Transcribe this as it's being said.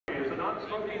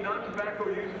non-smoking, non-tobacco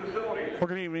use facility. Well,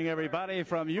 good evening, everybody.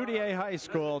 From UDA High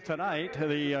School tonight,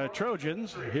 the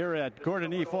Trojans here at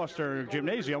Gordon E. Foster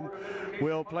Gymnasium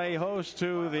will play host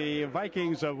to the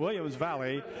Vikings of Williams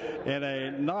Valley in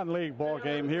a non-league ball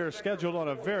game here, scheduled on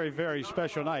a very, very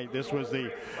special night. This was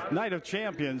the Night of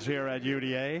Champions here at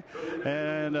UDA,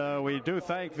 and we do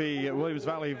thank the Williams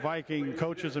Valley Viking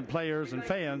coaches and players and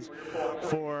fans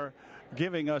for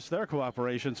giving us their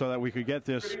cooperation so that we could get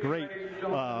this great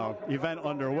event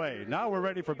underway. Now we're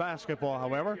ready for basketball,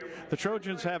 however. The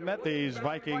Trojans have met these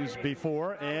Vikings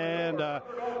before and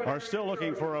are still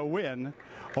looking for a win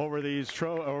over these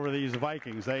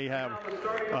Vikings. They have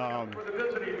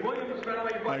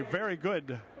a very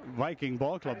good Viking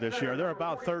ball club this year. They're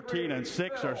about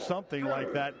 13-6 or something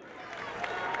like that.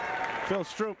 Phil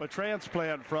Stroop, a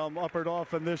transplant from Upper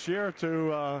Dauphin this year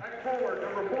to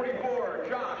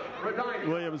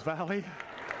Williams Valley.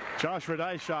 Josh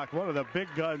Radishak, one of the big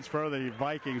guns for the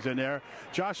Vikings in there.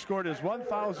 Josh scored his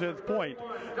 1,000th point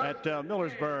at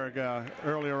Millersburg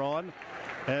earlier on.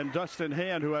 And Dustin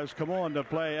Hand, who has come on to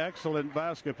play excellent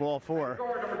basketball for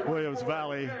Williams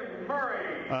Valley.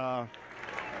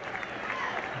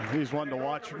 He's one to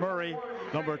watch. Murray,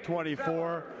 number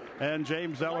 24. And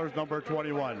James Zellers, number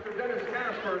 21.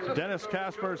 Dennis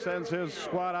Casper sends his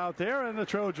squad out there, and the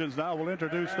Trojans now will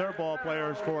introduce their ball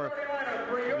players for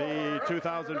the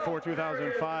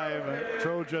 2004-2005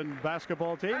 Trojan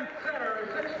basketball team.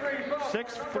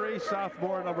 6'3"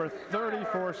 sophomore, number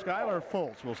 34, Skylar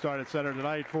Fultz will start at center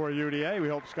tonight for UDA. We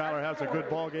hope Skylar has a good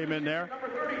ball game in there.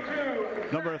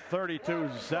 Number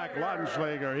 32, Zach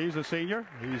Lautenschlager. He's a senior.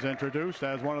 He's introduced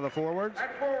as one of the forwards.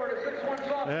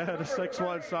 And a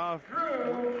 6'1"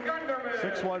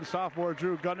 sophomore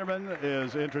Drew Gunderman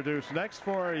is introduced next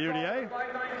for UDA.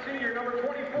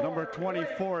 Number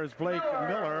 24 is Blake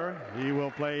Miller. He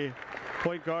will play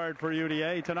point guard for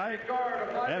UDA tonight.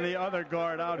 And the other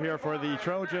guard out here for the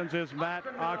Trojans is Matt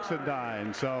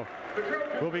Oxendine. So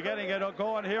we'll be getting it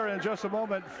going here in just a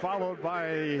moment, followed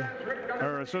by,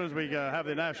 or as soon as we have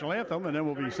the national anthem, and then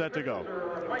we'll be set to go.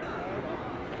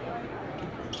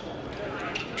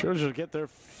 Trojans will get their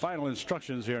final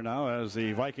instructions here now as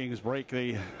the Vikings break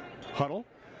the huddle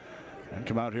and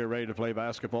come out here ready to play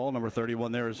basketball. Number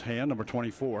 31 there is Hand. Number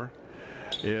 24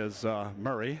 is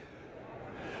Murray.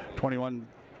 21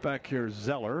 back here,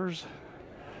 Zellers.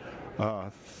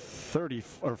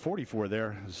 44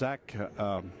 there, Zach,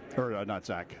 not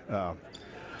Zach,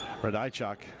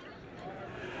 Radishak.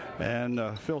 And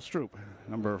Phil Stroop,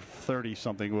 number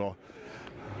 30-something, will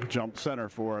jump center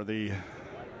for the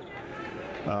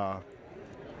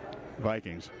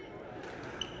Vikings.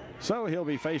 So he'll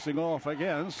be facing off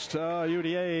against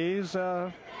UDA's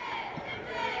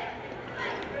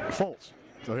Fultz.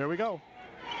 So here we go.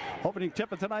 Opening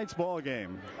tip of tonight's ball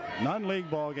game. Non-league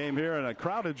ball game here in a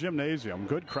crowded gymnasium.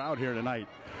 Good crowd here tonight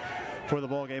for the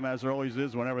ball game, as there always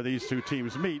is whenever these two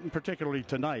teams meet, and particularly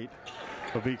tonight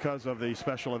because of the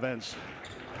special events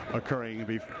occurring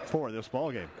before this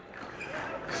ball game.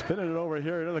 Spinning it over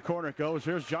here into the corner it goes.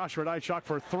 Here's Josh Radishak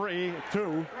for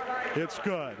 3-2. It's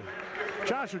good.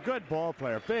 Josh, a good ball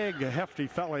player. Big, hefty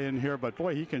fella in here, but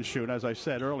boy, he can shoot. As I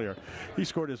said earlier, he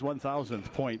scored his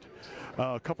 1,000th point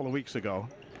a couple of weeks ago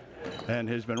and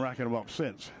has been racking them up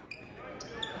since.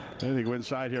 They go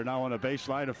inside here now on a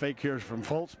baseline. A fake here from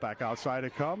Fultz. Back outside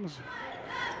it comes.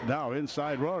 Now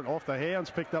inside road, off the hands,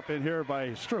 picked up in here by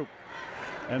Stroop.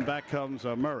 And back comes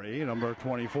Murray, number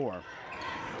 24.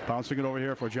 Bouncing it over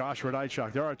here for Josh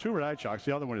Radishak. There are two Radishaks.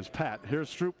 The other one is Pat. Here's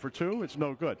Stroop for two. It's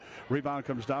no good. Rebound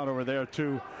comes down over there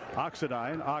to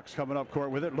Oxendine. Ox coming up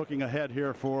court with it. Looking ahead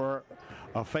here for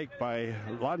a fake by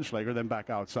Lautenschlager. Then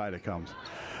back outside it comes.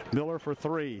 Miller for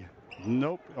three.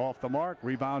 Nope. Off the mark.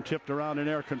 Rebound tipped around in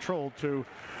air, controlled to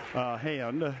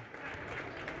Hand.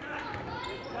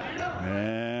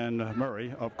 And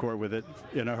Murray up court with it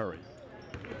in a hurry.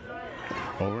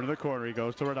 Over to the corner. He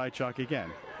goes to Radishak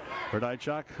again.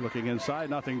 Radishak looking inside,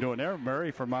 nothing doing there.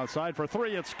 Murray from outside for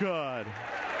three. It's good.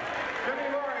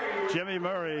 Jimmy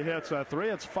Murray hits a three.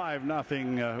 It's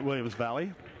 5-0 Williams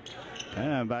Valley.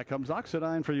 And back comes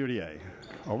Oxendine for UDA.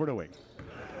 Over to wing.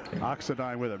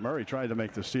 Oxendine with it. Murray tried to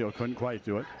make the steal, couldn't quite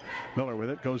do it. Miller with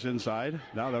it, goes inside.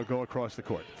 Now they'll go across the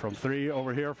court. From three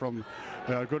over here from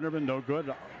Gunderman, no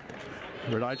good.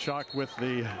 Radishak with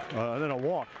the then a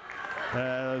walk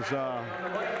as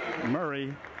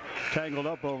Murray tangled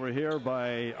up over here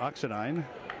by Oxendine.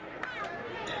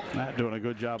 Matt doing a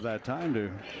good job that time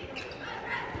to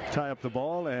tie up the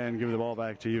ball and give the ball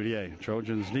back to UDA.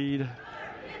 Trojans need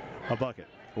a bucket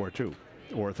or two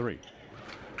or three.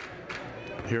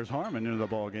 Here's Harmon into the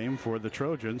ball game for the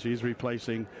Trojans. He's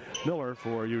replacing Miller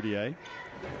for UDA.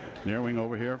 Near wing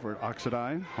over here for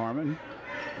Oxidine. Harmon.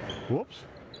 Whoops.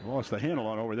 Lost the handle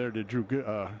on over there to Drew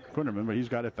Gunderman, but he's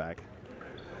got it back.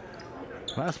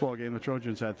 Last ball game, the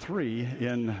Trojans had 3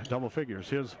 in double figures.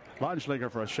 Here's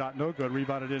Ladenschlager for a shot. No good.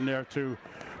 Rebounded in there to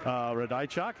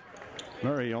Radajczak.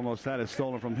 Murray almost had it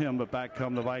stolen from him, but back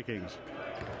come the Vikings.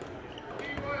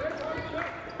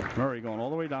 Murray going all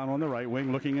the way down on the right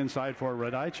wing, looking inside for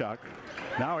Radajczak.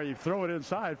 Now he throw it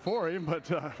inside for him, but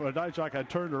Radajczak had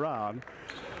turned around.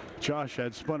 Josh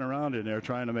had spun around in there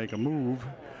trying to make a move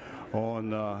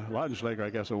on Ladenschlager, I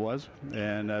guess it was.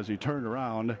 And as he turned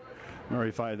around,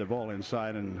 Murray fired the ball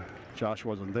inside, and Josh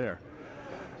wasn't there.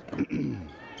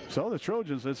 So the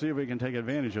Trojans, let's see if we can take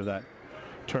advantage of that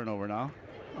turnover now.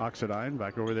 Oxidine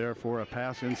back over there for a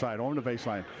pass inside on the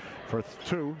baseline for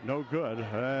 2, no good.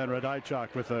 And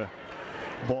Radajczak with the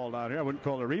ball down here. I wouldn't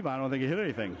call it a rebound. I don't think he hit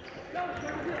anything.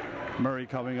 Murray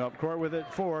coming up court with it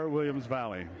for Williams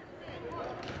Valley.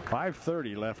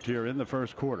 5:30 left here in the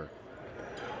first quarter.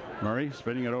 Murray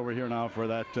spinning it over here now for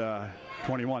that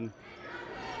 21.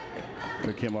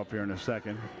 Pick him up here in a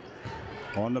second.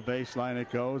 On the baseline it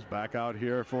goes. Back out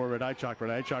here for Radajczak.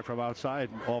 Radajczak from outside.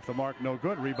 Off the mark. No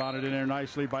good. Rebounded in there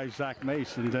nicely by Zach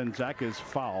Mace. And then Zach is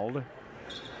fouled.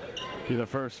 Be the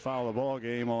first foul of the ball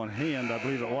game on Hand, I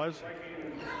believe it was.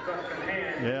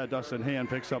 Yeah, Dustin Hand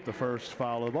picks up the first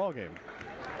foul of the ball game.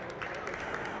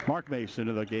 Mark Mace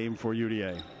into the game for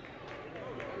UDA.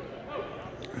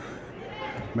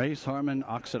 Mace, Harmon,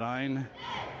 Oxidine,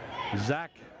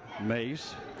 Zach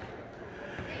Mace,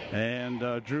 and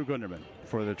Drew Gunderman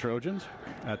for the Trojans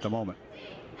at the moment.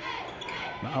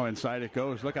 Now inside it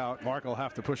goes. Look out. Mark will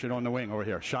have to push it on the wing over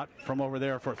here. Shot from over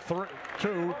there for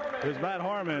 2 is Matt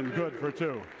Harmon. Good for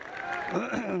 2.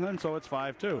 And so it's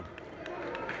 5-2.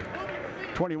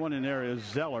 21 in there is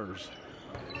Zellers.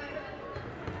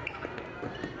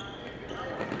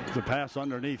 The pass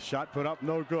underneath. Shot put up.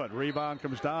 No good. Rebound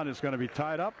comes down. It's going to be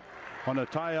tied up. On the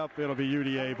tie-up, it'll be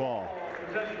UDA ball.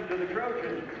 Possession to the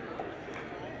Trojans.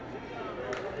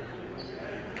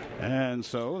 And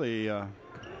so the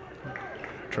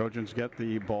Trojans get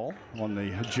the ball on the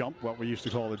jump, what we used to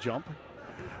call the jump.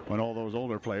 When all those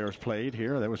older players played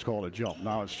here, that was called a jump.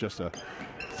 Now it's just a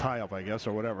tie-up, I guess,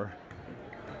 or whatever.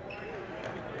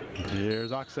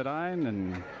 Here's Oxidine,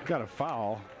 and got a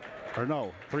foul. Or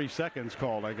no, 3 seconds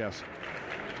called, I guess.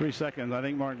 3 seconds. I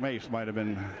think Mark Mace might have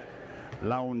been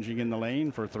lounging in the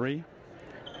lane for 3.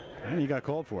 And he got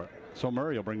called for it. So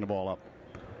Murray will bring the ball up.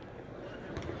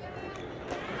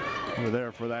 Over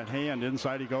there for that Hand.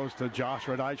 Inside he goes to Josh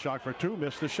Radajczak for 2.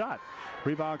 Missed the shot.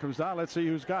 Rebound comes down. Let's see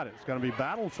who's got it. It's going to be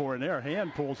battled for in there.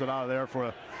 Hand pulls it out of there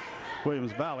for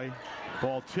Williams Valley.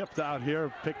 Ball tipped out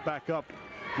here. Picked back up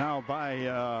now by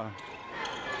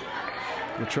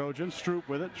the Trojans. Stroop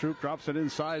with it. Stroop drops it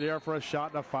inside there for a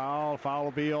shot and a foul. Foul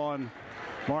will be on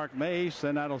Mark Mace,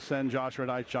 and that'll send Josh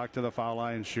Radajczak to the foul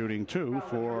line, shooting 2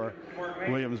 for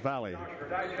Williams Valley.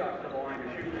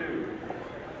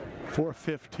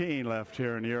 4:15 left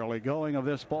here in the early going of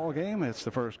this ball game. It's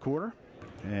the first quarter,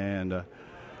 and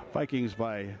Vikings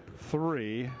by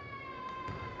 3.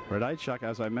 Radajczak,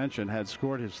 as I mentioned, had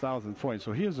scored his 1,000th point,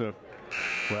 so he is I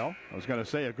was going to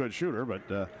say a good shooter, but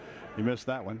he missed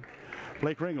that one.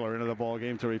 Blake Ringler into the ball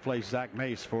game to replace Zach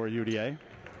Mace for UDA.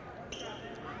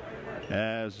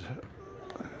 As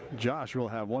Josh will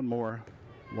have one more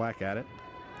whack at it.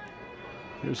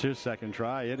 Here's his second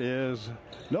try. It is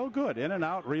no good. In and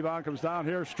out. Rebound comes down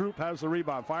here. Stroop has the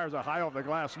rebound. Fires a high off the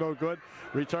glass. No good.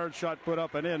 Return shot put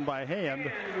up and in by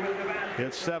Hand.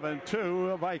 It's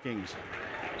 7-2 Vikings.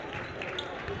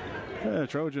 The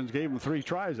Trojans gave him 3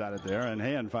 tries at it there, and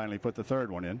Hand finally put the 3rd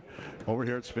one in. Over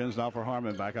here it spins now for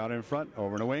Harmon. Back out in front.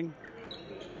 Over in the wing.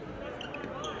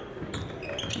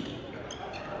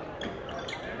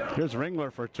 Here's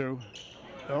Ringler for 2.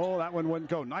 Oh, that one wouldn't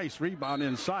go. Nice rebound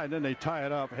inside. Then they tie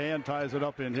it up. Hand ties it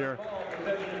up in here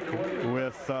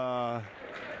with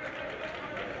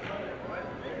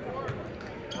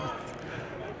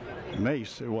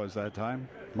Mace. It was that time.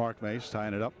 Mark Mace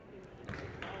tying it up.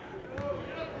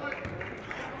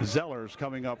 Zellers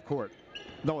coming up court.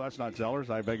 No, that's not Zellers.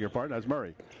 I beg your pardon. That's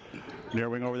Murray. Near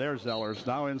wing over there, Zellers.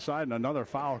 Now inside, and another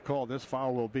foul called. This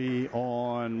foul will be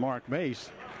on Mark Mace.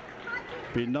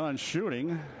 Be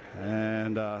non-shooting,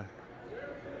 and foul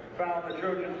the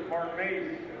Trojans, Mark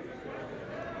Mace.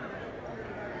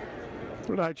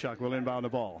 Radajczak will inbound the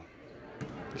ball.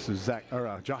 This is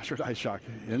Josh Radajczak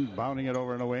inbounding it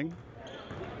over in the wing.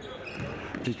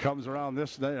 He comes around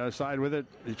this side with it.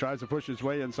 He tries to push his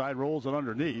way inside, rolls it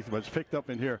underneath, but it's picked up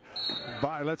in here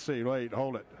by, let's see, wait,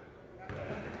 hold it.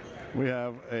 We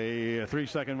have a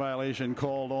 3-second violation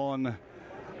called on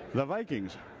the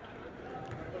Vikings.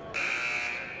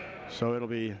 So it'll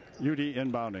be UD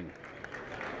inbounding.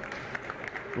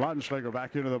 Lautenschläger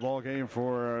back into the ball game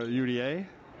for UDA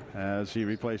as he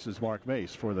replaces Mark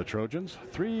Mace for the Trojans.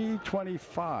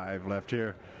 3:25 left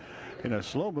here in a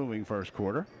slow-moving first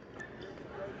quarter.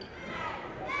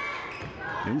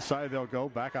 Inside they'll go,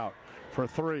 back out for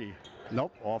three.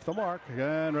 Nope, off the mark.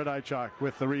 And Radajczak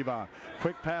with the rebound.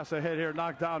 Quick pass ahead here,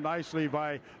 knocked down nicely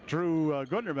by Drew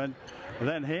Gunderman.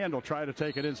 Then Hand will try to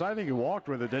take it inside. I think he walked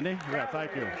with it, didn't he? Yeah,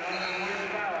 thank you.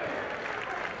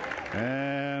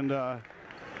 And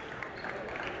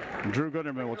Drew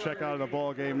Gunderman will check out of the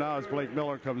ball game now as Blake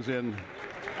Miller comes in.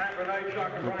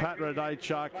 Pat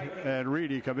Radajczak and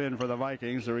Reedy come in for the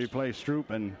Vikings to replace Stroop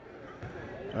and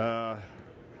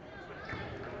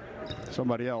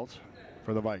somebody else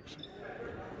for the Vikes.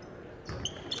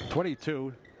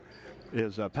 22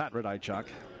 is Pat Radajczak.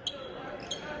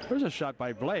 There's a shot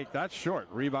by Blake. That's short.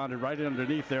 Rebounded right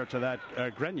underneath there to that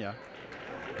Grenier.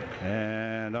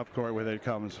 And up court with it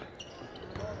comes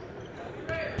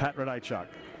Pat Radajczak.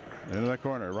 Into the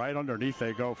corner. Right underneath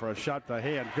they go for a shot to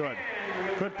Hand. Good.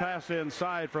 Good pass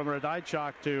inside from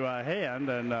Radajczak to Hand.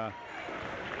 And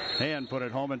Hand put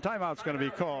it home. And timeout's going to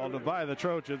be called by the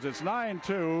Trojans. It's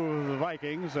 9-2 the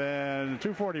Vikings. And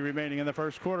 2:40 remaining in the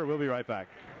first quarter. We'll be right back.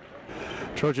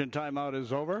 Trojan timeout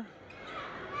is over.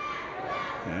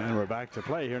 And we're back to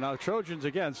play here. Now the Trojans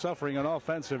again suffering an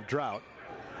offensive drought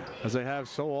as they have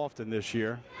so often this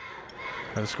year.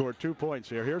 Have scored 2 points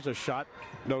here. Here's a shot.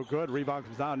 No good. Rebound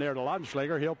comes down there to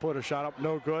Lautenschläger. He'll put a shot up.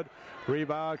 No good.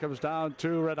 Rebound comes down to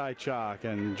Radajczak.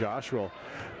 And Josh will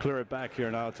clear it back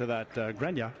here now to that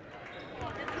Grenier.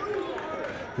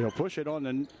 He'll push it on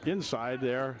the inside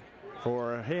there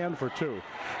for Hand for two.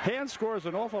 Hand scores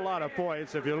an awful lot of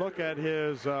points. If you look at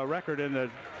his record in the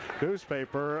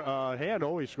newspaper, Hand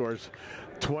always scores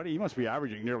 20. He must be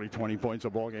averaging nearly 20 points a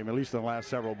ball game, at least in the last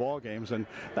several ball games. And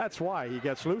that's why he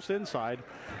gets loose inside,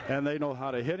 and they know how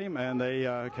to hit him, and they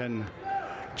can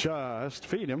just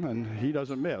feed him, and he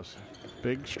doesn't miss.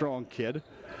 Big, strong kid.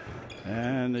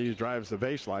 And he drives the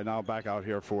baseline. Now back out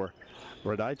here for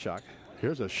Radajczak.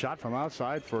 Here's a shot from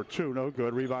outside for two. No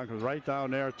good. Rebound comes right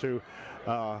down there to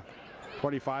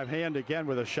 25. Hand again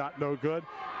with a shot. No good.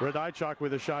 Radajczak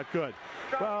with a shot. Good.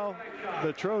 Well,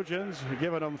 the Trojans are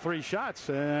giving them 3 shots.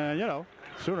 And, you know,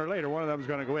 sooner or later, one of them is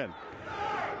going to go in.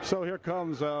 So here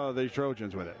comes the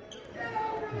Trojans with it.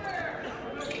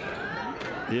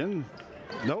 In.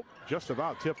 Nope. Just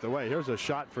about tipped away. Here's a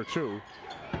shot for two.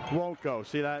 Won't go.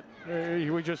 See that?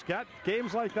 We just got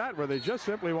games like that where they just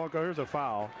simply won't go. Here's a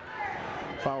foul.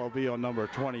 Foul will be on number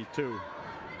 22,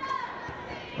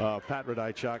 Pat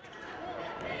Radajczak.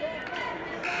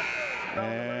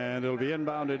 And it'll be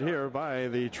inbounded here by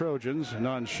the Trojans,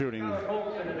 non-shooting.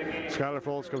 Skylar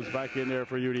Foltz comes back in there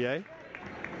for UDA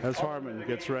as Harmon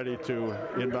gets ready to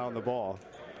inbound the ball.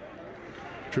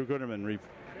 Drew Gunderman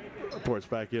reports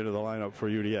back into the lineup for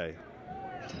UDA.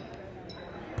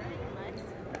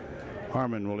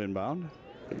 Harmon will inbound.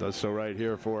 Does so right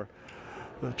here for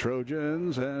the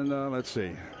Trojans, and let's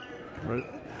see.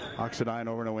 Oxidine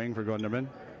over in the wing for Gunderman.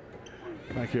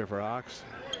 Back here for Ox.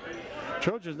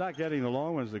 Trojans not getting the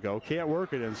long ones to go. Can't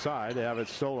work it inside. They have it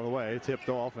stolen away, tipped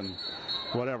off, and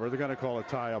whatever. They're going to call a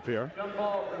tie up here.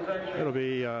 It'll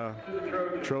be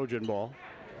Trojan ball.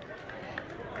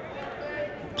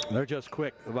 They're just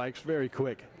quick. The Vikes very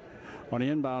quick. On the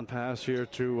inbound pass here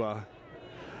to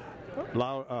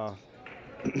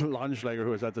Lautenschläger,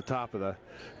 who is at the top of the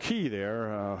key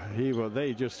there.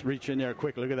 They just reach in there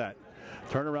quick. Look at that.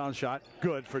 Turnaround shot.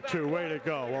 Good for two. Way to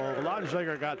go. Well,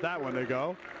 Lautenschläger got that one to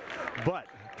go. But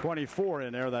 24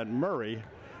 in there. That Murray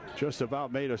just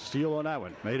about made a steal on that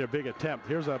one. Made a big attempt.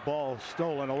 Here's a ball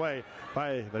stolen away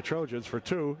by the Trojans for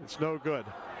two. It's no good.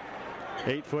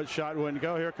 8-foot shot wouldn't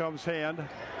go. Here comes Hand.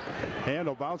 Hand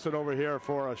will bounce it over here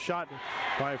for a shot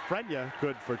by Frenya.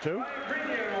 Good for two.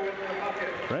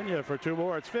 Frenya for two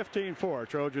more. It's 15-4.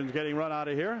 Trojans getting run out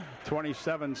of here.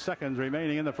 27 seconds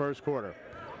remaining in the first quarter.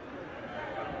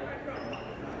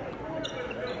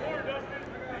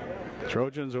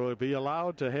 Trojans will be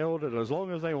allowed to hold it as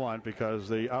long as they want because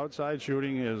the outside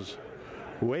shooting is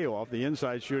way off. The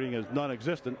inside shooting is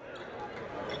non-existent.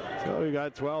 So we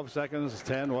got 12 seconds,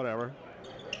 10, whatever.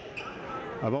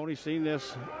 I've only seen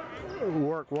this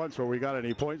work once where we got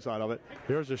any points out of it.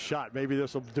 Here's a shot. Maybe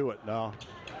this will do it. No.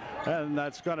 And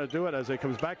that's going to do it as it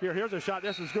comes back here. Here's a shot.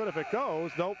 This is good if it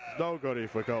goes. Nope, no good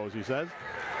if it goes, he says.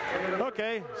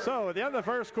 Okay, so at the end of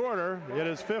the first quarter, it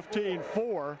is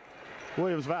 15-4,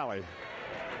 Williams Valley.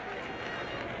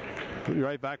 We'll be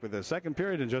right back with the second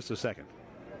period in just a second.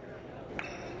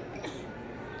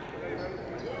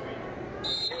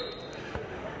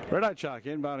 Radaichuk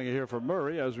inbounding it here for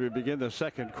Murray as we begin the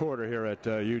second quarter here at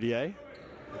UDA.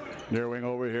 Near wing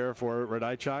over here for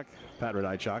Radaichuk. Pat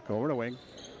Radaichuk over the wing.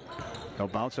 He'll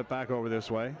bounce it back over this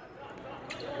way.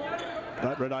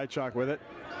 Pat Radaichuk with it.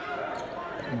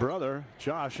 Brother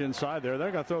Josh inside there.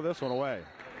 They're going to throw this one away.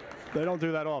 They don't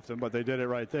do that often, but they did it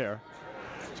right there.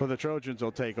 So the Trojans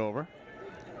will take over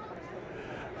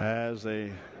as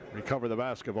they recover the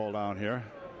basketball down here.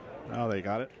 Now they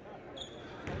got it.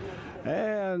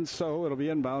 And so it'll be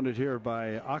inbounded here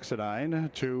by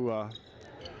Oxidine to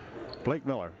Blake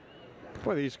Miller.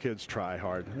 Boy, these kids try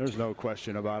hard. There's no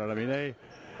question about it. I mean,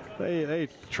 they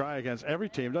try against every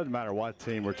team. Doesn't matter what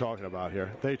team we're talking about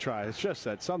here. They try. It's just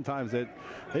that sometimes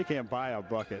they can't buy a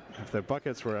bucket. If the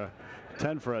buckets were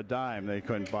 10 for a dime, they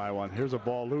couldn't buy one. Here's a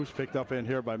ball loose, picked up in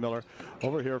here by Miller.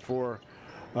 Over here for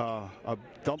a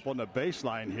dump on the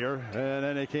baseline here, and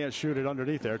then they can't shoot it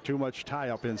underneath there. Too much tie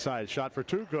up inside. Shot for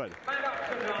two, good.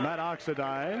 Matt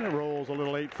Oxidine rolls a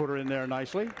little 8-footer in there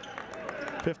nicely.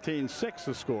 15-6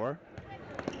 the score.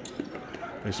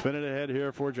 They spin it ahead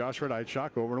here for Josh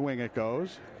Radaichuk. Over the wing it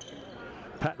goes.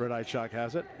 Pat Radaichuk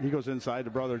has it. He goes inside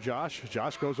to brother Josh.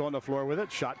 Josh goes on the floor with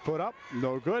it. Shot put up.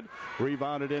 No good.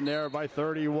 Rebounded in there by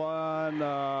 31.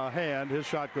 Hand. His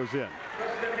shot goes in.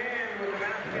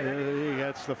 He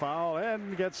gets the foul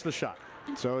and gets the shot.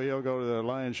 So he'll go to the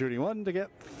line shooting one to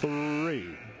get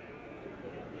 3.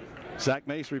 Zach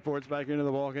Mace reports back into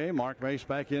the ball game. Mark Mace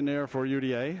back in there for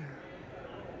UDA.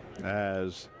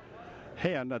 As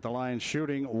Hand at the line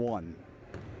shooting 1.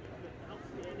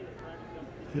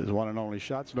 His one and only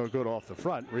shot's no good off the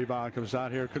front. Rebound comes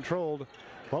out here controlled.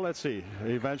 Well, let's see.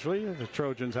 Eventually, the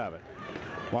Trojans have it.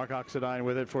 Mark Oxidine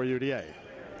with it for UDA.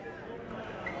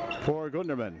 For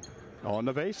Gunderman on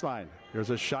the baseline. Here's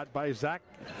a shot by Zach.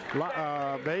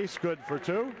 Base good for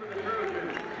 2.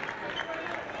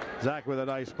 Zach with a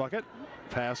nice bucket.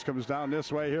 Pass comes down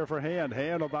this way here for Hand.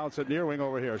 Hand will bounce it near wing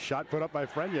over here. Shot put up by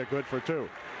Frenya. Good for 2.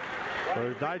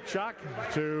 For Radaichuk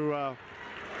to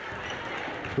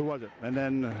who was it? And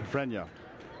then Frenya.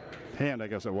 Hand, I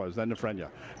guess it was. Then to Frenya.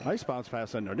 Nice bounce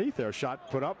pass underneath there. Shot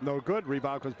put up. No good.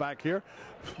 Rebound comes back here.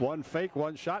 One fake,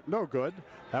 one shot. No good.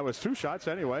 That was 2 shots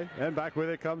anyway. And back with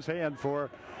it comes Hand for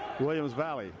Williams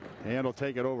Valley. Hand will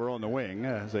take it over on the wing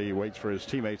as he waits for his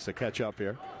teammates to catch up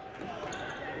here.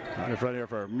 In front here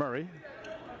for Murray.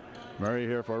 Murray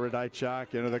here for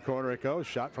Radaichuk. Into the corner it goes.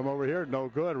 Shot from over here. No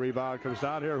good. Rebound comes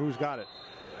down here. Who's got it?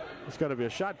 It's going to be a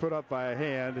shot put up by a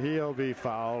Hand. He'll be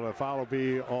fouled. The foul will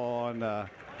be on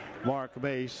Mark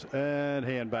Mace. And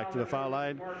Hand back to the foul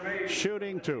line.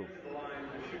 Shooting 2.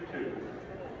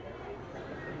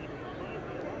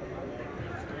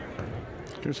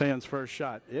 Here's Hand's first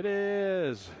shot. It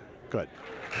is good.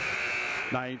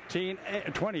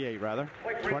 28 rather.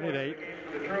 28.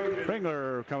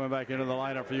 Ringler coming back into the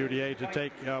lineup for UDA to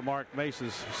take Mark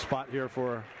Mace's spot here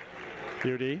for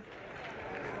UD.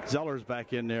 Zeller's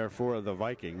back in there for the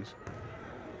Vikings.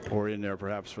 Or in there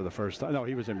perhaps for the first time. No,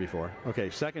 he was in before. Okay,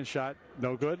 second shot,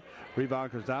 no good.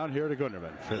 Rebound comes down here to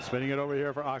Gunderman. Spinning it over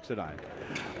here for Oxidine.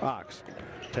 Ox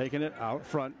taking it out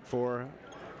front for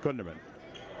Gunderman.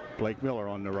 Blake Miller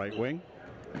on the right wing.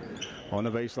 On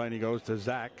the baseline he goes to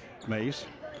Zach Mace.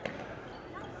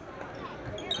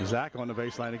 Zach on the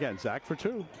baseline again. Zach for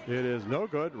 2. It is no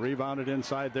good. Rebounded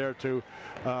inside there to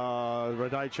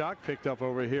Radaichuk. Picked up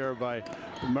over here by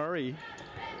Murray.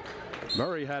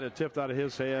 Murray had it tipped out of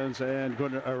his hands, and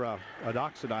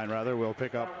Oxidine rather will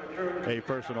pick up a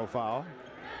personal foul.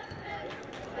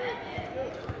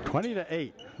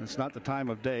 20-8. It's not the time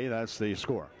of day. That's the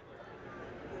score.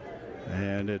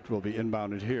 And it will be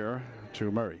inbounded here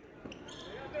to Murray.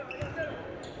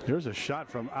 Here's a shot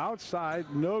from outside.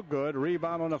 No good.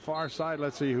 Rebound on the far side.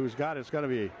 Let's see who's got it. It's going to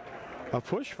be a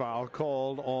push foul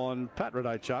called on Pat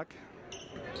Radaichuk.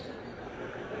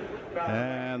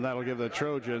 And that'll give the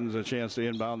Trojans a chance to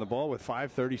inbound the ball with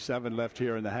 5:37 left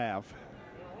here in the half.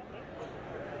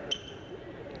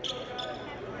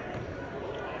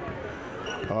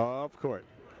 Up court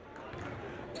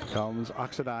comes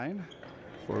Oxidine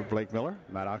for Blake Miller.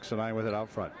 Matt Oxidine with it out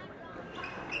front.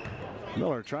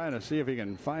 Miller trying to see if he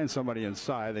can find somebody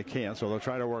inside. They can't, so they'll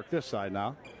try to work this side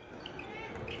now.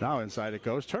 Now inside it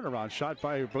goes. Turnaround shot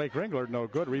by Blake Ringler. No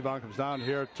good. Rebound comes down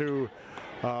here to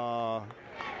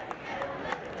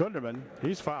Gunderman.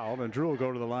 He's fouled, and Drew will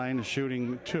go to the line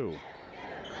shooting 2.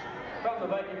 From the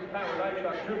Vikings, Pat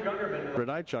Radaichuk, Drew Gunderman.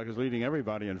 Radaichuk is leading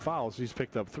everybody in fouls. He's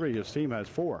picked up 3. His team has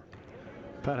 4.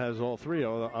 Pat has all 3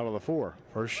 out of the 4.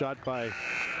 First shot by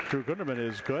Drew Gunderman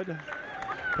is good.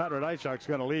 Pat Radaichuk's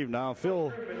going to leave now.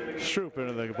 Phil Stroop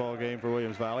into the ball game for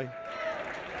Williams Valley.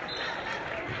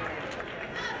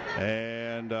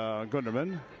 And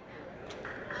Gunderman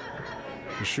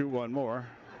to shoot one more.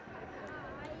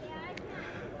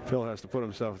 Phil has to put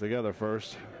himself together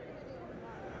first.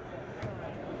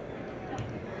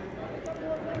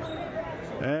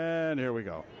 And here we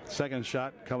go. Second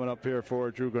shot coming up here for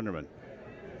Drew Gunderman.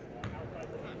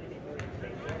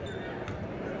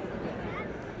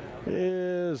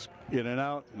 Is in and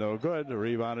out, no good.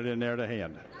 Rebounded in there to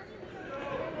Hand.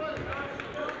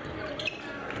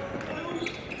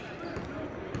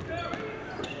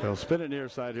 They'll spin it near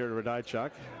side here to Radajczak.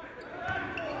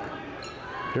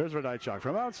 Here's Radajczak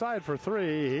from outside for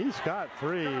three. He's got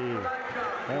three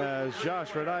as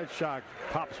Josh Radajczak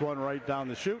pops one right down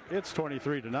the chute. It's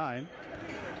 23-9.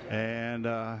 And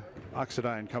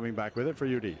Oxidine coming back with it for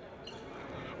UD.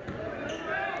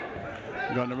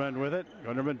 Gunderman with it.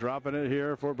 Gunderman dropping it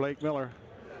here for Blake Miller.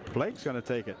 Blake's going to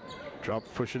take it.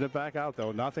 Pushing it back out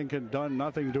though. Nothing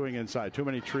doing inside. Too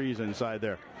many trees inside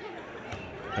there.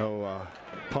 No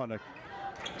pun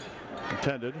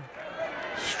intended.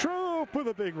 Stroop with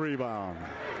a big rebound.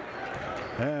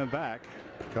 And back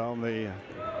come the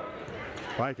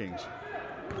Vikings.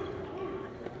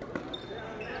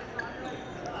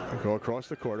 Go across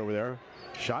the court over there.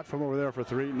 Shot from over there for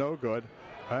three. No good.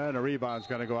 And a rebound's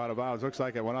going to go out of bounds. Looks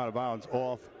like it went out of bounds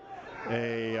off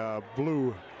a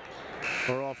blue,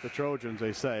 or off the Trojans,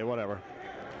 they say. Whatever.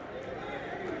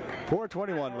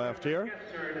 4:21 left here.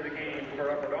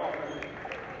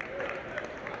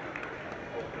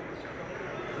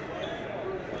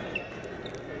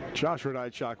 Josh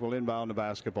Radajczak will inbound the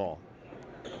basketball.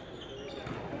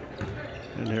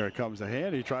 And here it comes to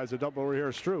Hand. He tries to double over here,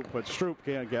 Stroop, but Stroop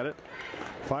can't get it.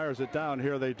 Fires it down.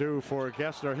 Here they do for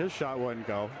Gessner. His shot wouldn't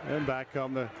go. And back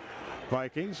come the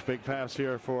Vikings. Big pass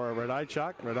here for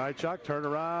Radajczak. Radajczak turn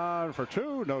around for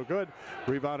two. No good.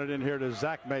 Rebounded in here to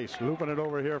Zach Mace. Looping it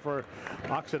over here for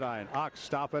Oxidine. Ox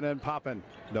stopping and popping.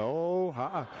 No.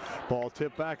 Ball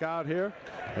tipped back out here.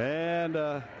 And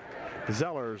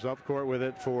Zellers up court with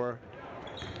it for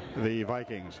the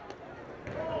Vikings.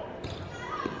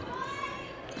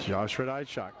 Josh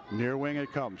Radajczak, near wing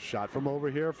it comes. Shot from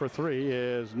over here for three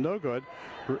is no good.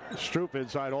 Stroop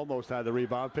inside almost had the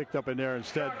rebound. Picked up in there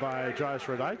instead by Josh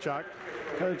Radajczak.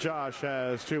 Josh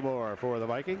has two more for the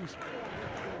Vikings.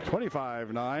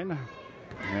 25-9.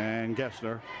 And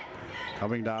Gessner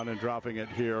coming down and dropping it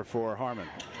here for Harmon.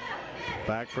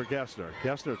 Back for Gessner.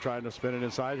 Gessner trying to spin it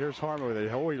inside. Here's Harmon with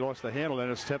it. Oh, he lost the handle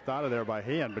and it's tipped out of there by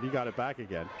Hand, but he got it back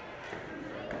again.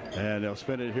 And they'll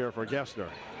spin it here for Gessner.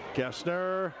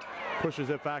 Gessner pushes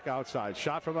it back outside.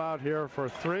 Shot from out here for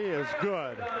three is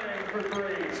good.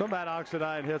 So Matt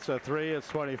Oxidine hits a three. It's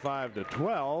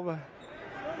 25-12.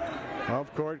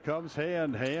 Up court comes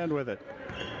Hand. Hand with it.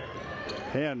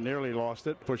 Hand nearly lost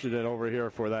it. Pushing it over here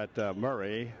for that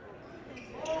Murray.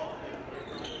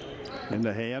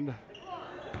 Into Hand.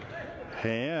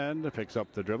 Hand picks up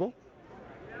the dribble.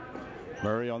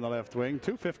 Murray on the left wing.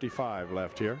 2:55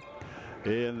 left here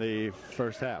in the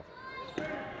first half.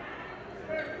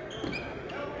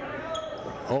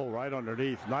 Oh, right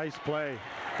underneath. Nice play.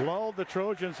 Lulled the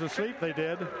Trojans to sleep, they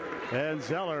did. And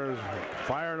Zellers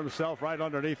firing himself right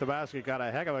underneath the basket. Got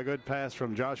a heck of a good pass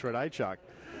from Josh Radajczak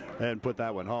and put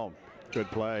that one home. Good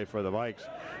play for the Vikes.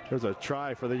 There's a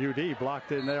try for the UD.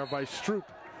 Blocked in there by Stroop.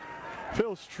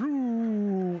 Phil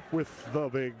Stroop with the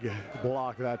big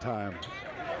block that time.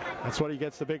 That's what he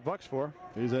gets the big bucks for.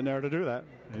 He's in there to do that.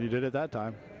 And he did it that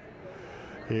time.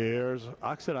 Here's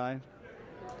Oxidine.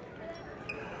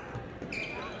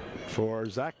 For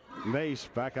Zach Mace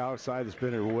back outside. The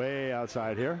spinner way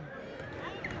outside here.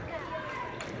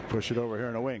 Push it over here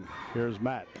in a wing. Here's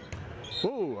Matt.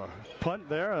 Ooh, a punt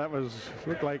there. That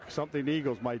looked like something the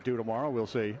Eagles might do tomorrow. We'll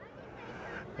see.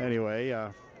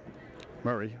 Anyway,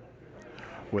 Murray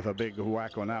with a big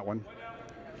whack on that one.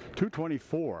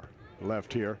 2:24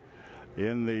 left here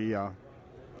in the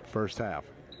first half.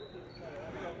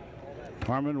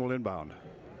 Harmon will inbound.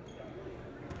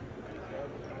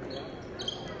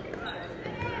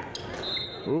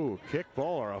 Ooh, kick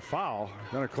ball or a foul.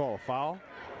 Going to call a foul.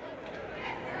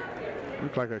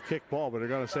 Looks like a kick ball, but they're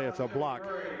going to say it's a block.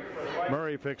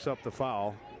 Murray picks up the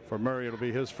foul. For Murray, it'll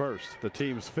be his first, the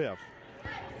team's fifth.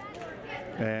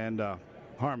 And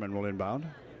Harmon will inbound.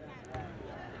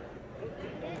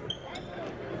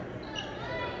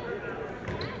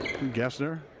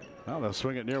 Gessner. Now they'll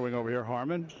swing it near wing over here.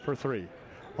 Harmon for three.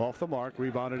 Off the mark.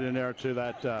 Rebounded in there to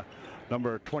that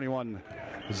number 21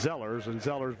 Zellers. And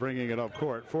Zellers bringing it up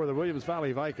court for the Williams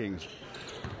Valley Vikings.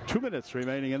 2 minutes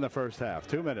remaining in the first half.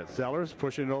 2 minutes. Zellers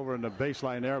pushing it over in the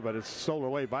baseline there, but it's stolen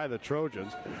away by the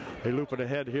Trojans. They loop it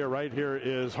ahead here. Right here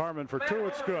is Harmon for two.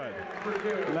 It's good.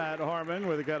 Matt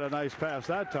Harmon got a nice pass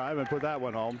that time and put that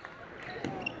one home.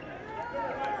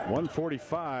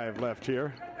 1:45 left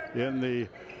here in the.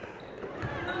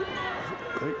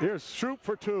 Here's Stroop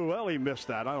for two. Well, he missed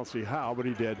that. I don't see how, but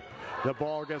he did. The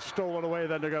ball gets stolen away.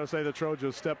 Then they're going to say the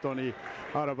Trojans stepped on the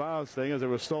out of bounds thing as it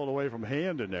was stolen away from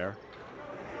Hand in there.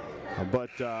 But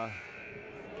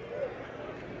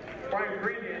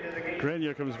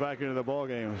Grenier comes back into the ball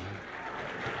game.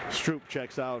 Stroop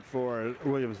checks out for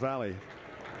Williams Valley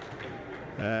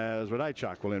as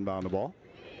Radajczak will inbound the ball.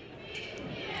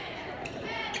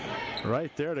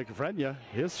 Right there to Grenier.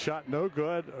 His shot no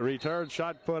good. Return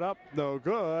shot put up no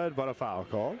good, but a foul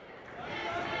call.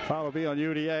 Foul will be on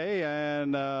UDA,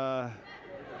 and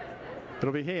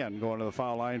it'll be Hand going to the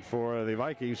foul line for the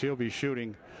Vikings. He'll be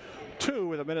shooting 2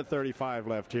 with 1:35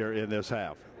 left here in this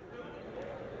half.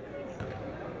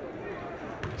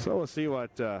 So we'll see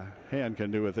what Hand can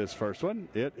do with this first one.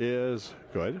 It is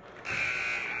good.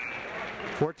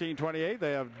 14-28.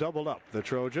 They have doubled up the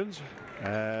Trojans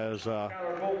as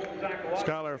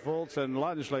Skylar Fultz and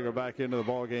Laudenschläger back into the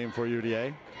ball game for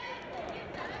UDA.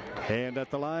 Hand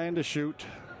at the line to shoot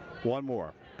one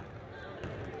more.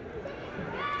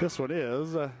 This one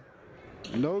is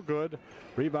no good.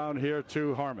 Rebound here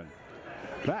to Harmon.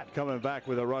 Matt coming back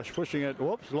with a rush, pushing it.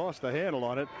 Whoops, lost the handle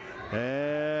on it.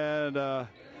 And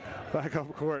back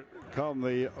up court come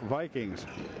the Vikings.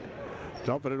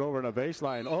 Dumping it over in a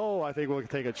baseline. Oh, I think we'll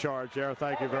take a charge there.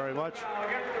 Thank you very much.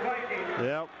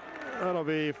 Yep, that'll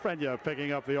be Frenya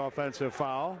picking up the offensive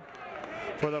foul.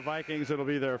 For the Vikings, it'll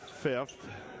be their 5th.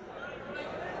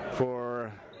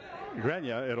 For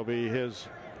Grenier, it'll be his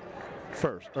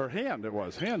 1st. Or Hand it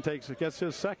was. Hand gets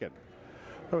his 2nd.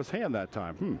 That was Hand that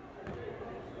time.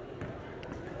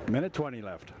 Minute 20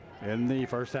 left in the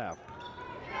first half.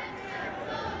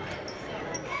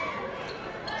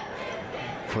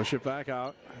 Push it back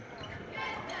out.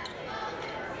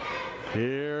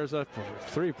 Here's a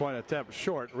 3-point attempt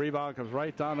short. Rebound comes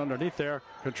right down underneath there.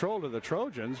 Control to the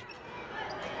Trojans.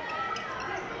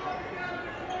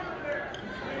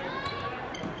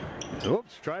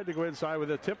 Oops, tried to go inside with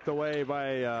it, tipped away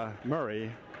by Murray.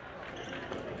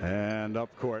 And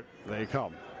up court they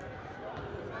come.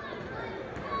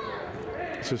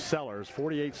 This is Sellers,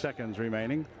 48 seconds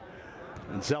remaining.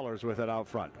 And Sellers with it out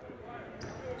front.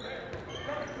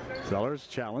 Sellers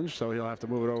challenged, so he'll have to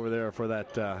move it over there for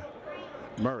that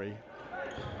Murray.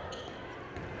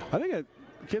 I think the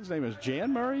kid's name is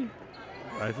Jan Murray.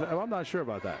 I'm not sure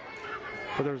about that.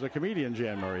 But there's a comedian,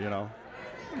 Jan Murray, you know.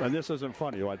 And this isn't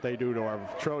funny. What they do to our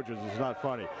Trojans is not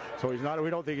funny. So he's not. We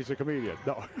don't think he's a comedian.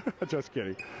 No, just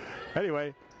kidding.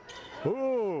 Anyway,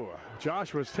 ooh,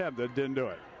 Josh was tempted, didn't do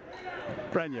it.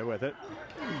 Grenier with it.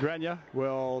 Grenier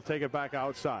will take it back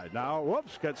outside. Now,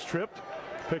 whoops, gets tripped.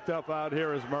 Picked up out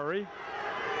here is Murray.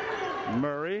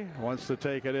 Murray wants to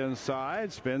take it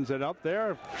inside, spins it up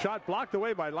there. Shot blocked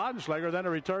away by Laudenschläger, then a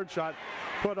return shot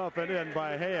put up and in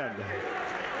by Hand.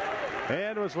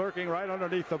 Hand was lurking right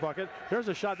underneath the bucket. Here's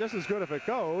a shot. This is good if it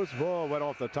goes. Whoa, went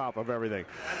off the top of everything.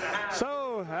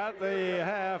 So at the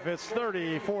half, it's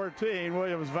 30-14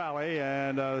 Williams Valley,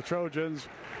 and the Trojans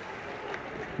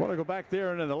want to go back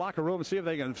there and in the locker room and see if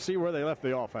they can see where they left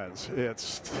the offense.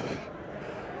 It's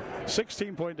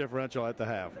 16-point differential at the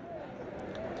half.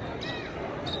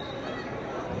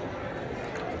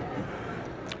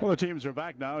 Well, the teams are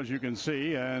back now, as you can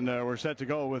see, and we're set to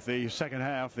go with the second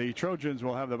half. The Trojans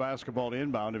will have the basketball to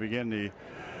inbound to begin the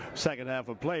second half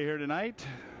of play here tonight.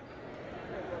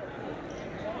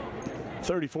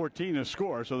 30-14 to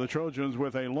score, so the Trojans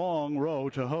with a long row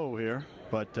to hoe here,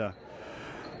 but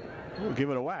we'll give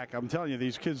it a whack. I'm telling you,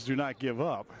 these kids do not give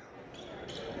up.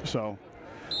 So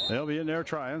they'll be in there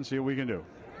trying, see what we can do.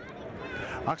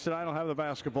 Oxendine will have the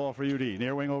basketball for UD.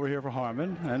 Near wing over here for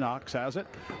Harmon, and Ox has it.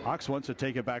 Ox wants to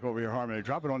take it back over here, Harmon. They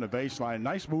drop it on the baseline.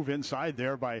 Nice move inside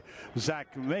there by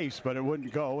Zach Mace, but it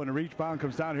wouldn't go. And the rebound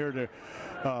comes down here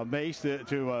to Mace, to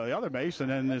the other Mace,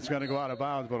 and then it's going to go out of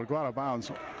bounds, but it'll go out of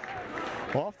bounds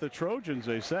off the Trojans,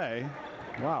 they say.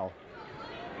 Wow.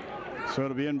 So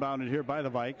it'll be inbounded here by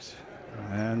the Vikes,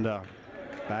 and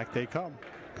back they come.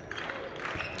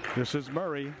 This is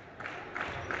Murray.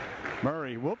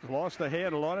 Murray, whoops, lost the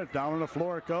handle on it. Down on the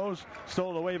floor it goes.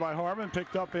 Stolen away by Harmon.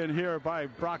 Picked up in here by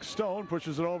Brock Stone.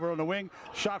 Pushes it over on the wing.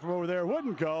 Shot from over there.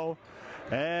 Wouldn't go.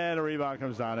 And a rebound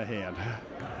comes down to Hand.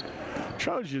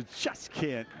 Trojans just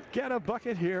can't get a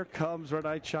bucket. Here comes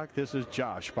Radajczak. This is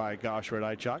Josh, by gosh,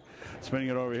 Radajczak. Spinning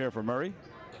it over here for Murray.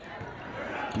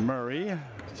 Murray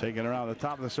taking it around the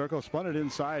top of the circle. Spun it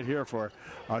inside here for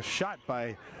a shot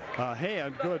by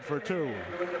Hand. Good for 2.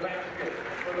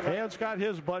 Hand's got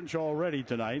his bunch already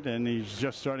tonight, and he's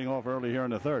just starting off early here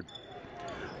in the third.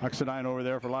 Oxendine over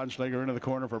there for Laudenschläger into the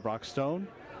corner for Brock Stone.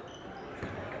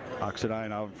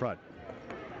 Oxidine out in front.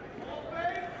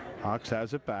 Ox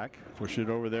has it back. Push it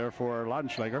over there for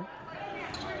Laudenschläger.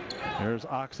 There's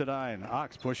Oxidine.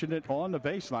 Ox pushing it on the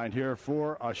baseline here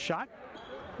for a shot.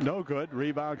 No good.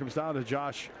 Rebound comes down to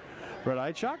Josh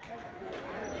Radajczak.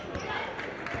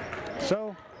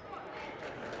 So,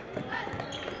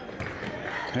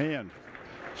 Hand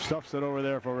stuffs it over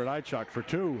there for Radajczak for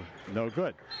two. No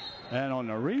good. And on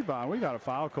the rebound, we got a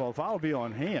foul call. Foul will be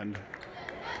on Hand.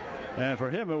 And for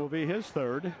him, it will be his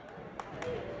third.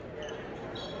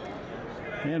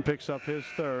 Hand picks up his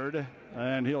third.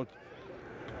 And he'll,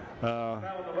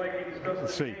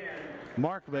 let's see.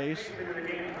 Mark Mace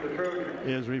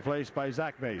is replaced by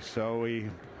Zach Mace. So we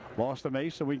lost a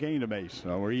Mace and we gained a Mace.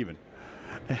 So we're even.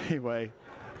 Anyway,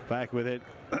 back with it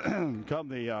come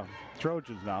the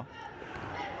Trojans now.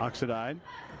 Oxidine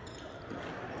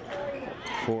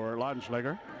for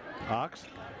Laudenschläger. Ox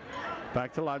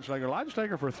back to Laudenschläger.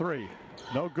 Laudenschläger for three.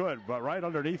 No good, but right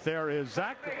underneath there is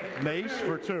Zach Mace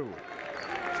for two.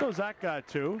 So Zach got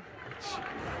two. It's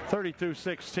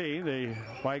 32-16. The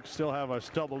Vikes still have us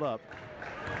doubled up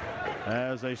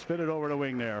as they spin it over the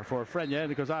wing there for Frenya,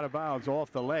 and it goes out of bounds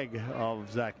off the leg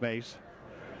of Zach Mace,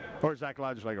 or Zach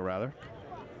Laudenschläger rather.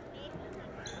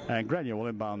 And Grenier will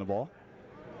inbound the ball.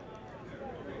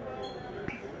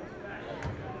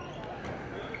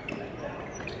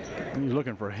 He's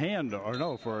looking for Hand, or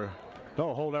no,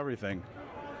 hold everything.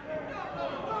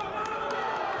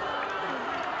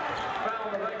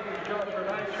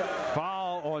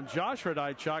 Foul on Josh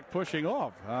Radajczak pushing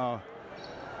off.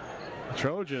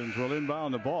 Trojans will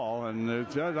inbound the ball, and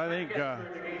it's, I think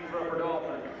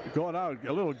going out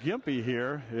a little gimpy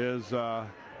here is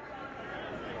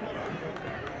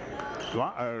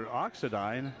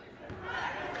Oxidine.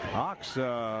 Ox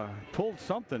pulled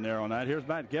something there on that. Here's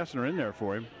Matt Gessner in there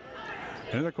for him.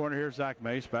 In the corner, here's Zach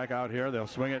Mace back out here. They'll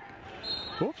swing it.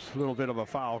 Oops, a little bit of a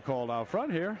foul called out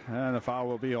front here, and the foul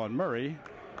will be on Murray.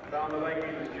 Foul on the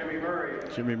Vikings is Jimmy Murray.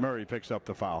 Jimmy Murray picks up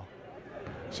the foul.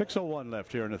 6:01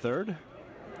 left here in the third.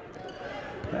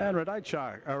 And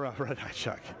Radajczak,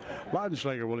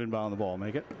 Laudenschläger will inbound the ball,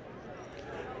 make it.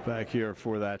 Back here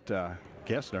for that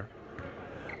Gessner.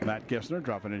 Matt Gessner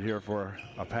dropping it here for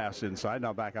a pass inside.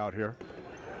 Now back out here.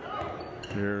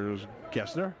 Here's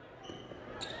Gessner.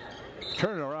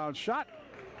 Turn around shot.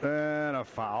 And a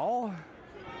foul.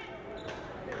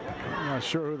 I'm not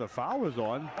sure who the foul was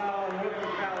on.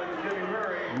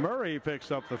 Murray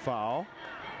picks up the foul.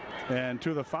 And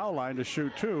to the foul line to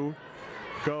shoot two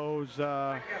goes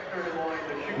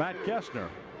Matt Gessner.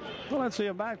 Well, let's see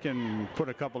if Matt can put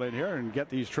a couple in here and get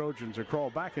these Trojans to crawl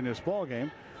back in this ball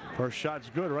game. First shot's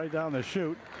good right down the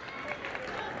chute.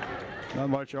 Not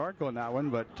much arc on that one,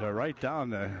 but right down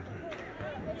the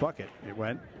bucket it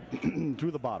went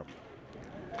to the bottom.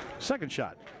 Second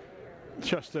shot,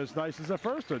 just as nice as the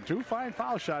first one. Two fine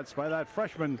foul shots by that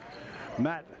freshman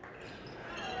Matt.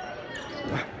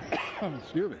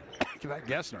 Excuse me, Matt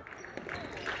Gessner.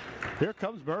 Here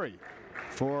comes Murray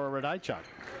for Radajczak.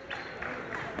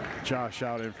 Josh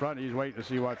out in front. He's waiting to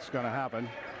see what's going to happen.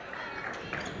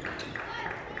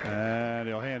 And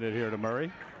he'll hand it here to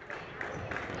Murray.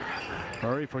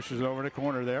 Murray pushes it over the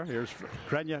corner there. Here's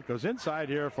Grenier. Goes inside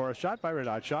here for a shot by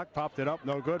Radajczak. Popped it up.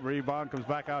 No good. Rebound comes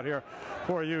back out here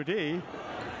for UD.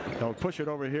 They'll push it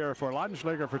over here for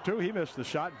Laudenschläger for two. He missed the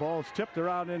shot. Ball's tipped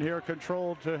around in here.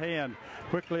 Controlled to Hand.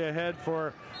 Quickly ahead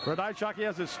for Radajczak. He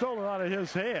has it stolen out of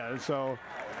his hand. So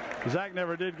Zach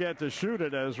never did get to shoot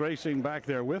it, as racing back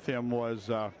there with him was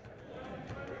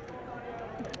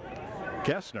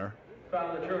Gessner.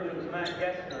 Foul the Trojans, Matt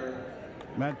Gessner.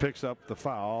 Matt picks up the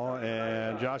foul,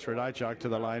 and Josh Radajczak to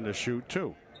the line to shoot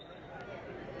two.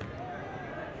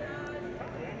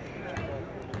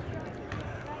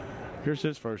 Here's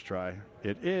his first try.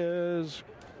 It is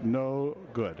no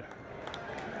good.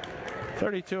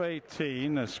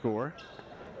 32-18 the score.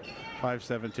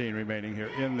 5:17 remaining here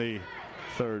in the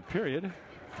third period.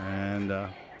 And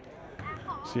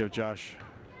see if Josh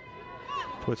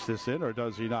puts this in, or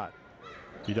does he not?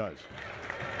 He does.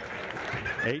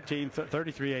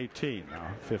 33-18 now.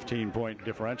 15-point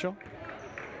differential.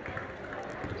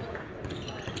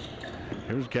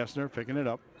 Here's Gessner picking it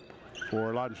up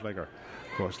for Laudenschläger.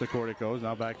 Across the court it goes.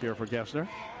 Now back here for Gessner.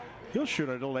 He'll shoot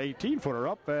a little 18-footer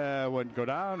up. Wouldn't go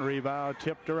down. Rebound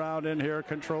tipped around in here.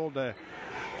 Controlled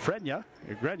Grenier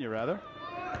rather.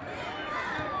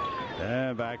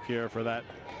 And back here for that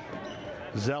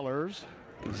Zellers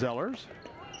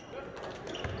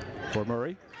for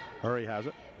Murray. Murray has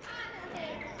it.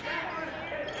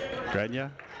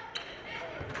 Grenier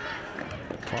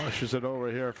Pushes it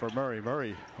over here for Murray.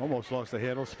 Murray almost lost the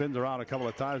handle, spins around a couple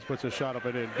of times, puts a shot up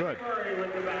and in. Good.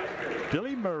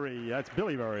 Billy Murray. That's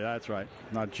Billy Murray. That's right.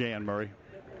 Not Jan Murray.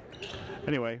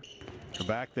 Anyway,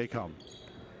 back they come.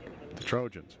 The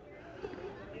Trojans.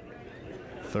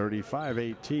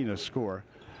 35-18 a score.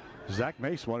 Zach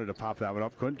Mace wanted to pop that one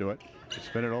up. Couldn't do it.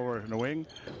 Spin it over in the wing.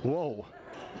 Whoa.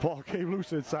 Ball came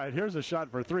loose inside. Here's a shot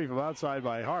for three from outside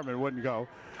by Harmon. Wouldn't go.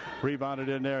 Rebounded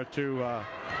in there to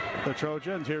the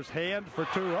Trojans. Here's Hand for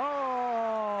two.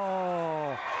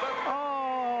 Oh!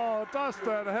 Oh!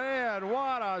 Dustin Hand.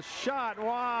 What a shot.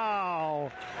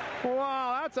 Wow.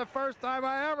 Wow. That's the first time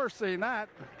I ever seen that.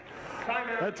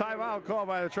 That timeout called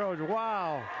by the Trojans.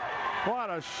 Wow. What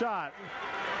a shot.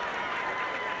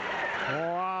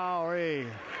 Wow-y.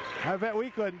 I bet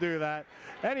we couldn't do that.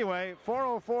 Anyway,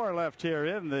 4:04 left here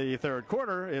in the third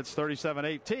quarter. It's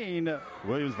 37-18,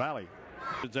 Williams Valley.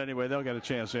 Anyway, they'll get a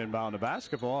chance to inbound the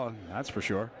basketball, that's for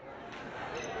sure.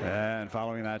 And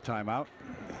following that timeout,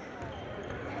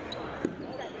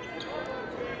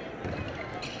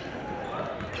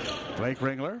 Blake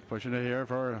Ringler pushing it here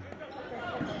for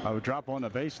a drop on the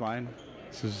baseline.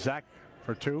 This is Zach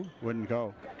for two, wouldn't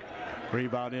go.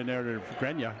 Rebound in there to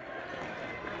Grenier.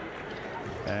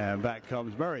 And back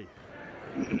comes Murray.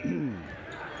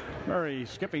 Murray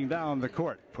skipping down the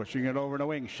court, pushing it over the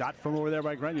wing. Shot from over there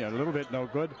by Grenier. A little bit no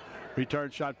good. Return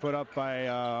shot put up by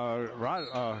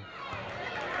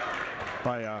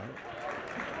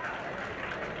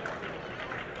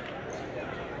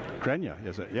Grenier,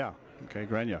 is it? Yeah. Okay,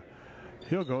 Grenier.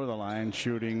 He'll go to the line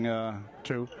shooting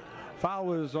two.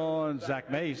 Foul is on Zach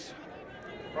Mace.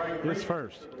 His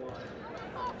first.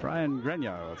 Brian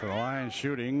Grenier to the line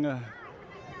shooting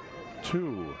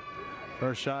two.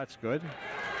 First shot's good.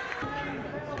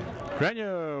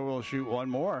 Grenier will shoot one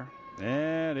more,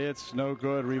 and it's no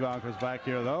good. Rebound comes back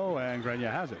here though, and Grenier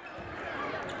has it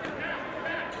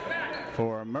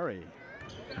for Murray.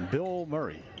 Bill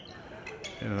Murray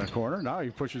in the corner. Now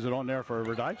he pushes it on there for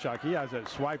Radajczak. He has it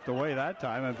swiped away that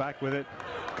time, and back with it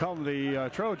come the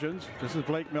Trojans. This is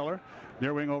Blake Miller.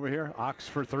 Near wing over here. Ox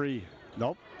for three.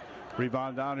 Nope.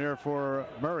 Rebound down here for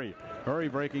Murray. Murray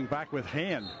breaking back with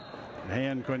Hand.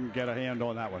 Hand couldn't get a hand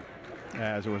on that one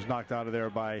as it was knocked out of there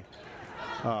by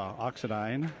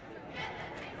Oxidine.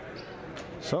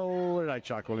 So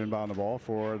Radajczak will inbound the ball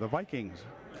for the Vikings.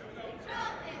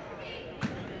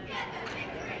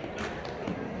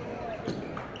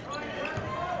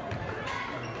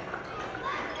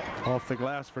 Off the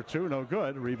glass for two, no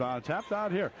good. Rebound tapped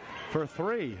out here for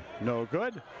three, no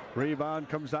good. Rebound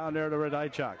comes down there to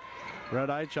Radajczak.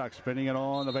 Radajczak spinning it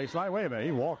on the baseline. Wait a minute,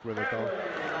 he walked with it though.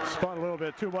 Spun a little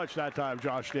bit too much that time,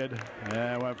 Josh did,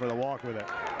 and went for the walk with it.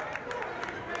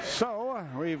 So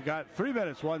we've got 3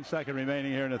 minutes, 1 second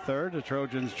remaining here in the third. The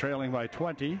Trojans trailing by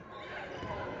 20.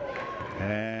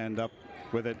 And up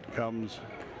with it comes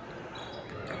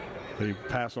the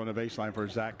pass on the baseline for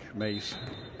Zach Mace.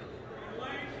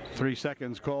 3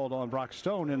 seconds called on Brock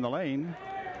Stone in the lane.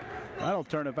 That'll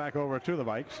turn it back over to the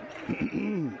Vikes.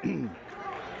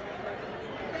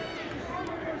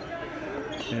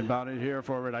 Inbounded here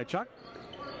for Radajczak.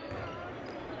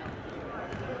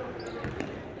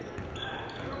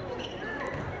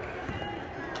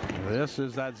 This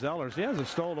is that Zellers. He has it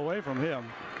stolen away from him.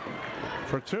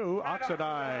 For two,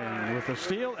 Oxidine with the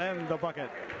steal and the bucket.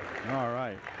 All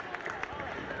right.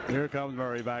 Here comes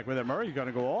Murray back with it. Murray's going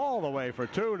to go all the way for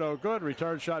two. No good.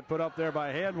 Return shot put up there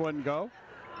by Hand. Wouldn't go.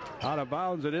 Out of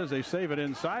bounds it is. They save it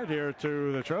inside here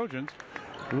to the Trojans.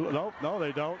 Nope, no,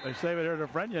 they don't. They save it here to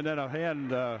Frenion, and then a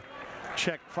hand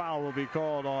check foul will be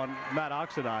called on Matt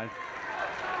Oxidine.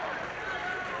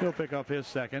 He'll pick up his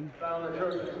second.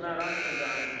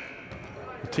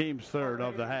 The team's third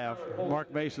of the half.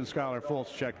 Mark Mason, Skylar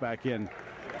Fultz check back in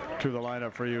to the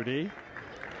lineup for UD.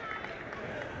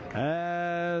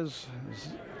 As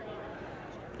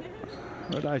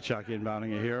Radajczak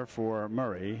inbounding it here for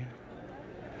Murray.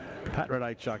 Pat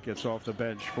Radajczak gets off the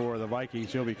bench for the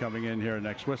Vikings. He'll be coming in here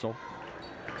next whistle.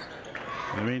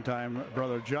 In the meantime,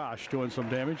 brother Josh doing some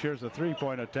damage. Here's the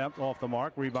three-point attempt off the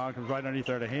mark. Rebound comes right underneath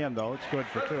there to Hand, though. It's good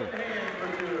for two.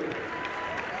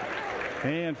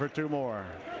 And for two more.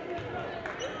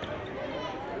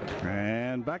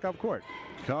 And back up court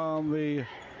come the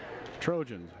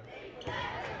Trojans.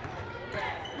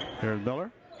 Here's Miller.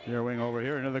 Near wing over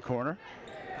here into the corner.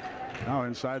 Now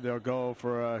inside they'll go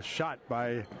for a shot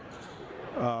by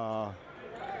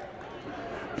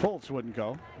Fultz. Wouldn't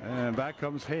go. And back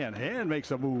comes Hand. Hand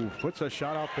makes a move. Puts a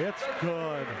shot up. It's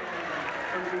good.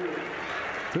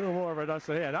 Two more for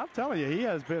Dustin Hand. I'm telling you, he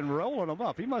has been rolling them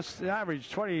up. He must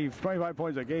average 20, 25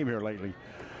 points a game here lately.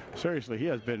 Seriously, he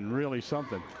has been really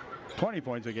something. 20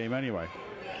 points a game anyway.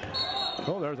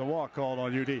 Oh, there's a walk called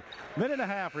on UD. Minute and a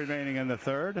half remaining in the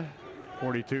third.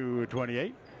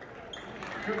 42-28.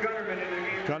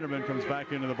 Gunderman comes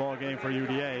back into the ball game for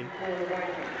UDA.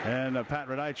 And Pat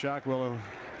Radaichuk will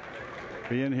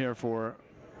be in here for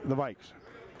the Vikes.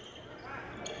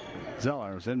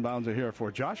 Zellers inbounds are here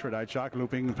for Josh Radaichuk.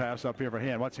 Looping pass up here for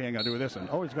Hand. What's Hand going to do with this one?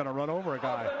 Oh, he's going to run over a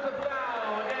guy.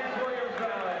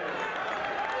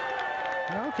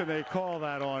 How can they call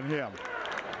that on him?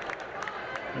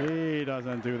 He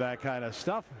doesn't do that kind of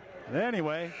stuff.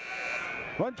 Anyway,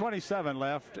 1:27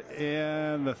 left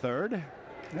in the third.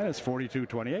 And it's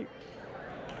 42-28.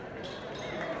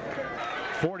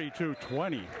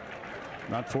 42-20.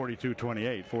 Not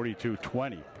 42-28,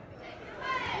 42-20.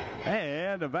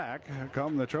 And back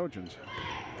come the Trojans.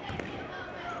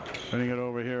 Sending it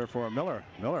over here for Miller.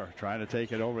 Miller trying to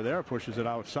take it over there, pushes it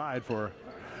outside for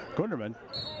Gunderman.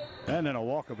 And then a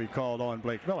walk will be called on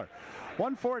Blake Miller.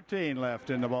 1:14 left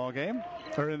in the ball game,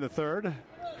 or in the third.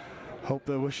 Hope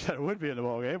they wish that it would be in the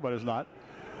ball game, but it's not.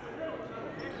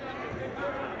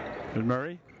 And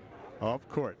Murray up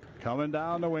court, coming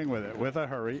down the wing with it, with a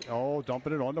hurry. Oh,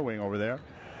 dumping it on the wing over there.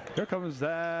 Here comes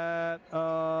that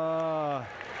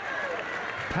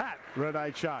Pat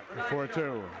Radaichuk for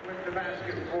two.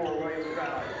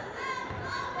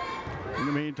 In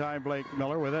the meantime, Blake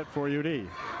Miller with it for UD.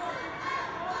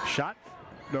 Shot,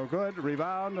 no good.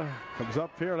 Rebound comes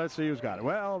up here. Let's see who's got it.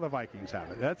 Well, the Vikings have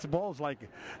it. That's the ball's like,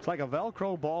 it's like a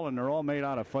Velcro ball, and they're all made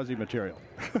out of fuzzy material.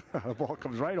 The ball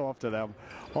comes right off to them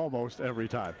almost every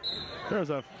time. There's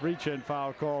a reach-in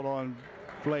foul called on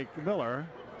Blake Miller,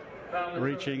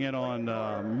 reaching in on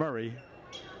Murray.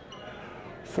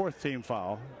 Fourth team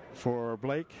foul for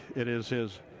Blake. It is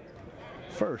his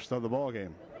first of the ball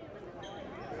game.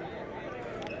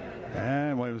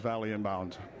 And Williams Valley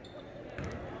inbounds.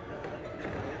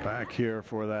 Back here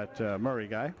for that Murray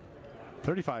guy.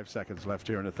 35 seconds left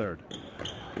here in the third.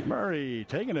 Murray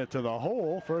taking it to the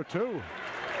hole for two.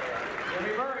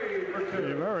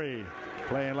 Jimmy Murray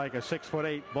playing like a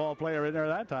 6'8" ball player in there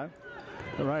that time.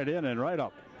 Right in and right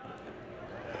up.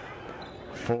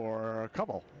 For a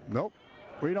couple. Nope.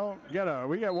 We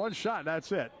get one shot.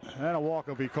 That's it. And a walk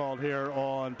will be called here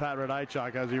on Pat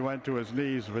Radaichuk as he went to his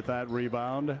knees with that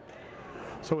rebound.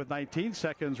 So with 19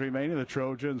 seconds remaining, the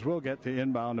Trojans will get to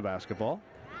inbound the basketball.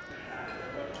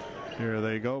 Here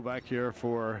they go back here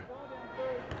for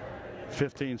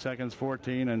 15 seconds,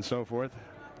 14, and so forth.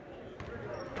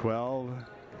 12.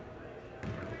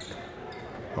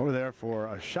 Over there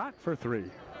for a shot for three.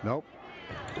 Nope.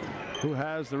 Who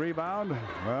has the rebound?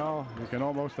 Well, you can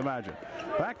almost imagine.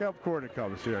 Back up court it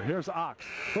comes here. Here's Ox.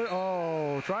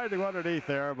 Oh, tried to go underneath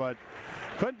there, but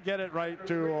couldn't get it right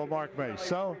to Mark Mace.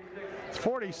 So it's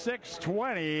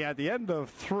 46-20 at the end of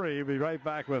three. We'll be right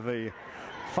back with the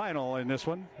final in this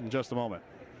one in just a moment.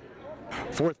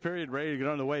 Fourth period ready to get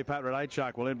underway. Pat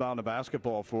Radaichuk will inbound the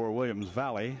basketball for Williams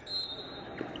Valley.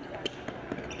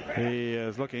 He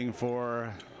is looking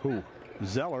for who?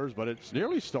 Zellers, but it's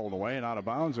nearly stolen away and out of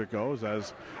bounds it goes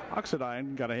as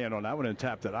Oxidine got a hand on that one and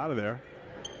tapped it out of there.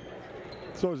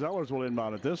 So Zellers will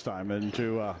inbound it this time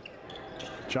into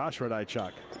Josh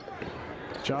Radaichuk.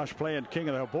 Josh playing king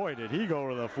of the boy, did he go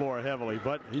to the floor heavily,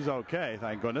 but he's okay,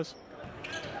 thank goodness.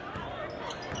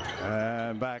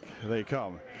 And back they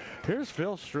come. Here's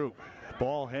Phil Stroop,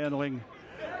 ball handling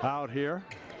out here,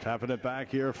 tapping it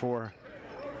back here for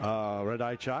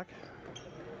Radaichuk.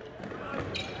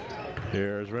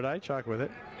 Here's Radaichuk with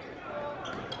it.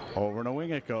 Over in a wing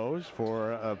it goes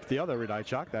for the other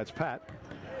Radaichuk. That's Pat.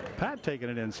 Pat taking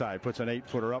it inside. Puts an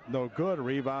 8-footer up. No good.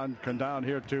 Rebound come down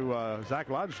here to Zach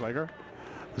Ladenschlager.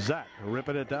 Zach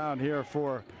ripping it down here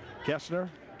for Gessner.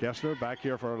 Gessner back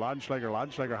here for Ladenschlager.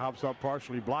 Ladenschlager hops up,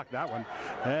 partially blocked that one.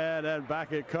 And then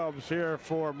back it comes here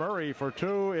for Murray for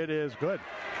two. It is good.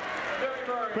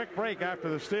 Quick break after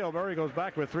the steal. Murray goes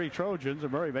back with three Trojans,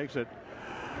 and Murray makes it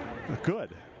good.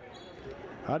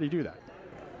 How do you do that?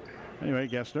 Anyway,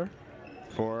 Gessner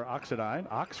for Oxidine.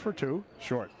 Ox for two.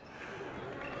 Short.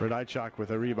 Radaichuk with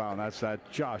a rebound. That's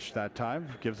that Josh that time.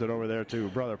 Gives it over there to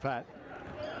brother Pat.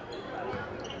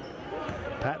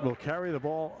 Pat will carry the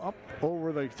ball up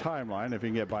over the timeline if he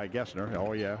can get by Gessner.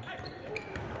 Oh, yeah.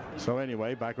 So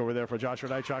anyway, back over there for Josh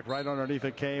Radaichuk. Right underneath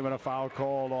it came, and a foul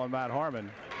called on Matt Harmon.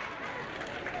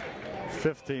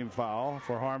 15th foul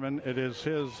for Harmon. It is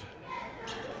his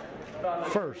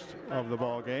first of the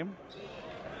ball game.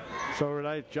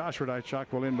 So Josh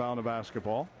Radaichuk will inbound the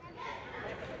basketball.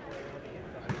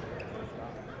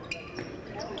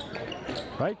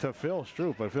 Right to Phil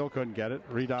Stroop, but Phil couldn't get it.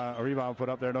 Rebound put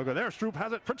up there, no good. There, Stroop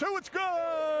has it for two. It's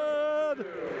good.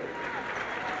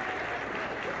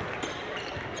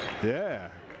 Yeah.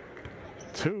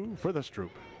 2 for the Stroop.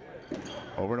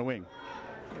 Over the wing.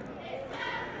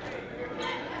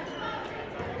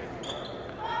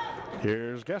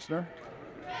 Here's Gessner.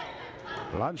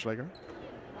 Landschlager.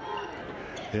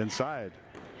 Inside.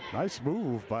 Nice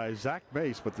move by Zach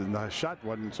Mace, but the shot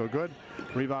wasn't so good.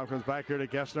 Rebound comes back here to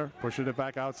Gessner, pushing it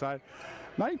back outside.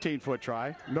 19-foot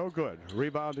try, no good.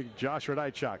 Rebound to Josh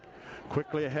Radaichuk.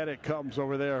 Quickly ahead it comes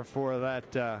over there for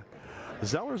that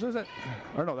Zellers, is it?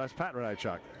 Or no, that's Pat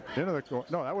Radaichuk.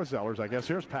 No, that was Zellers, I guess.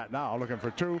 Here's Pat now, looking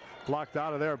for 2. Blocked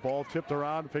out of there. Ball tipped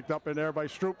around, picked up in there by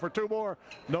Stroop for 2 more.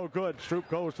 No good. Stroop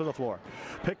goes to the floor.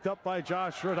 Picked up by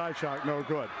Josh Radaichuk. No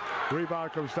good.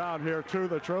 Rebound comes down here to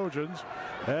the Trojans.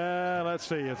 And let's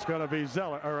see, it's going to be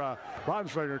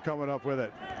Landschlager coming up with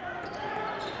it.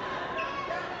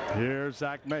 Here's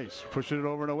Zach Mace pushing it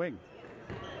over in a wing.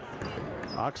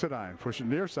 Oxidine pushing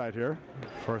near side here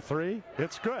for 3.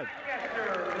 It's good.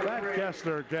 Matt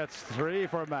Gessner gets 3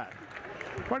 for Matt.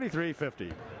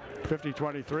 23-50.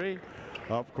 50-23.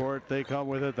 Up court they come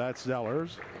with it. That's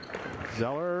Zellers.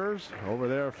 Zellers over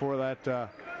there for that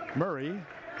Murray.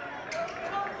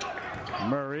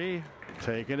 Murray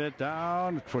taking it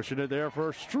down. Pushing it there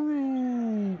for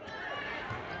Stroop.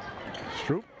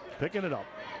 Stroop picking it up.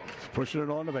 Pushing it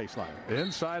on the baseline.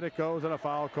 Inside it goes, and a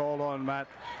foul called on Matt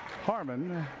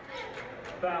Harmon.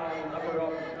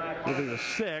 Will be the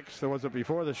 6th. Was it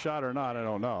before the shot or not? I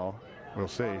don't know. We'll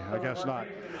see. I guess not.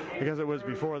 I guess it was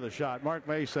before the shot. Mark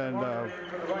Mace and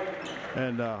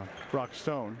Brock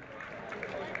Stone.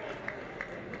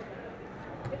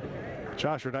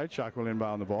 Josh Radaichuk will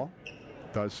inbound the ball.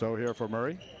 Does so here for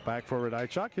Murray. Back for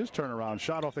Radaichuk. His turnaround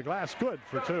shot off the glass. Good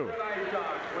for 2.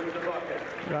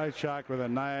 Radaichuk with a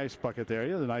nice bucket there.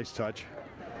 He has a nice touch.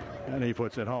 And he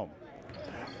puts it home.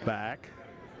 Back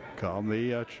come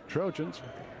the Trojans.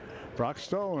 Brock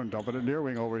Stone dumping it near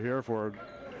wing over here for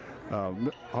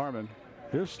Harmon.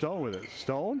 Here's Stone with it.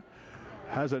 Stone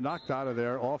has it knocked out of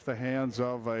there off the hands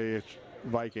of a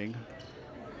Viking.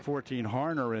 14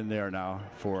 Harner in there now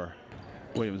for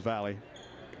Williams Valley.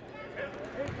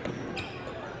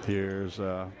 Here's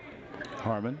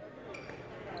Harmon.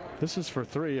 This is for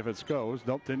 3 if it goes.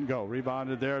 Nope, didn't go.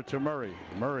 Rebounded there to Murray.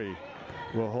 Murray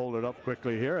will hold it up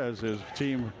quickly here as his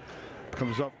team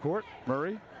comes up court.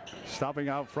 Murray stopping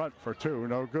out front for 2.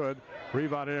 No good.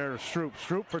 Rebound there to Stroop.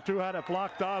 Stroop for 2 had it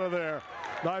blocked out of there.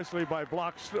 Nicely by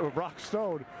Brock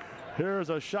Stone.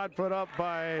 Here's a shot put up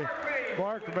by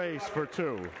Mark Mace for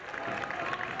 2.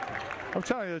 I'm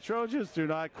telling you, the Trojans do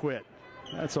not quit.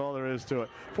 That's all there is to it.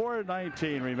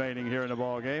 4:19 remaining here in the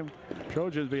ball game.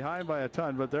 Trojans behind by a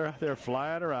ton, but they're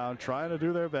flying around, trying to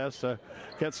do their best to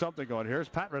get something going. Here's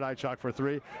Pat Radaichuk for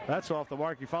 3. That's off the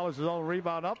mark. He follows his own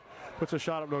rebound up, puts a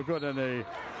shot up no good, and the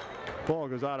ball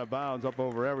goes out of bounds up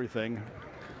over everything.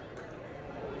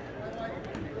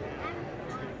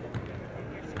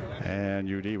 And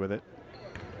UD with it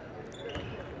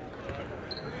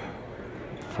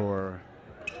for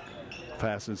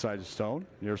pass inside to Stone.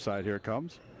 Near side here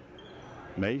comes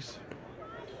Mace.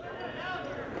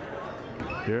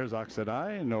 Here's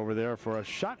Oxidine over there for a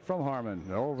shot from Harmon.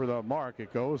 Over the mark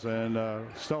it goes, and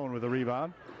Stone with the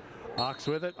rebound. Ox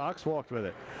with it. Ox walked with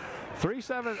it.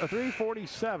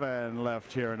 3:47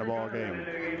 left here in the ball game.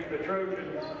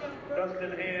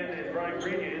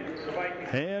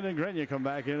 Hand and Grenier come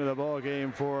back into the ball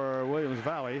game for Williams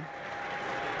Valley.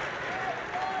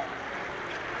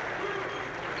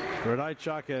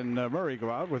 Radaichuk and Murray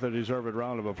go out with a deserved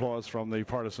round of applause from the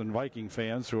partisan Viking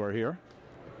fans who are here.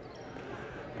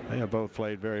 They have both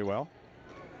played very well.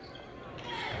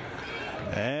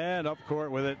 And up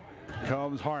court with it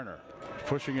comes Harner.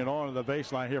 Pushing it on to the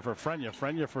baseline here for Frenya.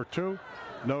 Frenya for 2.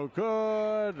 No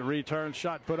good. Return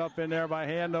shot put up in there by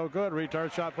hand. No good. Return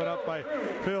shot put up by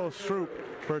Phil Stroop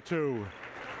for 2.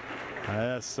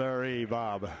 Yes, sirree,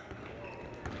 Bob.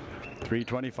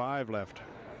 3:25 left.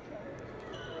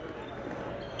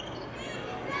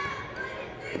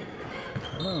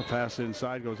 Well, pass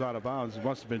inside goes out of bounds. It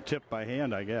must have been tipped by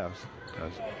hand, I guess.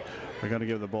 They're going to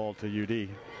give the ball to UD.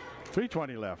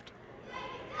 3:20 left.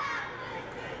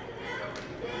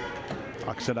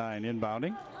 Oxidine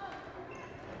inbounding.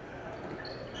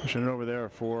 Pushing it over there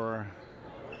for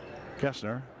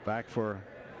Gessner. Back for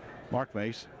Mark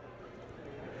Mace.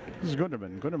 This is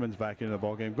Gunderman. Gunderman's back into the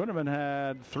ball game. Gunderman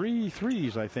had 3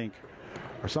 threes, I think,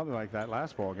 or something like that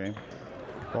last ball game.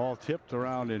 Ball tipped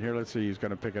around in here. Let's see. He's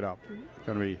going to pick it up.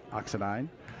 Going to be Oxidine.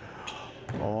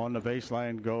 On the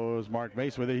baseline goes Mark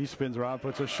Mace with it. He spins around,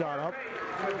 puts a shot up.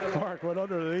 Mark went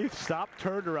underneath, stopped,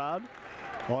 turned around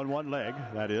on one leg.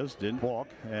 That is, didn't walk,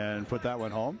 and put that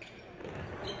one home.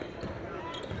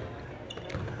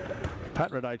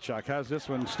 Pat Radaichuk has this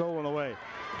one stolen away.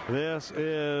 This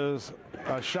is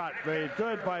a shot made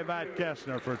good by Matt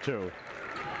Gessner for two.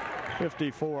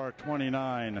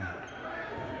 54-29.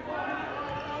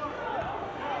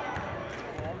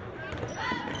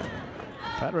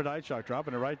 Pat Radaichuk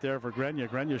dropping it right there for Grenier.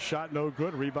 Grenier's shot no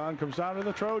good. Rebound comes down to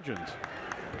the Trojans.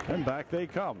 And back they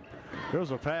come.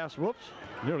 Here's a pass. Whoops.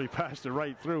 Nearly passed it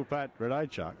right through Pat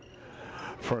Radaichuk.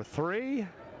 For three.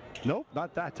 Nope,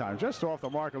 not that time. Just off the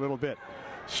mark a little bit.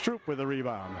 Stroop with the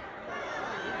rebound.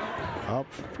 Up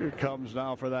it comes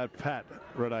now for that Pat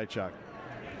Radaichuk.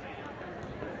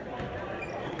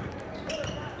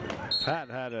 Pat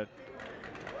had it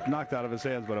knocked out of his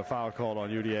hands, but a foul called on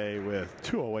UDA with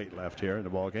 2:08 left here in the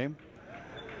ball game.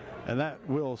 And that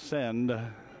will send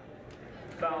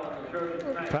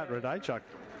Pat Radaichuk,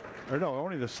 or no,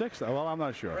 only the sixth. Well, I'm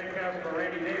not sure.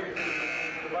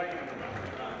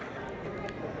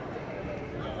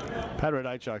 Pat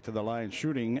Radaichuk to the line,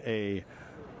 shooting a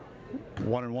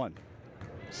 1-and-1.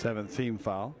 Seventh team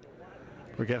foul.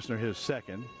 For Gessner, his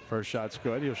second. First shot's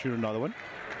good. He'll shoot another one.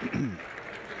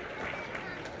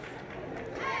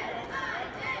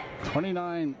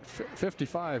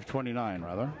 55-29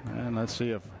 rather. And let's see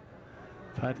if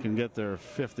Pat can get their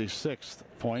 56th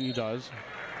point. He does.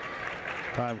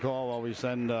 Time call while we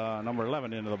send number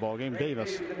 11 into the ball game.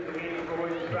 Davis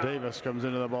comes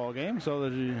into the ball game. So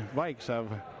the Vikes have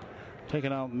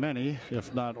taken out many,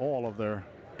 if not all, of their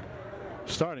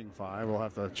starting five. We'll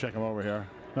have to check him over here.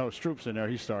 No, Stroop's in there.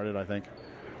 He started, I think.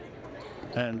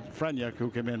 And Frenyuk, who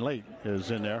came in late,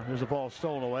 is in there. There's a ball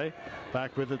stolen away.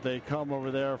 Back with it, they come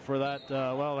over there for that.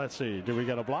 Well, let's see. Do we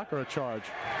get a block or a charge?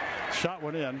 Shot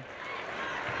went in.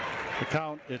 The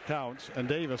count, it counts. And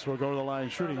Davis will go to the line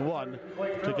shooting one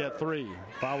to get three.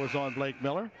 Foul was on Blake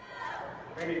Miller.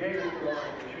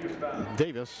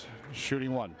 Davis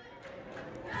shooting one.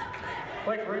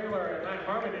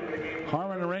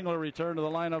 Harmon and Ringler return to the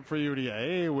lineup for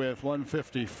UDA with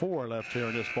 1:54 left here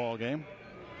in this ball game.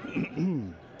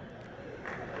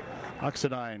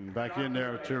 Oxidine back in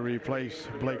there to replace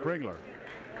Blake Ringler.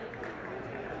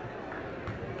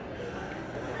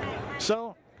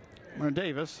 So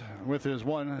Davis with his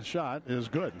one shot is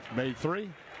good. Made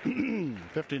three.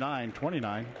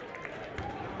 59-29.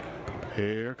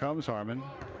 Here comes Harmon.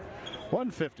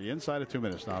 150 inside of 2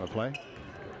 minutes now to play.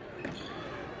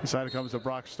 Inside it comes to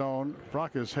Brock Stone.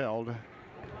 Brock is held.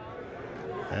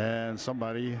 And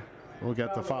somebody will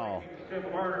get the foul.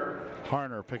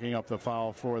 Harner picking up the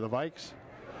foul for the Vikes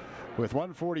with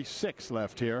 1:46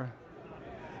 left here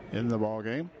in the ball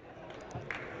game.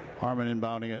 Harmon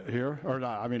inbounding it here, or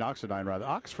not, I mean Oxidine rather.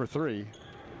 Ox for three,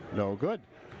 no good.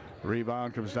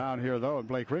 Rebound comes down here though, and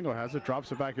Blake Ringler has it,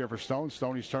 drops it back here for Stone.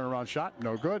 Stoney's turnaround shot,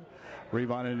 no good.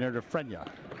 Rebound in there to Frenya,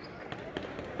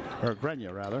 or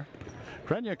Grenier rather.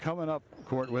 Grenier coming up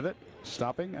court with it,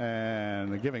 stopping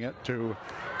and giving it to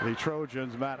the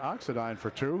Trojans, Matt Oxidine for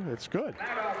two. It's good.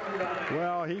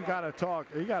 Well, he got to talk.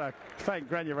 He got to thank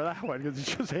Grenier for that one because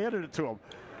he just handed it to him.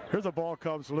 Here's the ball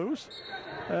comes loose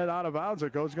and out of bounds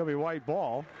it goes. It's going to be white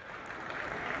ball.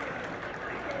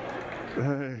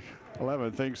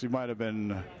 11 thinks he might have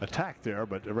been attacked there,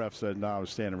 but the ref said, "No, I was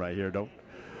standing right here. Don't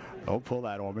pull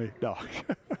that on me." No,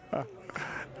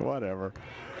 whatever.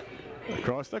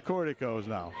 Across the court it goes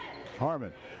now.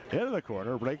 Harmon into the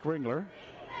corner. Blake Ringler.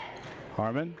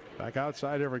 Harmon back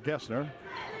outside here for Gessner.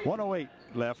 1:08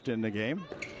 left in the game.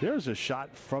 Here's a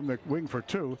shot from the wing for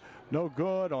two. No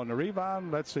good on the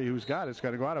rebound. Let's see who's got it. It's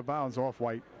going to go out of bounds off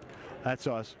White. That's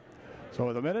us. So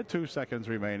with 1:02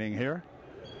 remaining here,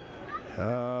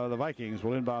 the Vikings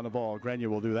will inbound the ball. Grenier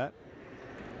will do that.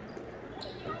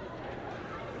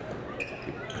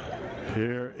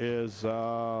 Here is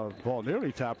ball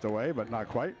nearly tapped away, but not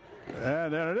quite.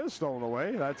 And then it is stolen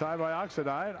away. That time by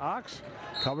Oxidine. Ox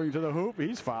coming to the hoop.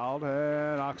 He's fouled,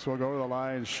 and Ox will go to the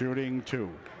line shooting two.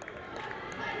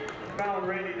 Foul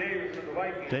Randy Davis of the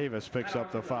Vikings. Davis picks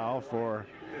up the foul for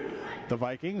the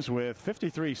Vikings with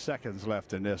 53 seconds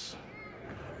left in this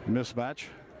mismatch.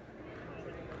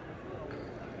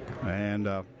 And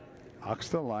Ox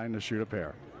to the line to shoot a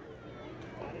pair.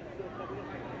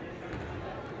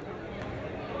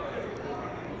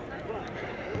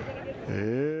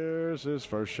 Here's his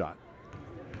first shot.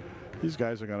 These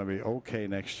guys are going to be okay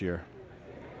next year.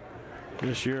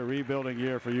 This year, rebuilding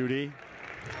year for UD.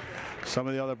 Some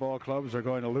of the other ball clubs are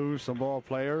going to lose some ball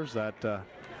players that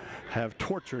have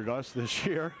tortured us this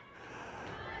year.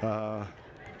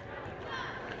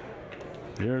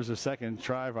 Here's the second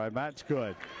try by Matt's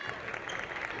good.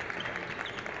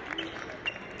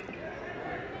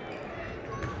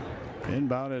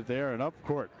 Inbounded there and up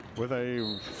court with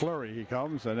a flurry he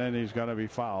comes, and then he's going to be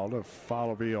fouled. A foul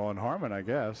will be on Harmon, I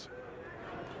guess.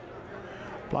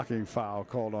 Blocking foul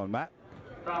called on Matt.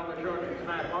 Foul the Trojans,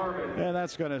 Matt Harmon. And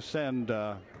that's going to send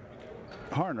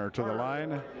Harner to the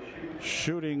line,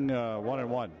 shooting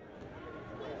 1-1.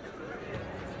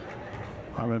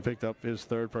 Harmon picked up his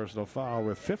third personal foul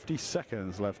with 50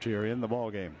 seconds left here in the ball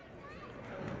game.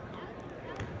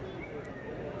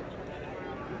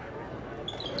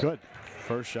 Good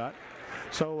first shot.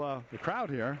 So the crowd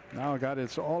here now got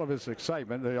all of its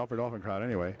excitement, the Upper Dauphin crowd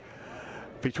anyway,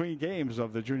 between games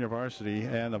of the junior varsity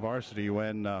and the varsity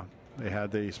when they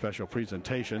had the special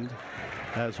presentation,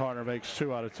 as Harner makes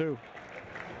 2 out of 2.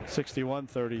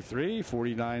 61-33,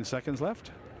 49 seconds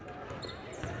left.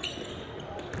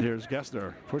 Here's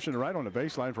Gessner pushing it right on the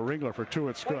baseline for Ringler for 2.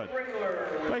 It's good.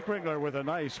 Blake Ringler with a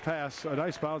nice pass, a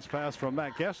nice bounce pass from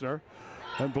Matt Gessner,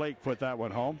 and Blake put that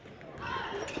one home.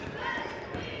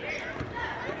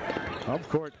 Up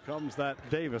court comes that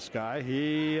Davis guy.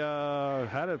 He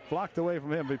had it blocked away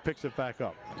from him, but he picks it back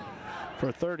up.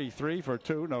 For 33 for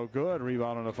 2, no good.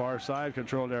 Rebound on the far side,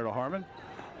 controlled there to Harmon.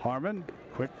 Harmon,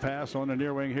 quick pass on the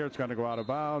near wing here. It's going to go out of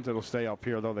bounds. It'll stay up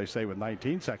here, though, they say, with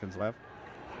 19 seconds left.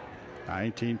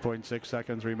 19.6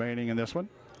 seconds remaining in this one.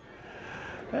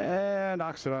 And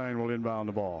Oxidine will inbound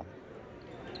the ball.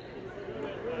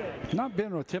 Not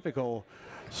been a typical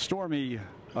stormy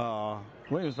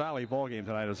Williams Valley ball game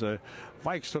tonight, as the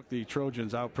Vikes took the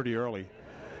Trojans out pretty early.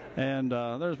 And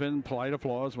there's been polite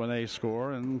applause when they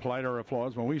score and politer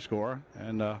applause when we score.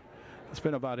 And that's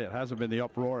been about it. Hasn't been the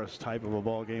uproarious type of a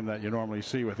ball game that you normally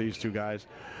see with these two guys.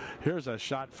 Here's a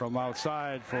shot from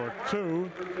outside for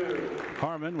 2.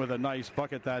 Harmon with a nice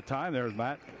bucket that time. There's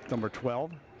Matt, number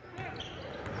 12.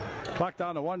 Clock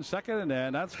down to 1 second,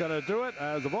 and that's going to do it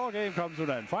as the ball game comes to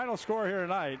an end. Final score here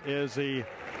tonight is the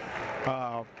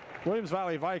Williams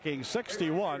Valley Vikings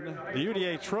 61, the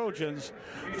UDA Trojans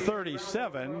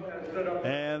 37,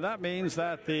 and that means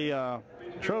that the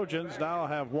Trojans now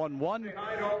have won 1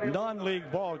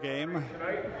 non-league ball game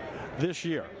this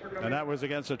year, and that was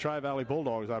against the Tri-Valley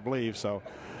Bulldogs, I believe. So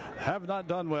have not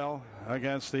done well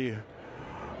against the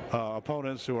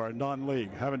opponents who are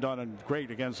non-league. Haven't done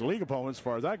great against the league opponents as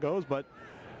far as that goes, but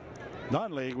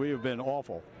non-league we have been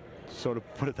awful. So to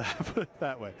put it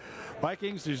that way.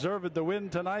 Vikings deserved the win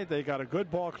tonight. They got a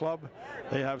good ball club.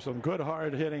 They have some good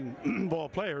hard-hitting ball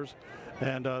players,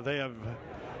 and they have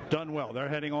done well. They're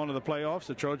heading on to the playoffs.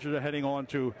 The Trojans are heading on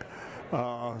to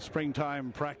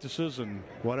springtime practices and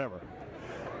whatever.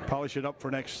 Polish it up for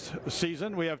next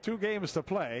season. We have 2 games to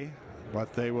play,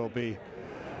 but they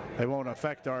won't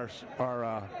affect our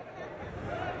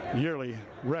yearly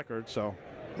record. So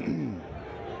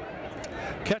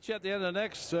catch you at the end of the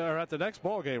next, or at the next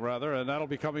ball game rather, and that'll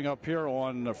be coming up here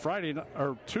on Friday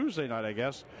or Tuesday night, I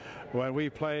guess, when we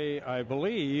play, I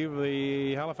believe,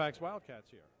 the Halifax Wildcats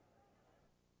here.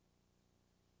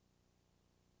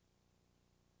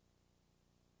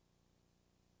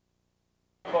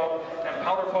 Club and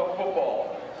Powder Puff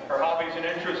football. Her hobbies and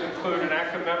interests include an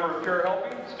active member of Pure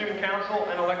Helping, student council,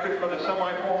 and elected for the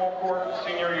semi-formal court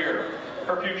senior year.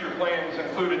 Her future plans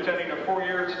include attending a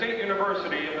 4-year state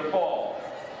university in the fall.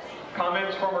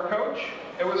 Comments from her coach?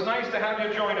 It was nice to have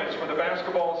you join us for the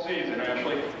basketball season,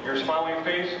 Ashley. Your smiling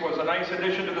face was a nice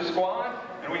addition to the squad,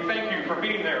 and we thank you for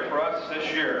being there for us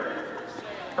this year.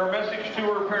 Her message to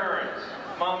her parents,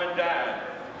 Mom and Dad.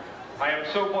 I am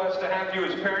so blessed to have you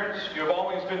as parents. You have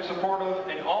always been supportive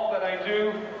in all that I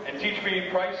do and teach me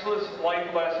priceless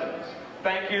life lessons.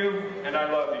 Thank you, and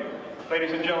I love you.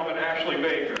 Ladies and gentlemen, Ashley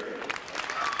Baker.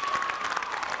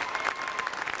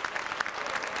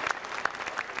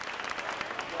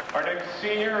 Our next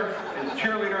senior is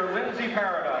cheerleader Lindsay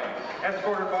Paradise,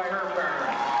 escorted by her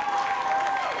parents.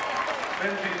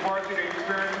 Lindsay's varsity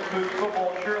experience includes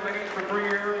football cheerleading for 3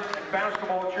 years and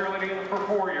basketball cheerleading for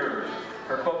 4 years.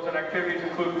 Her clubs and activities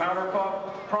include Powder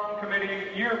Puff, prom committee,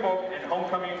 yearbook, and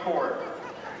homecoming court.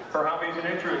 Her hobbies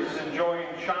and interests enjoying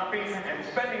shopping and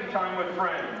spending time with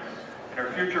friends. And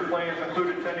her future plans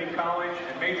include attending college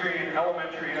and majoring in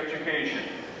elementary education.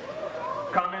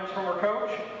 Comments from her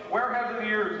coach? Where have the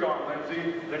years gone,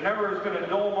 Lindsay? There never has been a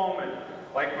dull moment,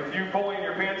 like with you pulling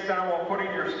your pants down while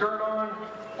putting your skirt on,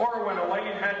 or when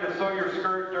Elaine had to sew your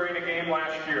skirt during a game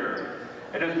last year.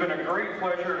 It has been a great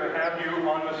pleasure to have you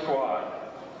on the squad.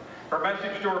 Her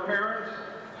message to her parents,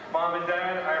 Mom and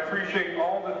Dad, I appreciate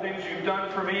all the things you've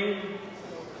done for me,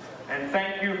 and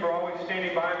thank you for always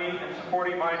standing by me and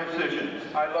supporting my decisions.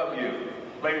 I love you.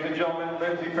 Ladies and gentlemen,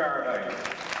 Lindsay Paradise.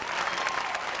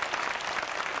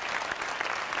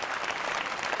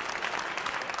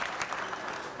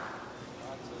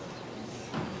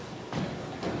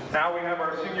 Now we have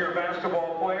our senior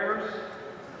basketball players.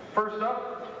 First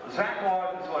up, Zach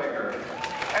Laudenslager,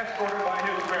 escorted by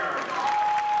his parents.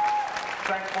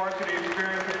 Zach's varsity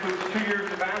experience includes 2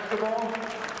 years of basketball.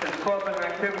 His club and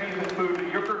activities include the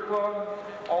Euchre Club,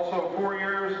 also 4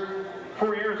 years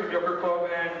of Euchre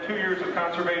Club and 2 years of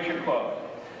Conservation Club.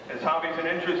 His hobbies and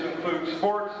interests include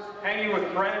sports, hanging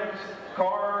with friends,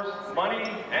 cars, money,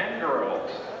 and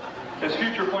girls. His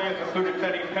future plans include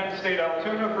attending Penn State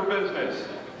Altoona for business.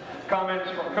 Comments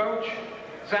from Coach.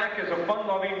 Zach is a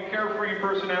fun-loving, carefree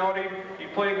personality. He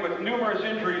played with numerous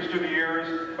injuries through the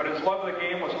years, but his love of the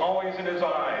game was always in his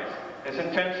eyes. His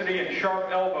intensity and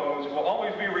sharp elbows will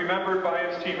always be remembered by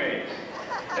his teammates.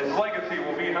 His legacy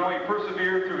will be how he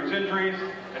persevered through his injuries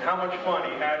and how much fun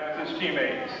he had with his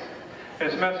teammates.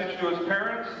 His message to his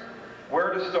parents,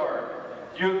 where to start.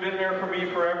 You have been there for me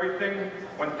for everything.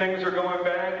 When things are going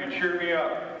bad, you cheer me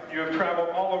up. You have traveled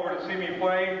all over to see me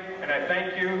play, and I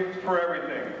thank you for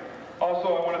everything.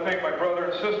 Also, I want to thank my brother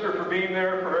and sister for being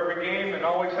there for every game and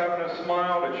always having a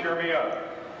smile to cheer me up.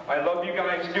 I love you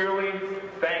guys dearly.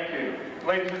 Thank you.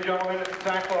 Ladies and gentlemen,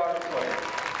 Zach Laudenslager.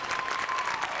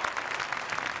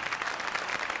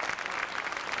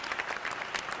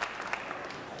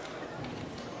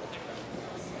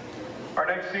 Our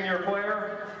next senior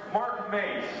player, Mark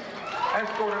Mace,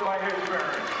 escorted by his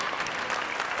parents.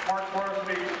 Mark's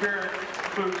varsity experience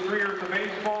includes 3 years of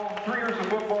baseball, 3 years of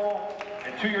football,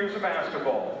 and 2 years of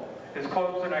basketball. His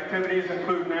clubs and activities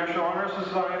include National Honor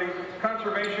Society,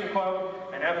 Conservation Club,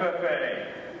 and FFA.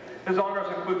 His honors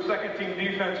include second team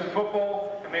defense in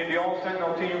football and made the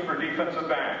All-Sentinel team for defensive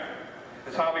back.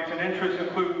 His hobbies and interests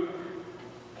include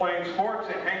playing sports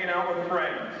and hanging out with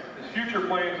friends. His future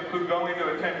plans include going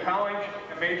to attend college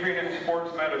and majoring in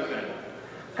sports medicine.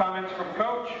 Comments from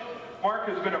Coach. Mark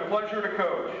has been a pleasure to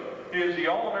coach. He is the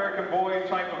all-American boy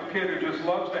type of kid who just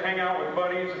loves to hang out with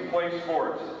buddies and play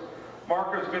sports.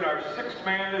 Mark has been our 6th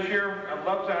man this year and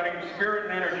loves adding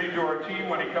spirit and energy to our team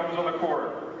when he comes on the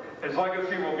court. His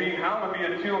legacy will be how to be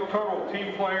a total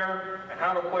team player and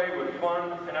how to play with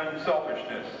fun and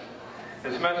unselfishness.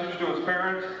 His message to his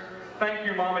parents, thank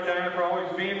you, Mom and Dad, for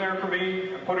always being there for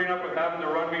me and putting up with having to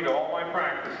run me to all my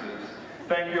practices.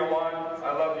 Thank you a lot.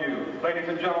 I love you. Ladies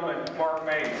and gentlemen, Mark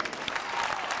Mace.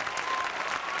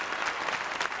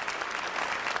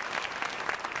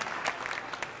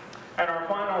 And our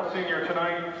final senior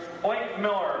tonight, Blake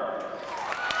Miller.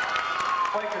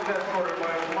 Blake is escorted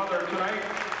by his mother tonight.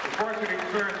 His varsity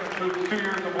experience includes 2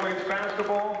 years of boys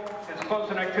basketball. His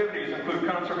clubs and activities include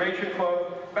Conservation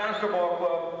Club, Basketball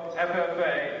Club,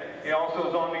 FFA. He also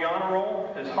is on the honor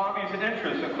roll. His hobbies and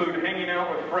interests include hanging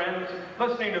out with friends,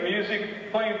 listening to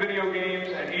music, playing video games,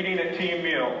 and eating at team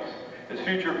meals. His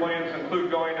future plans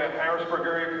include going to Harrisburg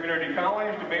Area Community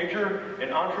College to major in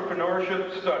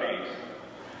entrepreneurship studies.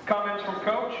 Comments from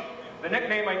Coach. The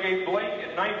nickname I gave Blake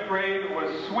in 9th grade was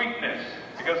Sweetness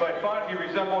because I thought he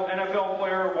resembled NFL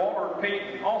player Walter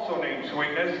Payton, also named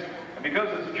Sweetness, and because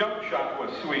his jump shot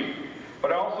was sweet.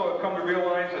 But I also have come to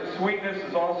realize that sweetness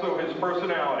is also his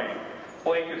personality.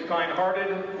 Blake is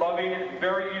kind-hearted, loving, and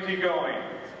very easygoing.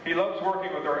 He loves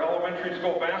working with our elementary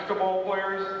school basketball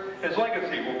players. His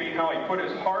legacy will be how he put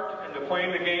his heart into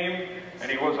playing the game, and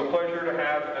he was a pleasure to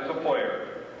have as a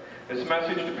player. His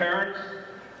message to parents,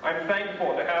 I'm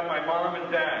thankful to have my mom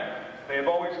and dad. They have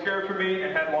always cared for me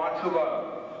and had lots of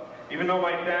love. Even though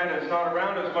my dad is not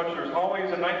around as much, there's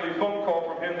always a nightly phone call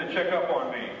from him to check up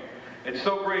on me. It's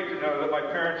so great to know that my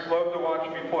parents love to watch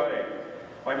me play.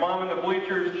 My mom in the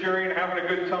bleachers cheering and having a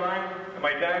good time, and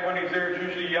my dad when he's there is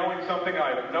usually yelling something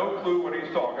I have no clue what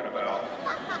he's talking about.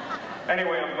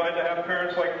 Anyway, I'm glad to have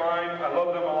parents like mine. I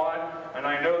love them a lot, and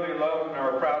I know they love and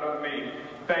are proud of me.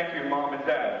 Thank you, Mom and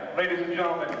Dad. Ladies and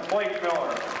gentlemen, Blake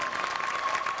Miller.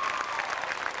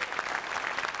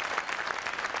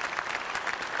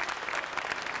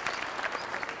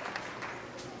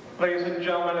 Ladies and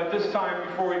gentlemen, at this time,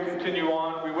 before we continue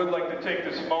on, we would like to take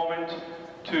this moment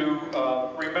to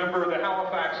remember the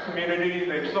Halifax community.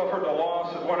 They've suffered the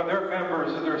loss of one of their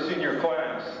members of their senior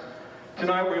class.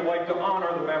 Tonight, we'd like to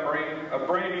honor the memory of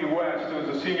Brandy West, who is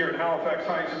a senior at Halifax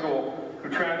High School, who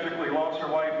tragically lost her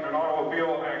life in an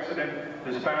automobile accident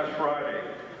this past Friday.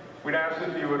 We'd ask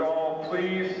if you would all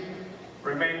please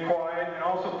remain quiet, and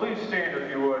also please stand if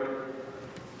you would.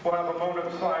 We'll have a moment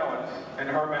of silence in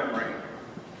her memory.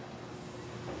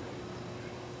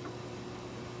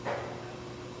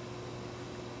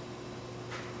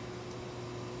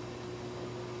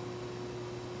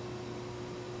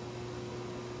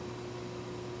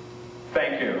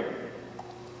 Thank you.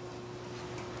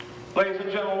 Ladies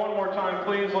and gentlemen, one more time,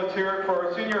 please, let's hear it for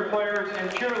our senior players and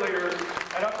cheerleaders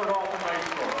at Upper Dauphin High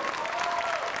School.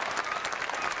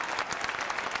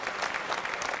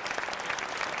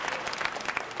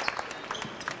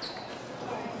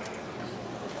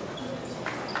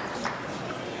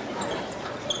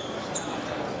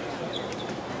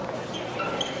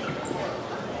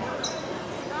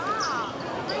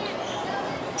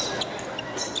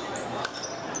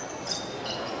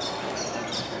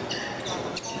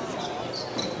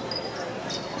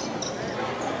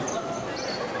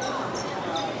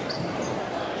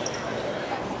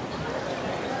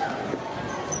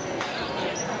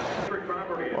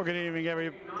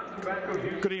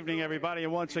 Good evening, everybody,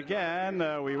 and once again,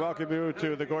 we welcome you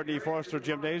to the Gordon E. Foster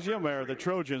Gymnasium, where the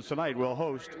Trojans tonight will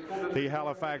host the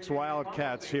Halifax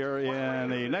Wildcats here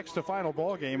in the next to final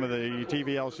ball game of the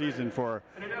TVL season for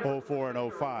 04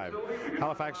 and 05.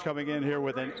 Halifax coming in here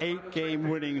with an 8-game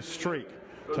winning streak.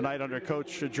 Tonight under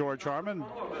Coach George Harmon,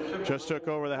 just took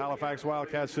over the Halifax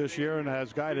Wildcats this year and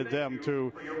has guided them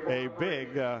to a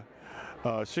big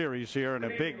series here and a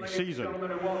big season.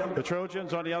 The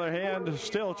Trojans, on the other hand,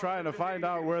 still trying to find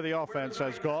out where the offense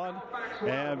has gone,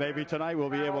 and maybe tonight we'll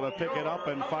be able to pick it up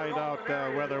and find out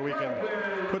whether we can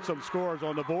put some scores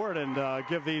on the board and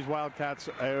give these Wildcats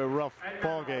a rough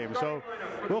ball game. So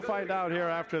we'll find out here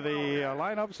after the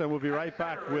lineups, and we'll be right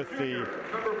back with the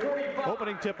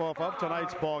opening tip-off of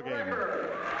tonight's ball game.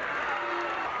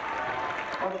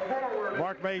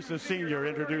 Mark Mace, the senior,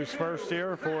 introduced first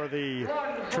here for the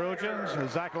Trojans.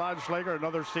 Zach Lodschlager,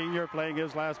 another senior, playing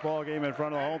his last ball game in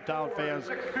front of the hometown fans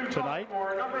tonight.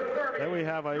 Then we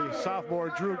have a sophomore,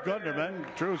 Drew Gunderman.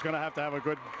 Drew's going to have a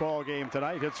good ball game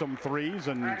tonight, hit some threes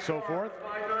and so forth.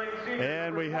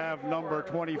 And we have number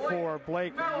 24,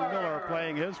 Blake Miller,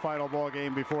 playing his final ball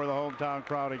game before the hometown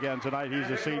crowd again tonight. He's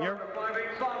a senior.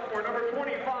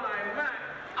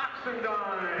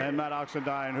 And Matt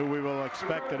Oxendine, who we will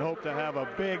expect and hope to have a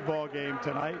big ball game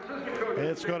tonight.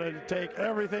 It's going to take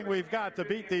everything we've got to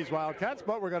beat these Wildcats,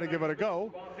 but we're going to give it a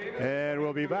go. And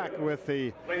we'll be back with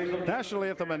the national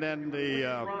anthem and then the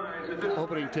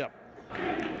opening tip.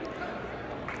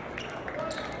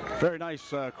 Very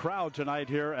nice crowd tonight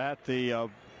here at the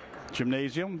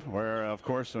gymnasium, where, of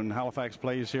course, when Halifax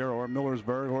plays here, or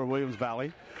Millersburg or Williams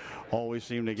Valley, always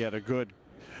seem to get a good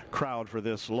crowd for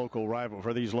these local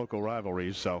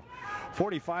rivalries. So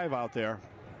 45 out there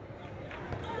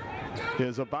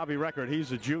is a Bobby Record.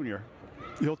 He's a junior.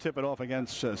 He'll tip it off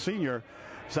against senior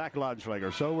Zach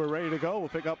Lodschlager. So we're ready to go. We'll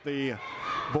pick up the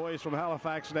boys from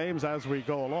Halifax names as we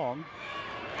go along,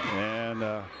 and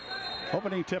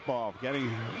opening tip-off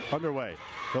getting underway.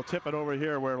 They'll tip it over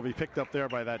here where it'll be picked up there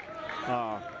by that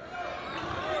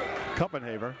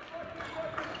Kuppenhaver.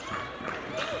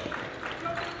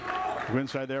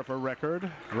 Inside there for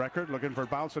Record. Record looking for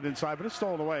bouncing inside, but it's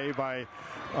stolen away by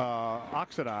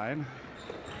Oxendine.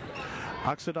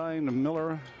 Oxendine,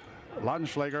 Miller,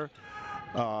 Lodschlager,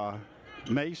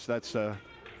 Mace. That's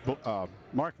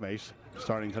Mark Mace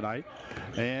starting tonight.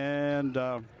 And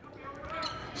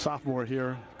sophomore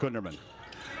here, Gunderman.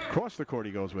 Across the court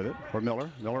he goes with it for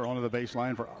Miller. Miller onto the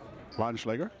baseline for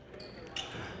Lodschlager.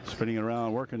 Spinning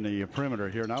around, working the perimeter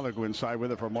here. Now they go inside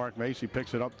with it for Mark Mace. He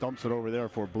picks it up, dumps it over there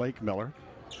for Blake Miller.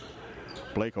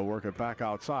 Blake will work it back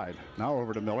outside. Now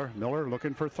over to Miller. Miller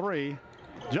looking for three.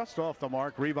 Just off the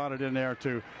mark. Rebounded in there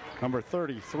to number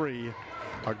 33,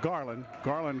 Garland.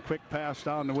 Garland, quick pass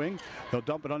down the wing. They'll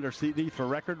dump it underneath for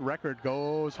Record. Record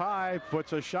goes high,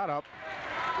 puts a shot up.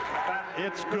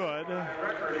 It's good.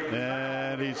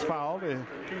 And he's fouled.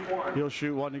 He'll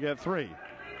shoot one to get three.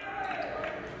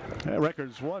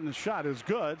 Record's one shot is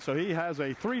good, so he has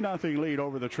a 3-0 lead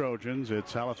over the Trojans.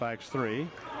 It's Halifax 3.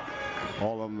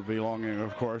 All of them belonging,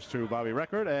 of course, to Bobby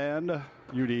Record, and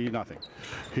UD nothing.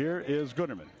 Here is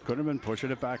Gunderman. Gunderman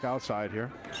pushing it back outside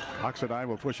here. Oxendine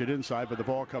will push it inside, but the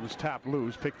ball comes tapped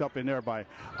loose, picked up in there by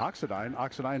Oxendine.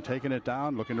 Oxendine taking it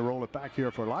down, looking to roll it back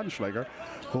here for Lodschlager,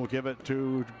 who'll give it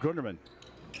to Gunderman.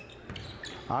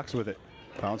 Ox with it.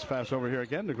 Bounce pass over here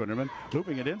again to Gunderman,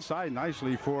 looping it inside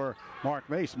nicely for Mark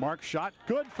Mace. Mark shot,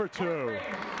 good for two.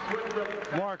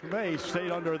 Mark Mace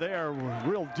stayed under there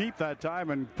real deep that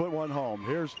time and put one home.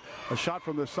 Here's a shot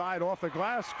from the side off the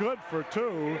glass, good for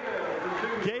two.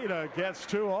 Gaeta gets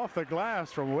two off the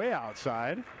glass from way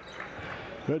outside.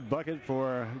 Good bucket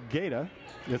for Gaeta.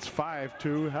 It's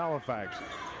 5-2 Halifax.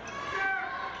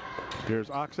 Here's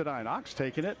Oxendine. Ox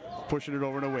taking it, pushing it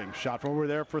over in the wing. Shot from over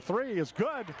there for three is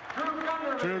good.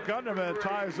 Drew Gunderman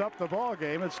ties up the ball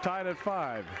game. It's tied at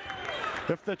 5.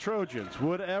 If the Trojans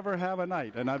would ever have a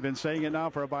night, and I've been saying it now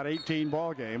for about 18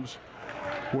 ball games,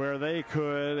 where they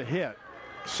could hit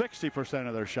 60%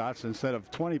 of their shots instead of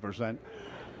 20%,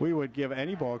 we would give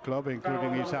any ball club,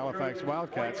 including these Halifax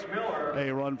Wildcats, a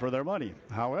run for their money.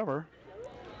 However,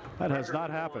 that has not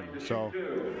happened. So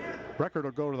Record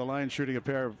will go to the line shooting a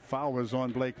pair. Foul was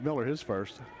on Blake Miller, his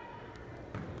first.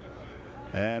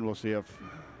 And we'll see if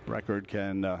Record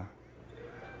can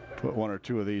put one or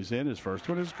two of these in. His first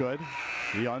one is good.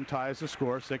 He unties the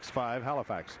score, 6-5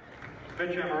 Halifax.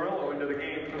 Mitch Amarillo into the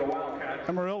game for the Wildcats.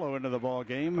 Amarillo into the ball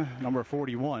game, number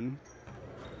 41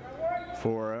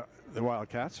 for the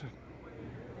Wildcats.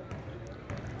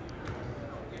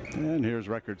 And here's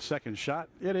Record's second shot.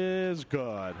 It is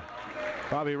good.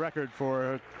 Bobby record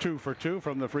for 2 for 2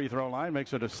 from the free throw line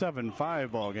makes it a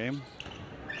 7-5 ball game.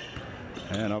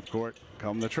 And up court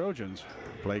come the Trojans.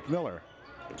 Blake Miller.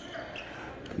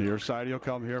 Near side he'll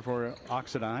come here for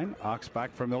Oxidine. Ox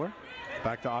back for Miller.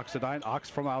 Back to Oxidine. Ox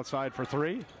from outside for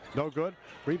 3. No good.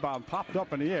 Rebound popped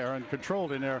up in the air and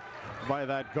controlled in there by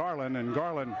that Garland. And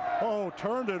Garland,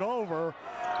 turned it over.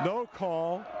 No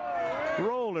call.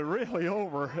 Rolled it really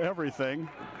over everything.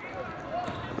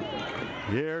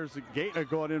 Here's Gaeta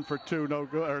going in for 2. No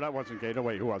good. Or that wasn't Gaeta.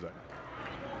 Wait, who was it?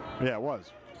 Yeah, it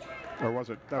was. Or was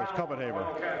it? That was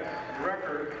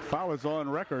Kuppenhaver. Foul is on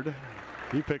record.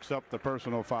 He picks up the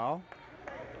personal foul.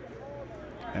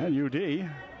 And UD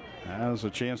has a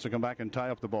chance to come back and tie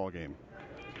up the ball game.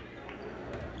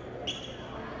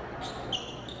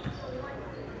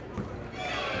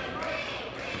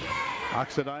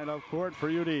 Oxidine up court for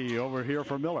UD. Over here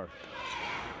for Miller.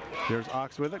 Here's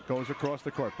Ox with it. Goes across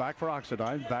the court. Back for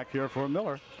Oxidine. Back here for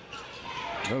Miller.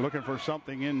 They're looking for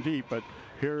something in deep, but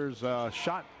here's a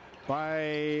shot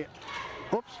by,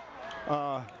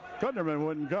 Gunderman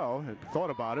wouldn't go. It thought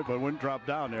about it, but wouldn't drop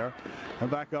down there. And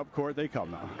back up court they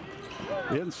come now.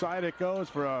 Inside it goes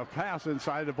for a pass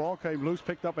inside. The ball came loose,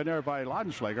 picked up in there by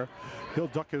Laudenschlager. He'll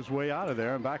duck his way out of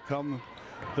there, and back come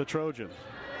the Trojans.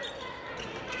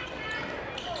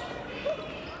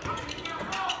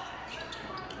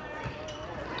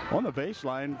 On the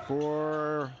baseline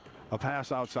for a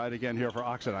pass outside again here for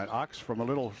Oxidine. Ox from a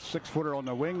little 6-footer on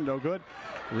the wing, no good.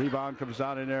 Rebound comes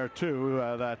down in there too,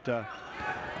 that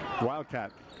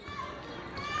Wildcat.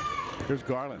 Here's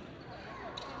Garland.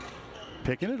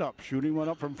 Picking it up, shooting one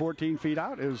up from 14 feet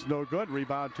out is no good.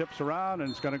 Rebound tips around and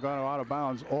it's going to go out of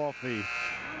bounds off the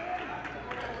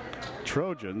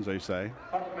Trojans, they say.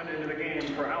 Huffman into the game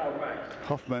for Halifax.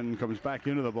 Huffman comes back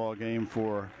into the ball game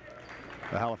for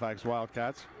the Halifax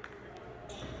Wildcats,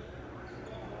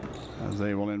 as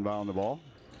they will inbound the ball.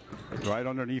 Right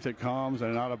underneath it comes,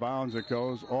 and out of bounds it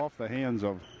goes off the hands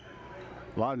of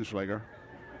Laudenschlager.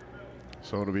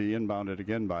 So it'll be inbounded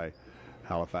again by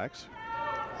Halifax.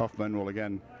 Huffman will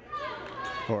again,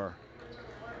 or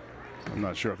I'm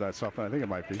not sure if that's Huffman, I think it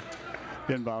might be.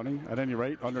 Inbounding. At any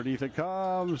rate, underneath it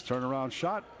comes. Turnaround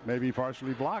shot, maybe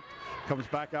partially blocked. Comes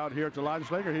back out here to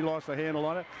Laudenschlager. He lost the handle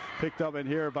on it. Picked up in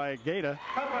here by Gaeta,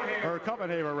 or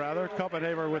Kuppenhaver rather.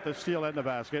 Kuppenhaver with the steal and the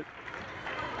basket.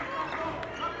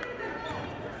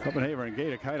 Kuppenhaver and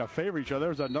Gaeta kind of favor each other.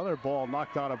 There's another ball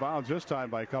knocked out of bounds, this time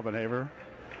by Kuppenhaver.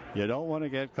 You don't want to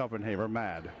get Kuppenhaver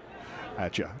mad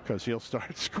at you, because he'll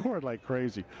start scoring like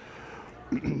crazy.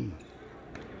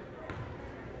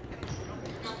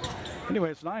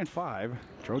 Anyway, it's 9-5.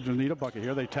 Trojans need a bucket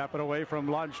here. They tap it away from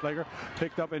Laudenschlager.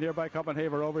 Picked up in here by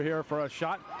Kuppenhaver over here for a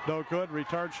shot. No good.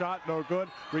 Return shot. No good.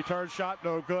 Return shot.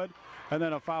 No good. And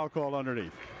then a foul call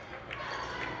underneath.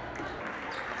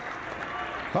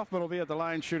 Huffman will be at the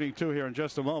line shooting 2 here in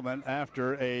just a moment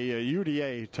after a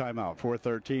UDA timeout.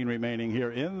 4:13 remaining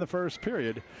here in the first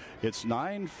period. It's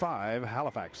 9-5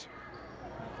 Halifax.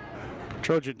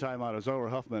 Trojan timeout is over.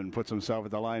 Huffman puts himself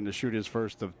at the line to shoot his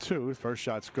first of 2. First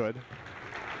shot's good.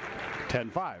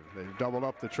 10-5. They've doubled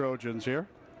up the Trojans here.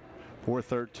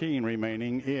 4:13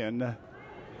 remaining in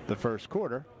the first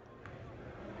quarter.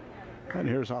 And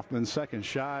here's Huffman's second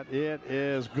shot. It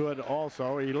is good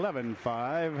also.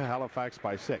 11-5. Halifax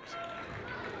by 6.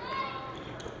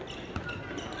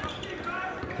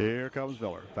 Here comes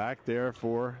Miller. Back there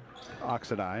for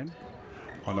Oxidine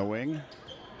on the wing.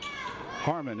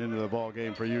 Harmon into the ball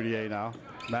game for UDA now.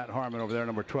 Matt Harmon over there,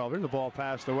 number 12. Here's the ball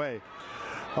passed away.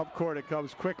 Up court it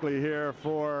comes quickly here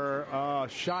for a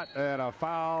shot and a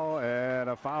foul. And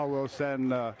a foul will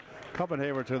send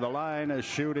Kuppenhaver to the line,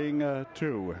 shooting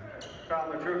 2.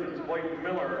 Foul the Trojans, Blake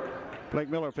Miller. Blake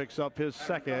Miller picks up his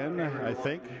second, I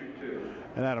think.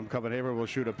 And Adam Kuppenhaver will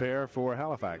shoot a pair for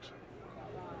Halifax.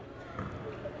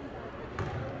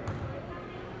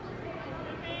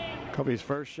 Cuppy's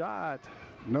first shot,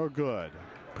 no good.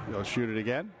 He'll shoot it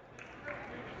again.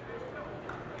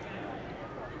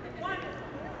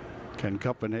 Can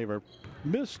Kuppenhaver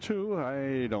miss 2?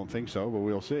 I don't think so, but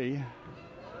we'll see.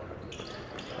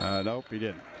 Nope, he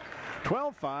didn't.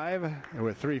 12-5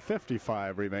 with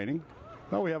 3:55 remaining.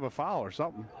 Oh, we have a foul or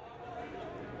something.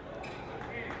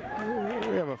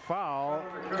 We have a foul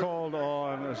called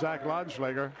on Zach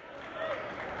Laudenschlager.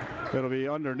 It'll be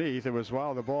underneath. It was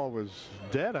while the ball was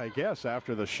dead, I guess,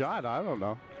 after the shot. I don't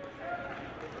know.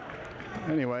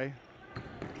 Anyway,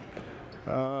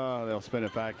 they'll spin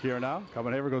it back here now.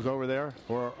 Kuppenhaver goes over there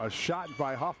for a shot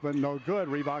by Huffman. No good.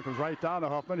 Rebound comes right down to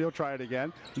Huffman. He'll try it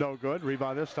again. No good.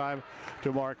 Rebound this time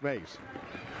to Mark Mace.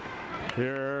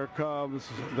 Here comes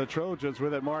the Trojans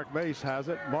with it. Mark Mace has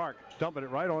it. Mark dumping it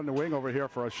right on the wing over here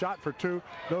for a shot for two.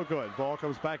 No good. Ball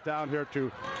comes back down here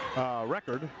to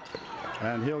Record,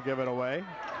 and he'll give it away.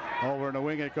 Over in the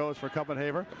wing it goes for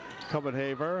Kuppenhaver.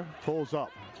 Kuppenhaver pulls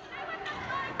up.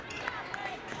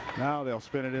 Now they'll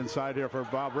spin it inside here for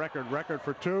Bob Record. Record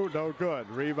for two. No good.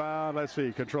 Rebound. Let's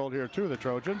see. Controlled here to the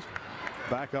Trojans.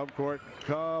 Back up court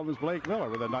comes Blake Miller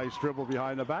with a nice dribble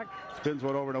behind the back. Spins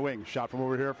one over the wing. Shot from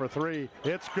over here for three.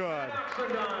 It's good.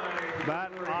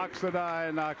 Matt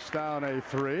Oxidine knocks down a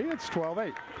three. It's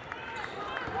 12-8.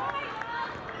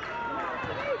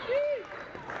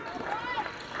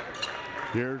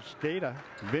 Here's Gata.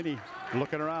 Vinny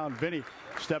looking around. Vinny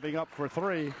stepping up for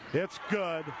three. It's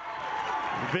good.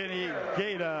 Vinny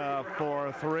Gata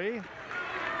for three.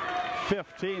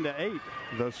 15-8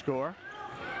 the score,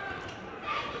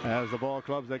 as the ball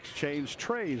clubs exchange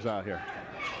trays out here.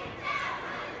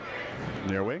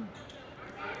 Near wing.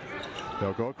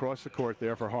 They'll go across the court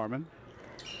there for Harmon.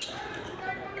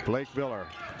 Blake Miller.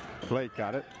 Blake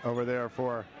got it over there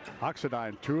for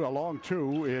Oxidine. Two, a long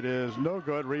two. It is no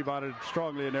good. Rebounded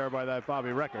strongly in there by that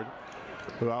Bobby Record,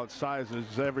 who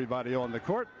outsizes everybody on the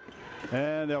court.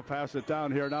 And they'll pass it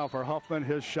down here now for Huffman.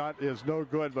 His shot is no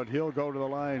good, but he'll go to the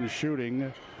line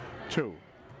shooting two.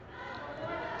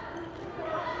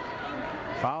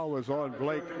 Foul was on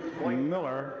Blake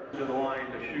Miller.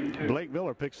 Blake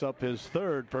Miller picks up his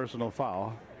third personal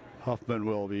foul. Huffman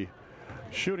will be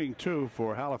shooting two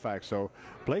for Halifax. So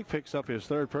Blake picks up his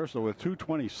third personal with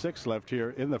 2:26 left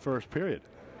here in the first period.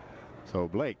 So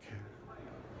Blake,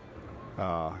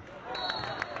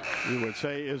 you would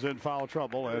say, is in foul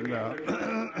trouble, and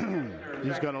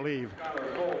he's going to leave.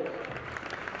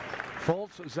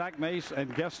 Fultz, Zach Mace,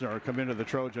 and Gessner come into the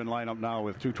Trojan lineup now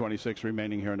with 2:26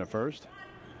 remaining here in the first.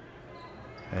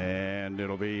 And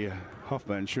it'll be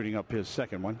Huffman shooting up his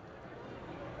second one.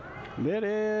 It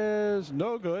is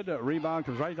no good. Rebound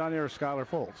comes right down here to Skylar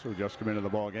Fultz, who just come into the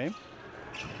ball game.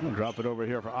 We'll drop it over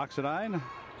here for Oxidine.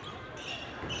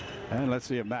 And let's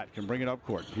see if Matt can bring it up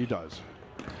court. He does.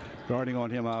 Guarding on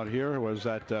him out here was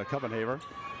that Kuppenhaver.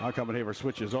 Now Kuppenhaver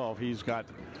switches off. He's got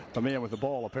a man with the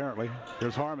ball apparently.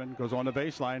 Here's Harmon, goes on the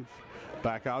baseline.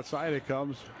 Back outside it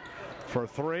comes for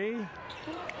three.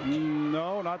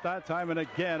 No, not that time. And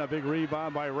again, a big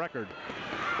rebound by Record.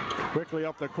 Quickly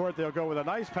up the court, they'll go with a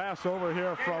nice pass over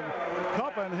here from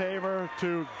Kuppenhaver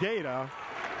to Gata.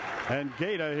 And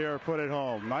Gata here put it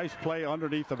home. Nice play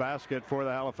underneath the basket for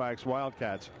the Halifax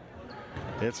Wildcats.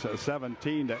 It's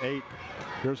 17-8.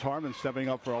 Here's Harmon stepping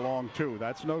up for a long two.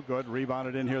 That's no good.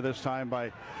 Rebounded in here this time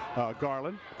by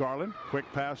Garland. Garland, quick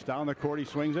pass down the court. He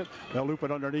swings it. They'll loop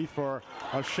it underneath for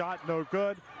a shot. No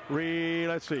good.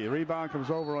 Let's see. Rebound comes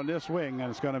over on this wing, and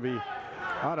it's going to be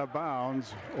out of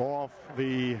bounds off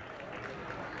the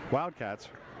Wildcats.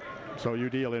 So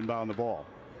UD will inbound the ball.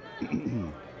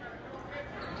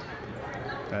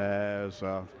 As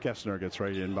Gessner gets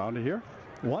ready to inbound it here.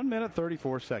 1 minute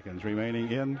 34 seconds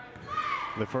remaining in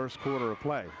the first quarter of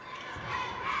play.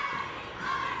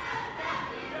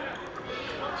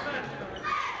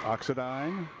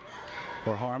 Oxidine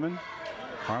for Harmon.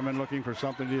 Harmon looking for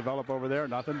something to develop over there.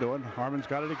 Nothing doing. Harmon's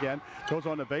got it again. Goes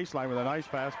on the baseline with a nice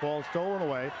pass. Ball stolen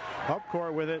away. Up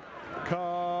court with it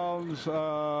comes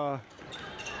a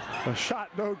shot.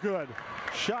 No good.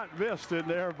 Shot missed in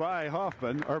there by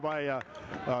Huffman, or by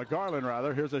Garland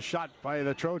rather. Here's a shot by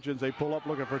the Trojans. They pull up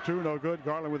looking for two. No good.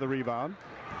 Garland with a rebound.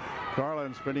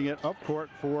 Garland spinning it up court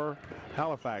for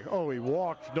Halifax. Oh, he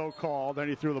walked. No call. Then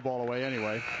he threw the ball away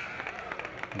anyway.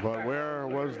 But where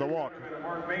was the walk?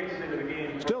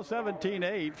 Still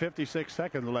 17-8, 56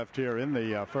 seconds left here in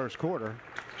the first quarter.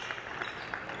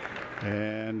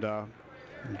 And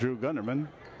Drew Gunderman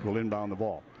will inbound the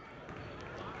ball.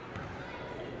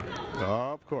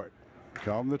 Up court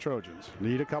come the Trojans.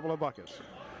 Need a couple of buckets.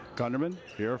 Gunderman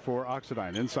here for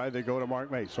Oxidine. Inside they go to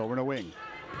Mark Mace over in a wing.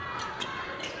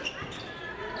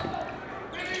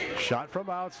 Shot from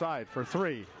outside for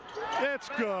three. It's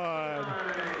good.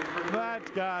 That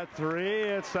got three.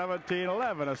 It's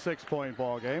 17-11, a 6-point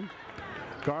ball game.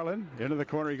 Garland into the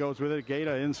corner. He goes with it.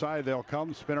 Gata inside. They'll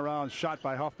come. Spin around. Shot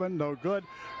by Huffman. No good.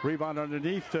 Rebound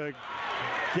underneath to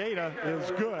Gata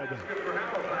is good.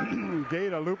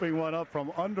 Gata looping one up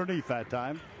from underneath that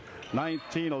time.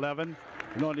 19-11.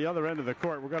 And on the other end of the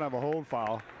court, we're going to have a hold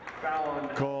foul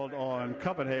called on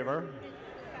Kuppenhaver.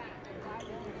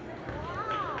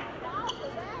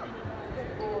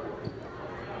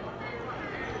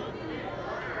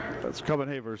 That's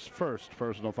Kuppenhaver's first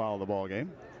personal foul of the ball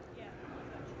game.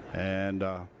 And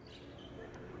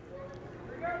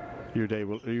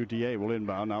UDA will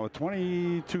inbound now with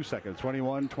 22 seconds,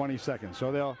 21, 20 seconds.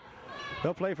 So they'll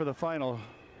they'll play for the final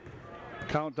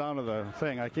countdown of the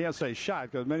thing. I can't say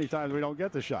shot because many times we don't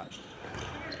get the shot.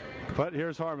 But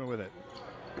here's Harmon with it.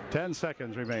 10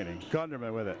 seconds remaining.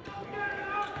 Gunderman with it.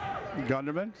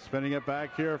 Gunderman spinning it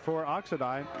back here for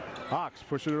Oxidine. Ox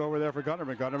pushing it over there for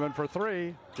Gunderman. Gunderman for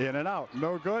three. In and out.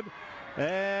 No good.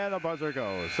 And a buzzer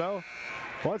goes. So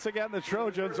once again, the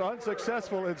Trojans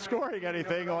unsuccessful in scoring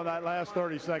anything on that last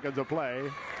 30 seconds of play.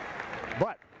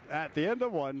 But at the end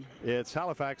of one, it's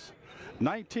Halifax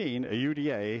 19,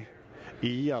 UDA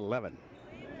 11.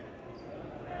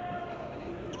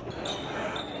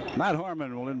 Matt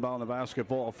Harmon will inbound the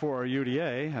basketball for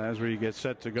UDA as we get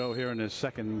set to go here in this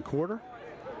second quarter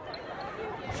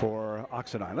for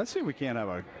Oxidine. Let's see if we can't have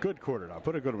a good quarter now.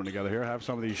 Put a good one together here. Have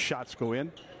some of these shots go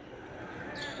in.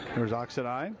 Here's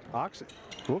Oxidine.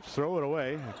 Whoops, throw it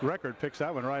away. Record picks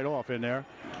that one right off in there.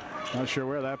 Not sure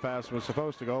where that pass was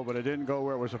supposed to go, but it didn't go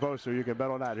where it was supposed to. You can bet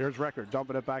on that. Here's Record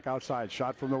dumping it back outside.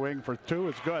 Shot from the wing for two.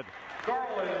 It's good.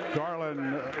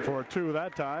 Garland for two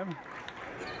that time.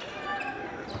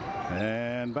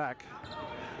 And back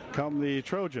come the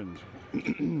Trojans.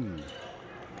 Here's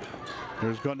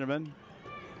Gunderman.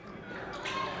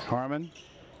 Harmon.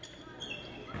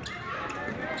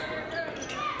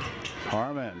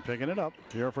 Harmon picking it up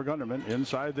here for Gunderman.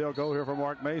 Inside they'll go here for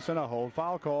Mark Mason. A hold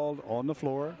foul called on the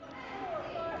floor.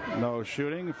 No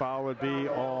shooting. Foul would be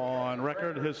on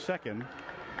Record, his second.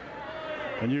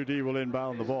 And UD will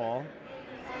inbound the ball.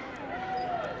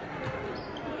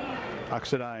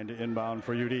 Oxidine to inbound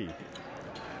for UD.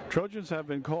 Trojans have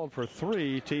been called for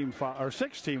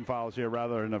 6 team fouls here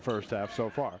rather in the first half so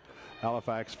far.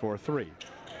 Halifax for 3.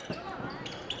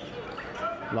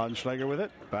 Lundschlager with it.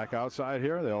 Back outside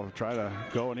here. They'll try to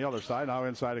go on the other side. Now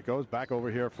inside it goes. Back over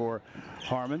here for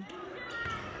Harmon.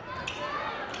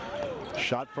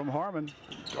 Shot from Harmon.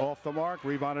 Off the mark.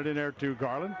 Rebounded in there to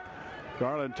Garland.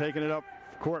 Garland taking it up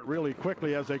court really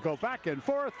quickly as they go back and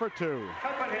forth for two.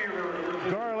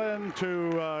 Garland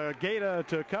to Gaeta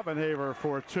to Kuppenhaver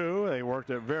for two. They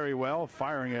worked it very well,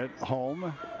 firing it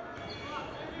home.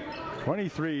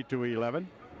 23-11.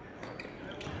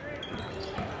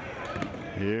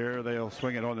 Here they'll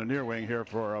swing it on the near wing here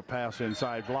for a pass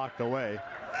inside, blocked away.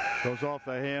 Goes off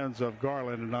the hands of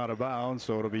Garland and not a bounds,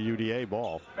 so it'll be UDA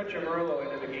ball. Murillo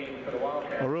into the game for the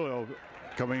Wildcats. Murillo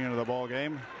coming into the ball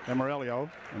game. Amarelio,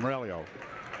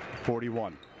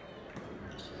 41.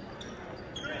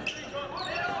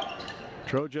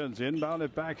 Trojans inbound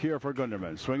it back here for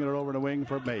Gunderman. Swinging it over the wing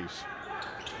for Mace.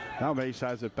 Now Mace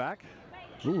has it back.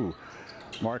 Ooh,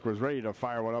 Mark was ready to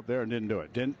fire one up there and didn't do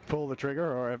it. Didn't pull the trigger,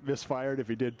 or misfired if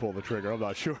he did pull the trigger. I'm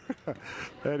not sure.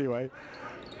 Anyway,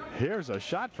 here's a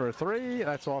shot for three.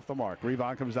 That's off the mark.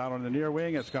 Rebound comes down on the near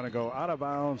wing. It's going to go out of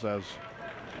bounds as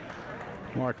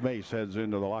Mark Mace heads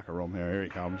into the locker room here. Here he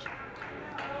comes.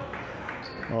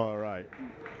 All right.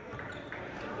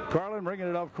 Garland bringing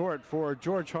it up court for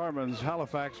George Harmon's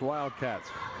Halifax Wildcats.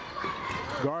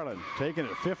 Garland taking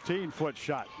it, 15-foot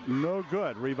shot. No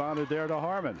good. Rebounded there to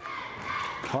Harmon.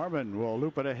 Harmon will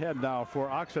loop it ahead now for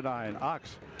Oxidine.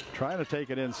 Ox trying to take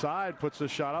it inside. Puts the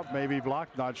shot up. Maybe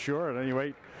blocked. Not sure. At any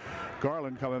rate,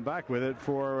 Garland coming back with it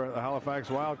for the Halifax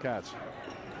Wildcats.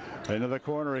 Into the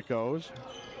corner it goes.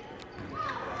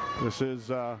 This is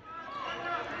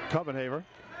Kuppenhaver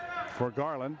for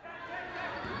Garland.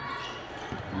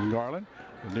 Garland,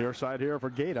 near side here for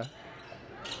Gaeta.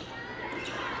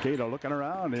 Gaeta looking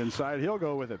around inside. He'll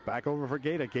go with it. Back over for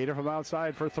Gaeta. Gaeta from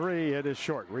outside for three. It is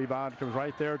short. Rebound comes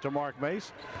right there to Mark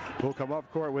Mace. Who'll come up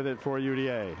court with it for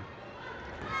UDA.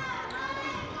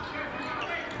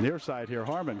 Near side here.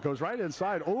 Harmon goes right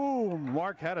inside. Oh,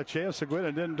 Mark had a chance to go in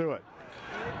and didn't do it.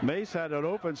 Mace had an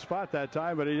open spot that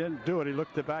time, but he didn't do it. He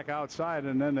looked it back outside,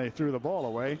 and then they threw the ball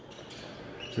away.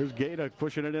 Here's Gaeta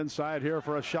pushing it inside here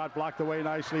for a shot, blocked away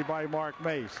nicely by Mark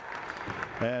Mace.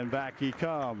 And back he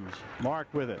comes. Mark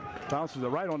with it. Bounces it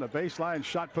right on the baseline.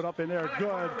 Shot put up in there.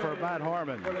 Good for Matt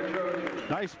Harmon.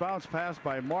 Nice bounce pass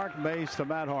by Mark Mace to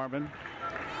Matt Harmon.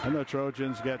 And the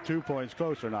Trojans get 2 points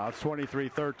closer now. It's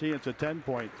 23-13. It's a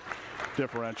 10-point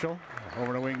differential.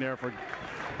 Over the wing there for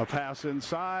a pass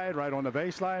inside. Right on the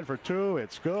baseline for two.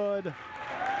 It's good.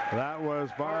 That was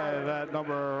by that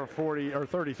number 40 or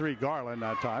 33 Garland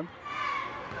that time.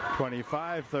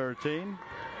 25-13.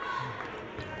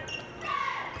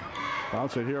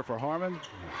 Bounce it here for Harmon.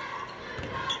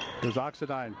 There's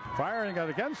Oxidine firing it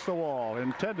against the wall.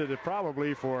 Intended it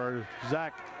probably for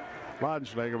Zach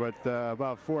Lodgenschlager, but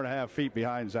about 4.5 feet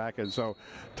behind Zach. And so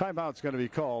timeout's going to be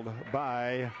called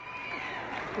by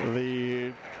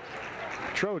the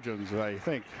Trojans, I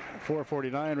think.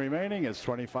 4:49 remaining. It's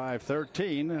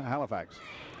 25-13 Halifax.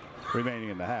 Remaining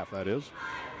in the half, that is.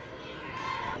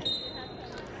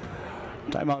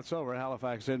 Timeout's over.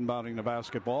 Halifax inbounding the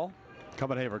basketball.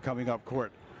 Copenhagen coming up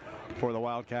court for the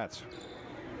Wildcats.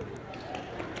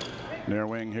 Near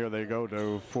wing, here they go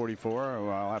to 44.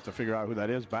 Well, I'll have to figure out who that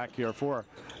is. Back here for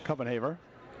Copenhagen.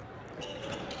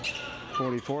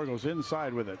 44 goes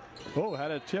inside with it. Oh, had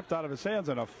it tipped out of his hands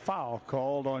and a foul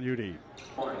called on UD.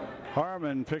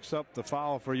 Harmon picks up the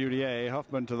foul for UDA.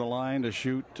 Huffman to the line to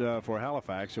shoot for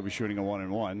Halifax. He'll be shooting a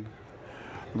 1-and-1.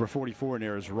 Number 44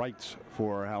 near his rights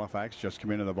for Halifax. Just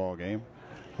come into the ball game.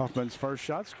 Huffman's first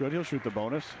shot's good. He'll shoot the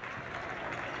bonus.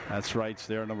 That's rights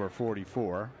there, number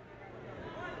 44.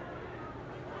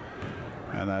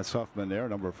 And that's Huffman there,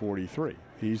 number 43.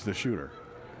 He's the shooter.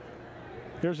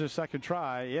 Here's his second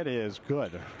try. It is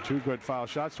good. Two good foul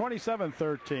shots.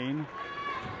 27-13.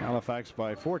 Halifax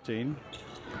by 14.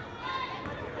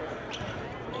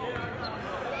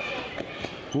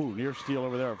 Ooh, near steal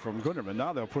over there from Gunderman.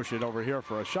 Now they'll push it over here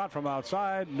for a shot from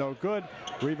outside. No good.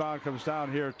 Rebound comes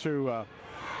down here to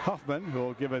Huffman, who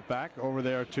will give it back over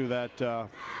there to that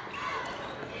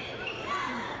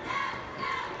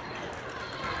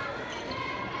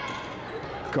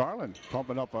Garland,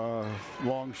 pumping up a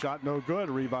long shot, no good.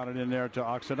 Rebounded in there to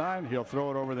Oxidine. He'll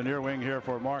throw it over the near wing here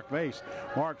for Mark Mace.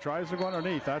 Mark tries to go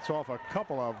underneath. That's off a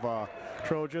couple of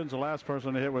Trojans. The last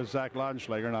person to hit was Zach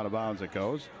Laudenschlager. Not out of bounds it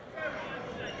goes.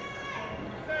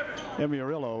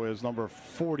 Emiarillo is number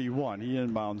 41. He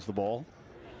inbounds the ball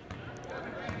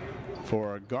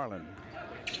for Garland.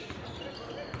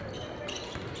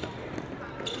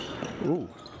 Ooh,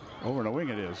 over the wing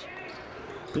it is.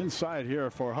 Inside here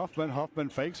for Huffman. Huffman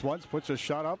fakes once, puts a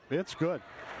shot up. It's good.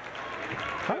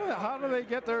 How do they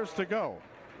get theirs to go?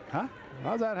 Huh?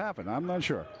 How's that happen? I'm not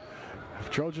sure. If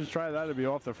Trojans try that, it'd be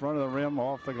off the front of the rim,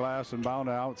 off the glass, and bound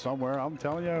out somewhere. I'm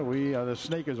telling you, the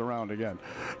snake is around again.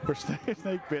 We're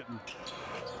snake bitten.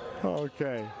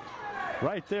 Okay.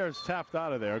 Right there is tapped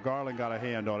out of there. Garland got a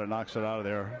hand on it, knocks it out of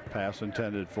there. Pass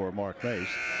intended for Mark Mace.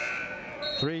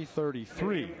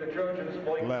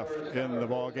 3:33 left in the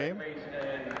ball game.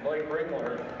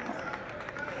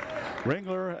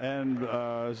 Ringler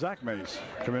and Zach Mace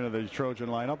come into the Trojan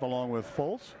lineup along with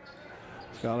Foltz.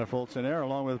 Skylar Foltz in there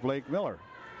along with Blake Miller.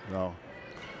 So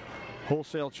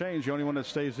wholesale change. The only one that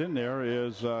stays in there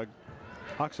is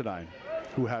Oxidine,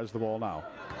 who has the ball now.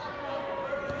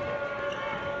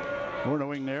 We're in the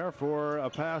wing there for a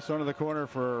pass under the corner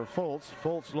for Foltz.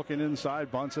 Foltz looking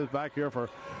inside, bunts it back here for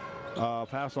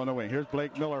pass on the wing. Here's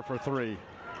Blake Miller for three.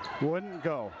 Wouldn't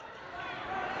go.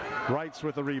 Wrights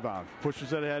with the rebound.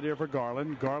 Pushes it ahead here for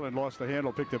Garland. Garland lost the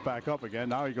handle, picked it back up again.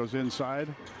 Now he goes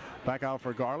inside. Back out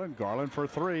for Garland. Garland for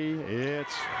three.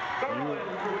 It's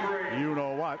you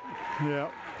know what.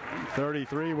 Yeah.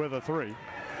 33 with a three.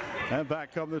 And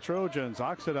back come the Trojans.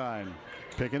 Oxidine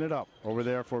picking it up over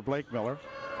there for Blake Miller.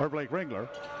 Or Blake Ringler.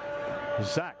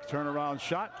 Zach, turnaround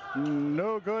shot,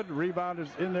 no good. Rebound is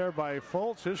in there by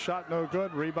Foltz. His shot no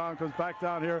good. Rebound comes back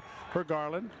down here for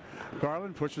Garland.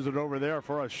 Garland pushes it over there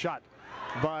for a shot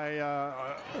by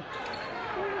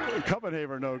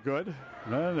Copenhagen, no good.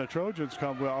 And the Trojans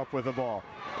come up with the ball.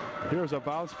 Here's a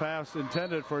bounce pass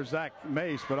intended for Zach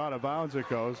Mace, but out of bounds it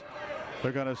goes.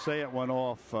 They're going to say it went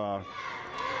off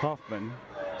Huffman,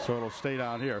 so it'll stay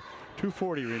down here.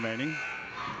 2:40 remaining.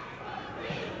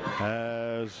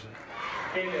 As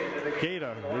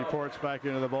Gata reports back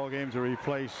into the ball game to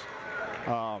replace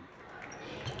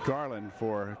Garland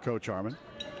for Coach Harmon.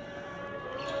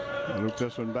 Loop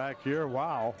this one back here.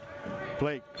 Wow.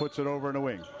 Blake puts it over in the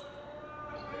wing.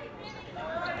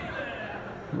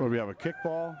 Will we have a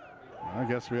kickball? I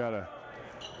guess we had a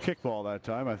kickball that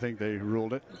time. I think they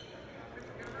ruled it.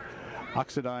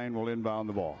 Oxidine will inbound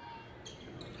the ball.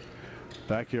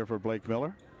 Back here for Blake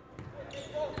Miller.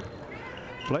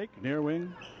 Blake near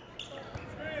wing.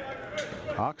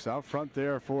 Ox out front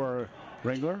there for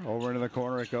Ringler. Over into the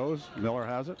corner it goes. Miller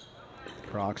has it.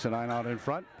 For Oxidine out in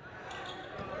front.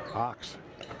 Ox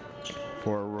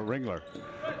for Ringler.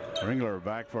 Ringler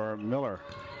back for Miller.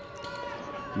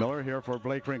 Miller here for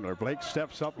Blake Ringler. Blake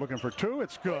steps up looking for two.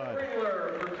 It's good.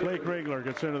 Blake Ringler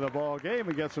gets into the ball game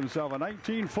and gets himself a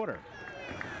 19-footer.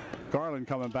 Garland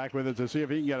coming back with it to see if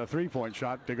he can get a three-point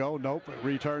shot to go. Nope.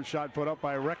 Return shot put up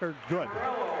by Record. Good.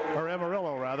 Or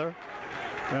Emiarillo, rather.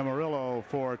 Emiarillo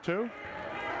for two.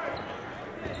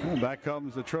 And back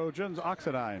comes the Trojans.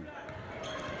 Oxidine.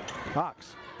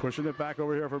 Ox pushing it back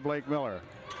over here for Blake Miller.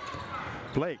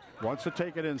 Blake wants to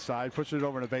take it inside, pushes it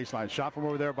over to the baseline. Shot from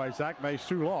over there by Zach Mace,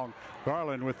 too long.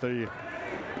 Garland with the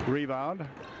rebound.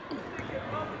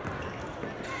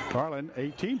 Garland,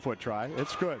 18-foot try.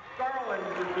 It's good.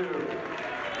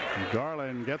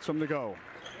 Garland gets them to go.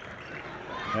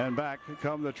 And back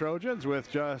come the Trojans with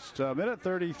just a minute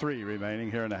 33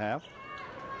 remaining here in the half.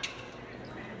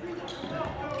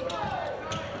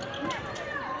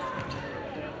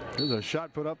 There's a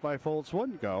shot put up by Foltz,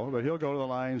 wouldn't go, but he'll go to the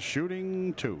line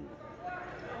shooting 2.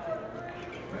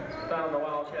 Found the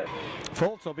Wildcat.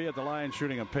 Foltz will be at the line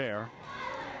shooting a pair.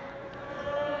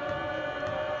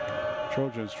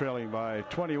 Trojans trailing by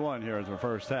 21 here in the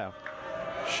first half.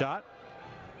 Shot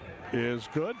is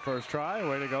good. First try.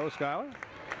 Way to go, Schuyler.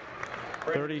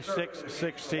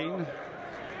 36-16.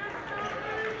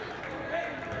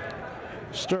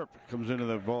 Sturp comes into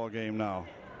the ball game now.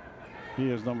 He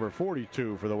is number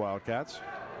 42 for the Wildcats.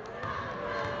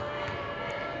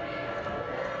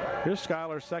 Here's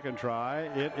Schuyler's second try.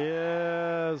 It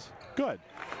is good.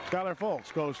 Schuyler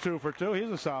Foltz goes 2 for 2. He's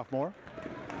a sophomore.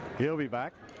 He'll be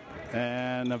back.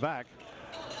 And the back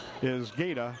is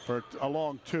Gata for a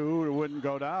long 2. It wouldn't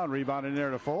go down. Rebound in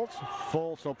there to Foltz.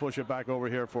 Foltz will push it back over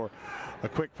here for a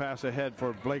quick pass ahead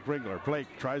for Blake Ringler. Blake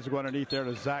tries to go underneath there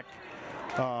to Zach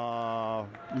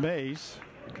Mace.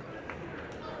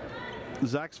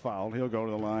 Zach's fouled. He'll go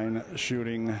to the line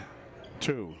shooting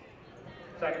 2.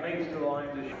 Zach Mace to the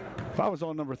line to shoot. Foul was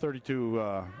on number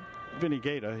 32, Vinny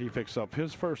Gata. He picks up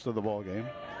his first of the ball game.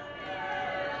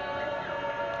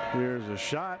 Here's a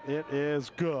shot. It is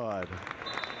good.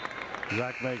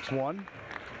 Zach makes 1.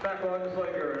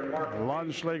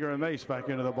 Lundschlager and Mace back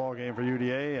into the ball game for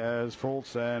UDA as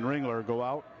Foltz and Ringler go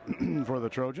out for the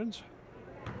Trojans.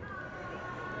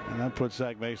 And that puts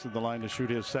Zach Mace at the line to shoot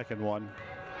his second one.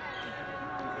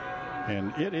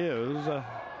 And it is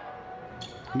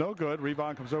no good.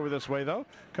 Rebound comes over this way, though.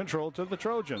 Controlled to the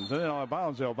Trojans. And then on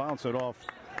bounds, they'll bounce it off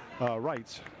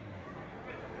Wrights.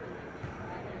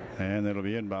 And it'll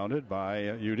be inbounded by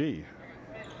UD.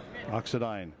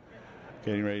 Oxidine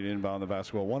getting ready to inbound the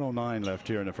basketball. 1:09 left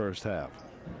here in the first half.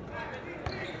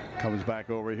 Comes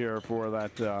back over here for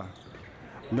that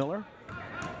Miller.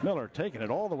 Miller taking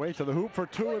it all the way to the hoop for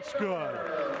 2. It's good.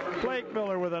 Blake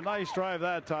Miller with a nice drive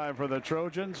that time for the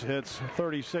Trojans. Hits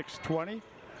 36-20.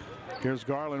 Here's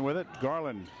Garland with it.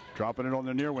 Garland dropping it on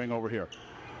the near wing over here.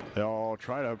 They'll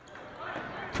try to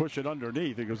push it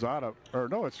underneath. It goes out of, or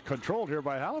no, it's controlled here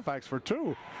by Halifax for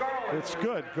 2. It's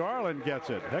good. Garland gets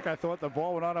it. Heck, I thought the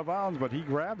ball went out of bounds, but he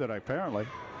grabbed it apparently.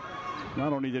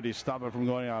 Not only did he stop it from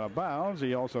going out of bounds,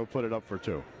 he also put it up for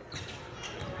 2.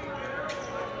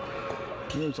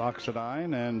 Here's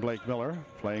Oxidine and Blake Miller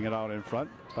playing it out in front.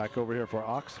 Back over here for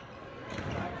Ox.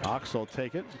 Ox will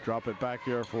take it, drop it back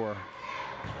here for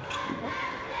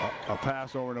a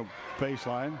pass over to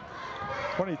baseline.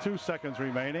 22 seconds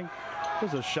remaining.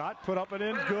 There's a shot put up and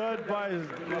in. Good by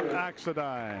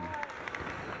Oxidine.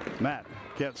 Matt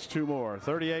gets 2 more.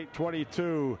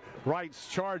 38-22. Wrights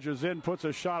charges in, puts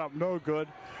a shot up, no good.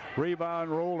 Rebound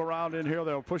rolled around in here.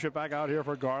 They'll push it back out here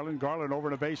for Garland. Garland over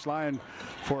to baseline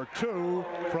for 2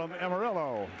 from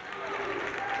Amarillo.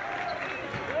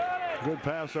 Good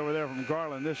pass over there from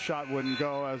Garland. This shot wouldn't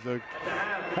go as the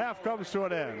half comes to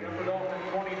an end.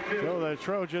 So the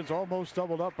Trojans almost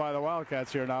doubled up by the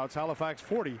Wildcats here now. It's Halifax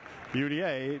 40,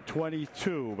 UDA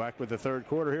 22. Back with the third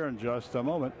quarter here in just a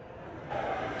moment.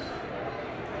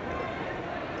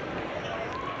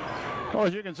 Well,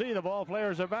 as you can see, the ball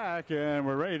players are back, and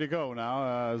we're ready to go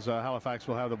now as Halifax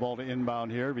will have the ball to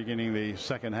inbound here beginning the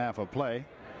second half of play.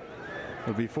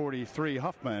 It'll be 43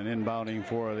 Huffman inbounding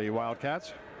for the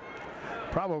Wildcats.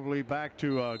 Probably back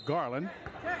to Garland.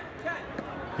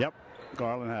 Yep,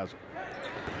 Garland has it.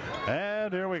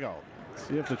 And here we go.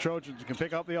 See if the Trojans can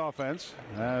pick up the offense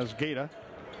as Gata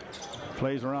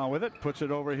plays around with it, puts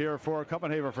it over here for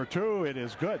Kuppenhaver for 2. It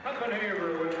is good.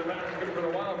 With the basket for the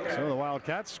Wildcats. So the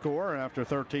Wildcats score after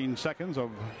 13 seconds of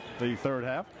the third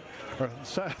half. Or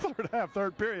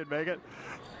third period, make it.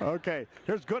 Okay,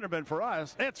 here's Gunderman for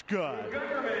us. It's good.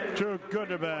 Drew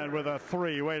Gunderman with a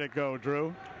 3. Way to go,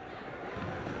 Drew.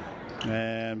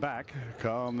 And back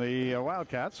come the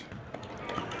Wildcats.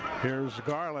 Here's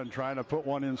Garland trying to put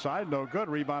one inside. No good.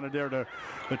 Rebounded there to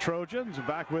the Trojans.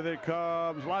 Back with it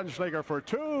comes Lundschlager for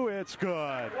 2. It's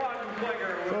good.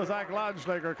 So Zach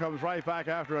Lundschlager comes right back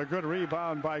after a good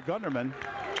rebound by Gunderman.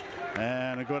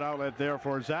 And a good outlet there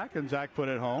for Zach. And Zach put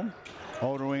it home.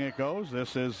 Older wing it goes.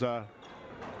 This is a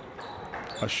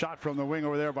shot from the wing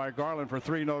over there by Garland for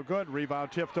 3. No good.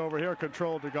 Rebound tipped over here.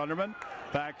 Controlled to Gunderman.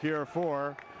 Back here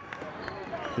for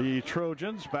the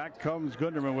Trojans. Back comes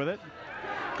Gunderman with it.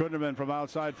 Gunderman from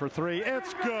outside for 3.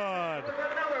 It's good.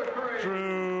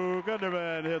 Drew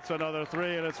Gunderman hits another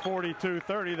 3, and it's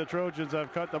 42-30. The Trojans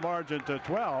have cut the margin to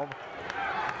 12.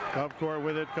 Up court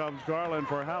with it comes Garland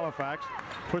for Halifax.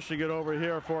 Pushing it over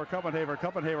here for Kuppenhaver.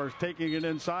 Kuppenhaver's taking it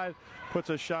inside. Puts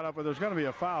a shot up, but there's going to be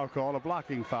a foul called. A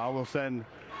blocking foul will send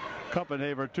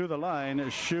Kuppenhaver to the line.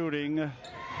 Shooting.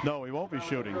 No, he won't be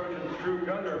shooting.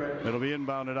 It'll be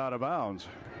inbounded out of bounds.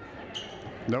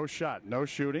 No shot, no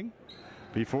shooting.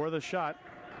 Before the shot,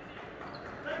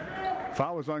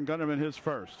 foul was on Gunderman, his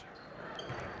first.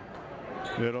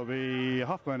 It'll be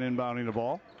Huffman inbounding the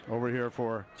ball over here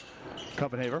for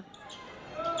Copenhagen.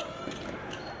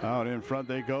 Out in front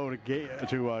they go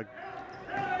to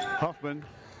Huffman.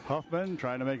 Huffman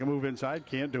trying to make a move inside,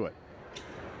 can't do it.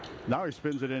 Now he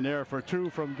spins it in there for two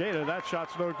from Gaeta. That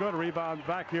shot's no good. Rebound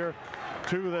back here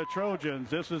to the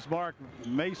Trojans. This is Mark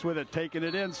Mace with it, taking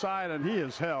it inside, and he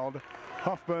is held.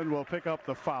 Huffman will pick up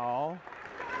the foul.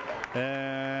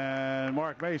 And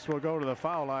Mark Mace will go to the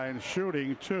foul line,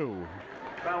 shooting two.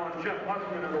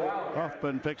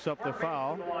 Huffman picks up the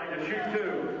foul.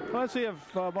 Let's see if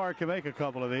Mark can make a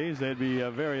couple of these. They'd be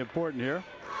very important here.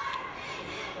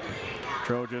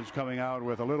 Trojans coming out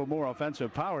with a little more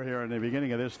offensive power here in the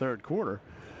beginning of this third quarter.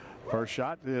 First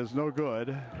shot is no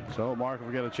good, so Mark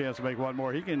will get a chance to make one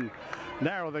more. He can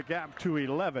narrow the gap to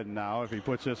 11 now if he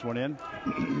puts this one in.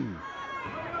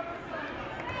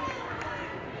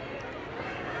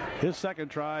 His second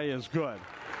try is good.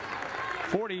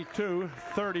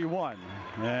 42-31,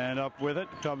 and up with it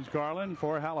comes Garland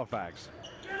for Halifax.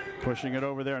 Pushing it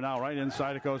over there now, right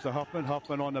inside it goes to Huffman.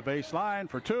 Huffman on the baseline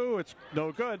for two. It's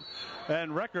no good,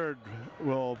 and Record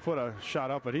will put a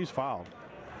shot up, but he's fouled.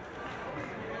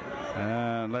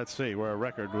 And let's see where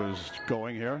Record was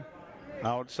going here.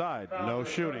 Outside, no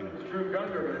shooting.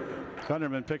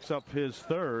 Gunderman picks up his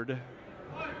third,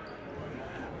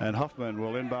 and Huffman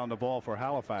will inbound the ball for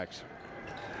Halifax.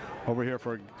 Over here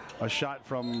for a shot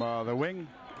from the wing,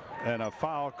 and a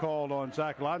foul called on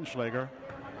Zach Laudenschlager,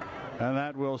 and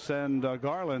that will send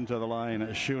Garland to the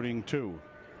line, shooting two.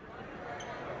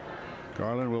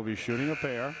 Garland will be shooting a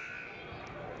pair.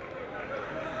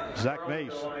 Zach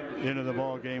Mace into the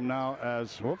ball game now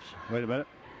as, whoops, wait a minute.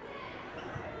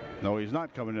 No, he's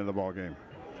not coming into the ball game.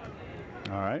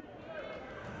 All right.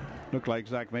 Looked like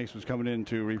Zach Mace was coming in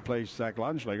to replace Zach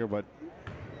Laudenschlager, but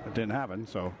it didn't happen,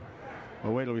 so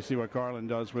we'll wait till we see what Garland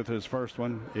does with his first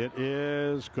one. It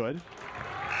is good.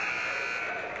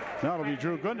 Now it'll be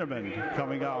Drew Gunderman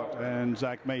coming out and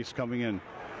Zach Mace coming in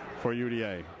for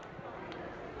UDA.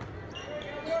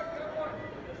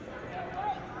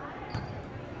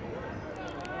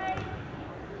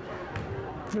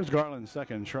 Here's Garland's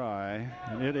second try,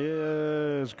 and it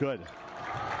is good.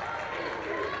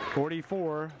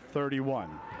 44-31.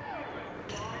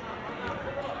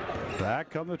 Back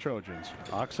come the Trojans.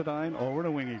 Oxidine over the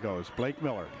wing he goes. Blake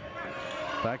Miller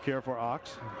back here for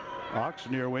Ox. Ox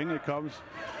near wing. It comes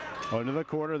into the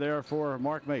corner there for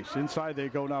Mark Mace. Inside they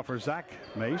go now for Zach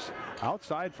Mace.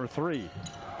 Outside for three.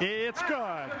 It's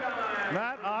good.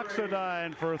 Matt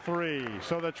Oxidine for three.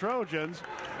 So the Trojans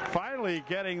finally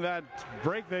getting that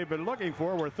break they've been looking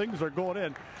for where things are going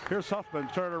in. Here's Huffman,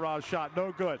 turnaround shot,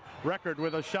 no good. Record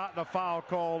with a shot and a foul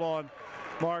called on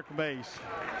Mark Mace.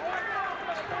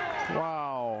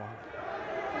 Wow.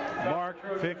 Mark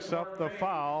picks up the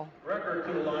foul.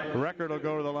 Record will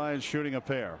go to the line shooting a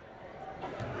pair.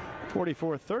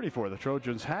 44-34. The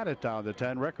Trojans had it down to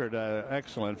 10. Record,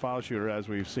 excellent foul shooter as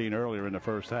we've seen earlier in the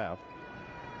first half.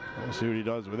 We'll see what he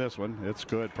does with this one. It's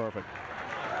good, perfect.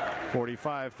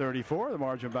 45-34. The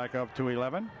margin back up to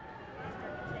 11.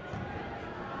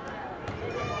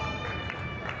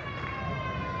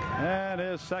 And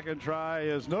his second try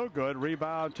is no good.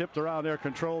 Rebound tipped around there,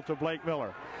 controlled to Blake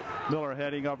Miller. Miller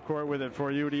heading up court with it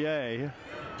for UDA.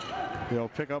 He'll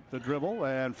pick up the dribble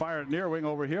and fire it near wing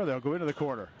over here. They'll go into the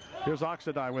corner. Here's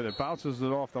Oxidine with it. Bounces it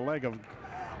off the leg of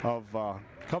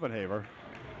Copenhagen.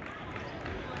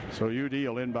 So UD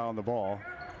will inbound the ball.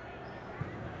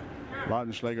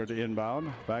 Laudenschlager to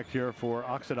inbound. Back here for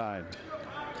Oxidine.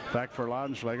 Back for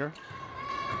Laudenschlager.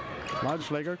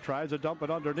 Laudenschlager tries to dump it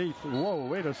underneath. Whoa,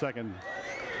 wait a second.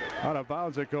 Out of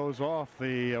bounds it goes off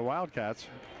the Wildcats.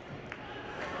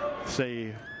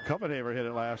 Say Copenhagen hit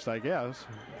it last, I guess.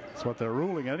 That's what they're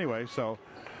ruling anyway. So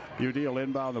UD will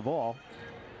inbound the ball.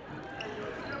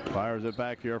 Fires it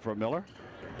back here for Miller.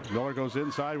 Miller goes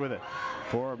inside with it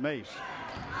for Mace.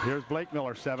 Here's Blake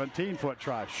Miller, 17-foot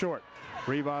try, short.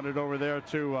 Rebounded over there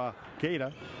to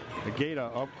Gaeta. Gaeta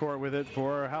up court with it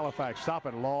for Halifax. Stop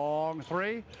it, long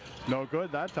three. No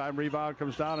good that time. Rebound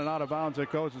comes down and out of bounds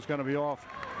it goes. It's going to be off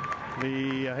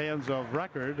the hands of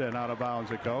Record and out of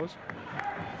bounds it goes.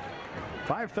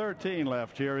 5:13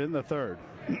 left here in the third.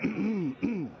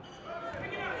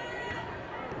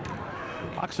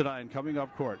 Oxidine coming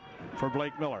up court for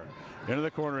Blake Miller. Into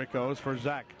the corner it goes for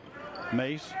Zach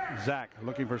Mace. Zach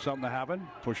looking for something to happen.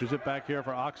 Pushes it back here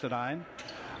for Oxidine.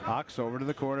 Ox over to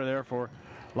the corner there for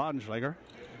Laudenschlager.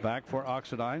 Back for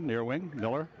Oxidine near wing.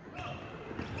 Miller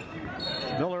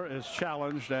Miller is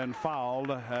challenged and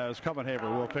fouled as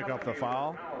Copenhagen will pick up the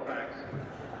foul.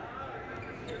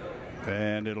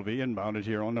 And it'll be inbounded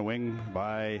here on the wing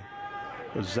by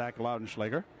Zach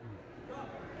Laudenschlager.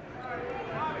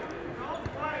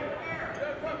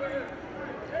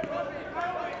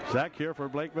 Zach here for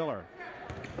Blake Miller.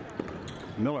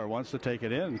 Miller wants to take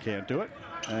it in, can't do it.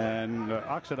 And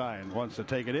Oxidine wants to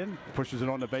take it in, pushes it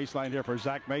on the baseline here for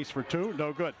Zach Mace for two,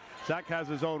 no good. Zach has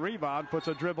his own rebound, puts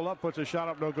a dribble up, puts a shot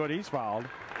up, no good. He's fouled.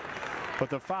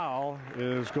 But the foul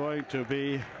is going to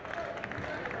be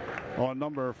on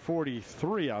number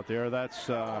 43 out there. That's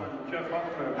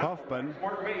Huffman.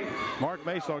 Mark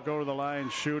Mace will go to the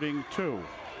line shooting two.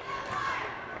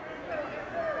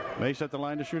 Mace at the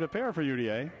line to shoot a pair for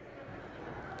UDA.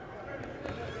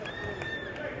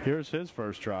 Here's his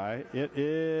first try. It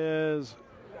is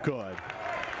good.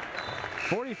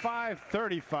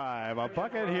 45-35. A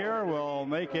bucket here will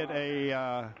make it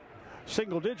a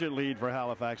single-digit lead for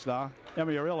Halifax now.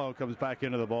 Emiarillo comes back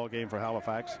into the ball game for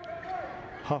Halifax.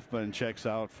 Huffman checks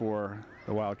out for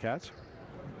the Wildcats.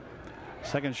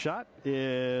 Second shot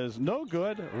is no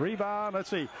good. Rebound, let's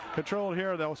see, controlled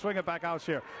here. They'll swing it back out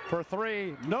here for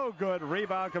three. No good.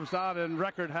 Rebound comes down and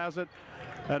Record has it.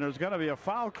 And there's going to be a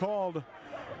foul called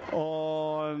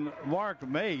on Mark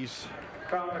Mace.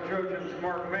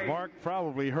 Mark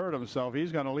probably hurt himself.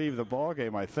 He's going to leave the ball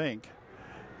game, I think.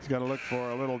 He's got to look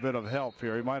for a little bit of help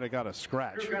here. He might have got a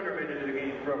scratch.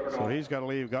 So he's got to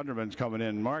leave. Gunderman's coming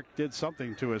in. Mark did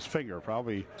something to his finger,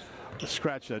 probably a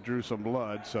scratch that drew some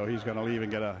blood. So he's going to leave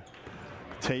and get a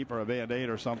tape or a Band-Aid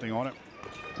or something on it.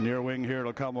 Near wing here.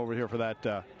 It'll come over here for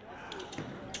that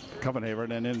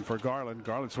Copenhagen and in for Garland.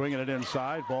 Garland swinging it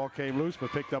inside. Ball came loose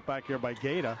but picked up back here by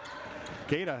Gaeta.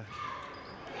 Gaeta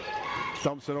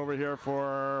dumps it over here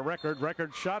for Record.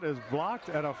 Record shot is blocked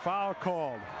and a foul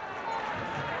called.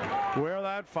 Where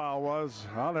that foul was,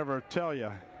 I'll never tell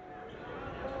you.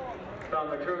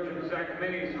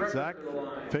 Zach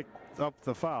picked up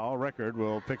the foul. Record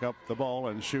will pick up the ball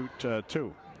and shoot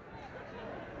two.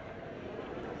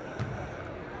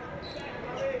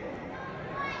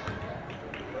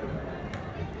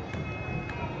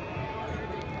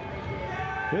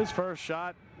 His first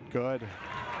shot, good.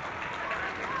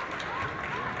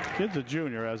 Kid's a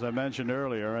junior, as I mentioned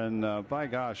earlier, and by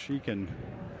gosh, he can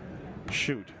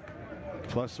shoot.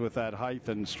 Plus, with that height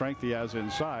and strength he has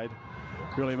inside,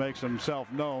 really makes himself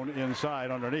known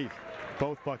inside underneath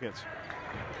both buckets.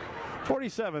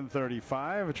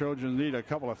 47-35. Trojans need a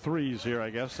couple of threes here, I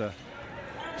guess, to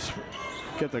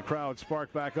get the crowd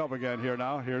sparked back up again here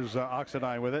now. Here's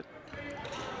Oxidine with it.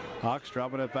 Ox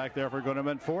dropping it back there for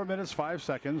Gunderman. 4 minutes, 5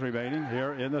 seconds remaining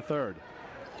here in the third.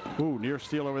 Ooh, near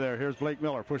steal over there. Here's Blake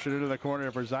Miller pushing into the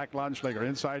corner for Zach Laudenschlager.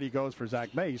 Inside he goes for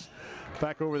Zach Mace.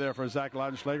 Back over there for Zach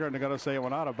Laudenschlager, and they're going to say it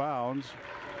went out of bounds.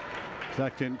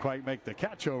 Zach didn't quite make the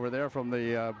catch over there from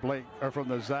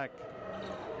the Zach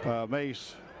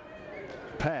Mace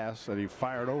pass, and he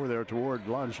fired over there toward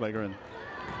Laudenschlager, and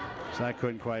Zach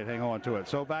couldn't quite hang on to it.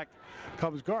 So back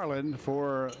comes Garland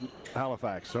for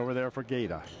Halifax. Over there for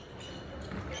Gaeta.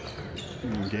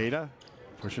 Gaeta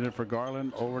pushing it for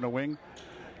Garland over the wing.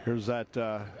 Here's that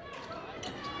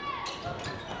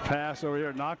pass over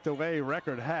here, knocked away.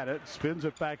 Record had it, spins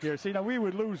it back here. See, now we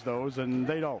would lose those, and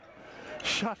they don't.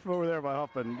 Shot from over there by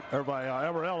Huffman, or by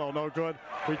Emiarillo, no good.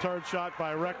 Return shot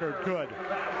by Record, good.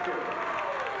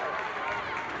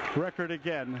 Record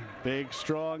again, big,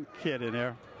 strong kid in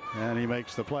there, and he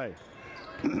makes the play.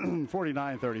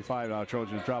 49-35 now.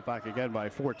 Trojans drop back again by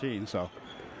 14, so.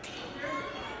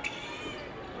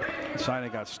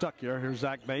 Signing got stuck here. Here's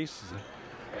Zach Mace.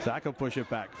 Zach will push it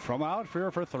back from out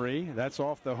here for three. That's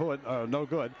off the hood. No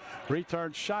good.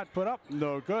 Return shot put up.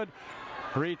 No good.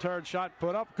 Return shot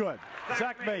put up. Good.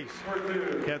 Zach Mace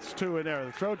gets two in there.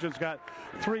 The Trojans got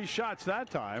 3 shots that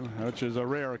time, which is a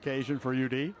rare occasion for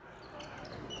UD.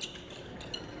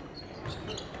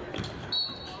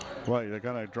 Well, they're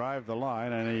going to drive the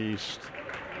line, and he's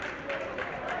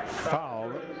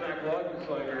fouled.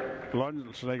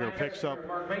 Laudenschlager picks up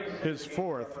his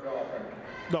fourth.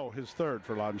 No, his third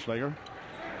for Laudenschlager.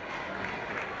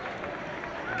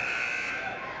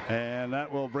 And that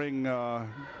will bring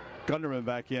Gunderman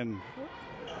back in.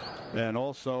 And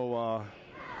also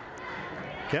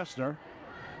Kessner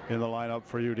in the lineup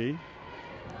for UD.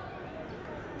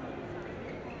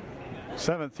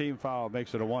 17th foul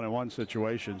makes it a 1-and-1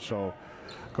 situation. So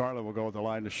Garland will go with the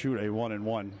line to shoot a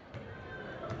 1-and-1.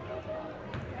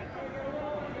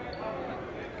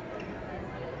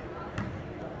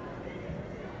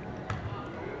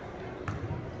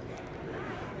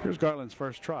 Here's Garland's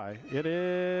first try. It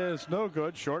is no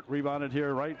good. Short, rebounded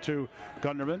here right to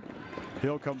Gunderman.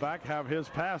 He'll come back, have his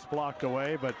pass blocked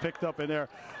away, but picked up in there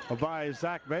by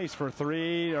Zach Mace for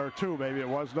 3 or 2, maybe it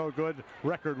was. No good.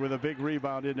 Record with a big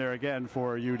rebound in there again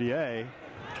for UDA.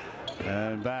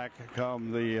 And back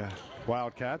come the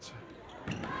Wildcats.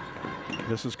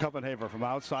 This is Kuppenhaver from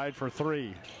outside for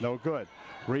 3. No good.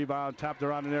 Rebound tapped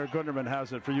around in there. Gunderman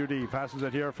has it for UD. Passes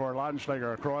it here for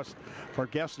Laudenschläger across for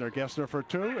Gessner. Gessner for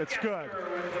 2. It's good.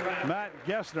 Matt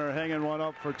Gessner hanging one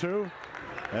up for 2.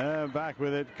 And back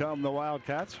with it come the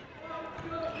Wildcats.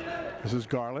 This is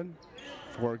Garland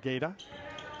for Gaeta.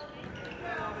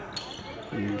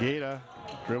 Gaeta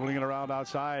dribbling it around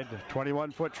outside.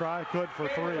 21-foot try. Good for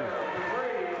 3.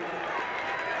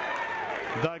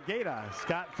 The Gaeta's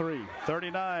got 3.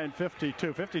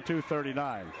 39-52.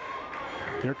 52-39.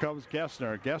 Here comes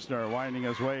Gessner. Gessner winding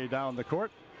his way down the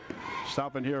court.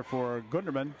 Stopping here for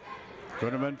Gunderman.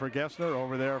 Gunderman for Gessner.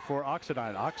 Over there for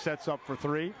Oxidine. Ox sets up for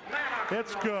 3.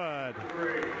 It's good.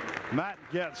 Matt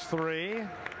gets 3.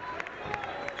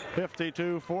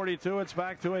 52-42. It's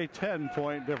back to a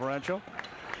 10-point differential.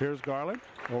 Here's Garland.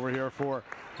 Over here for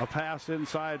a pass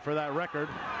inside for that Record.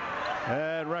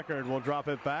 And Record will drop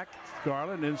it back.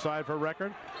 Garland inside for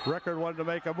Record. Record wanted to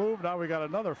make a move. Now we got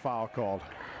another foul called.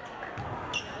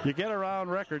 You get around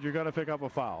Record, you're going to pick up a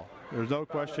foul. There's no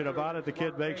question about it. The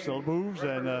kid makes the moves,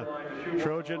 and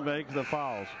Trojan makes the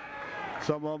fouls.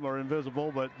 Some of them are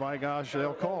invisible, but my gosh,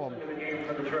 they'll call them.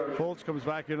 Fultz comes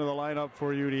back into the lineup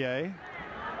for UDA.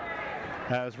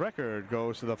 As Record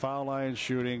goes to the foul line,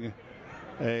 shooting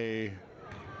a,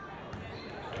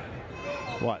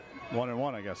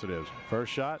 1-and-1, I guess it is.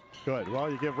 First shot, good.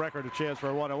 Well, you give Record a chance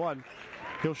for a 1-and-1.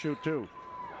 He'll shoot 2.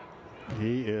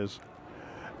 He is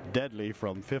deadly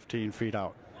from 15 feet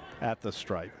out at the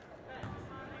stripe.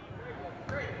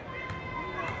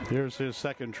 Here's his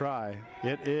second try.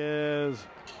 It is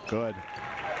good.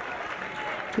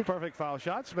 2 perfect foul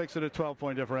shots, makes it a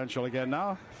 12-point differential again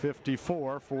now.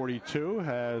 54-42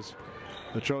 as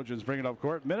the Trojans bring it up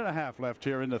court. Minute and a half left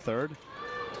here in the third.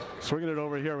 Swinging it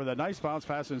over here with a nice bounce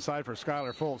pass inside for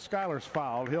Skylar Fultz. Skylar's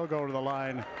fouled. He'll go to the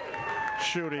line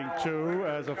shooting 2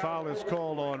 as a foul is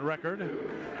called on Record.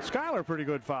 Skylar, pretty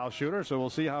good foul shooter, so we'll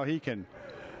see how he can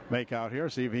make out here.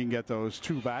 See if he can get those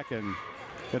 2 back and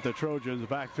get the Trojans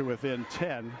back to within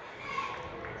 10.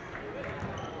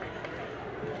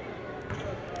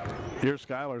 Here's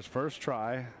Skylar's first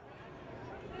try,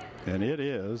 and it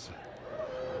is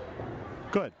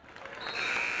good.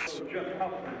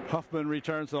 Huffman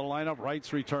returns to the lineup.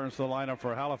 Wrights returns to the lineup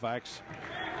for Halifax.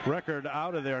 Record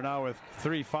out of there now with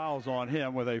 3 fouls on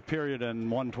him with a period and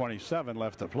 1:27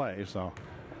 left to play. So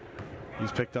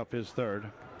he's picked up his third.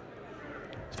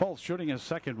 Fultz shooting his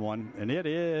second one, and it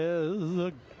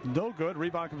is no good.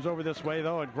 Rebound comes over this way,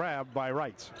 though, and grabbed by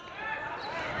Wrights.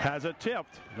 Has it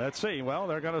tipped. Let's see. Well,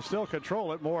 they're going to still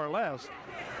control it more or less.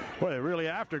 Boy, they're really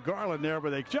after Garland there, but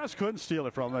they just couldn't steal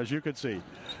it from him, as you could see.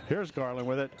 Here's Garland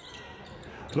with it.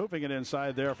 Looping it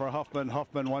inside there for Huffman.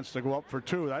 Huffman wants to go up for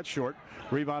 2. That's short.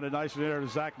 Rebounded nicely there to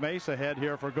Zach Mace. Ahead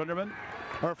here for Gunderman.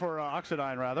 Or for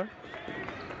Oxidine, rather.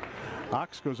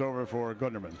 Ox goes over for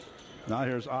Gunderman. Now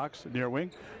here's Ox near wing.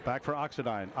 Back for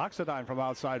Oxidine. Oxidine from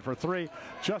outside for 3.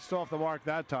 Just off the mark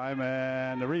that time.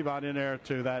 And the rebound in there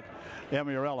to that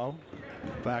Amiarello.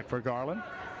 Back for Garland.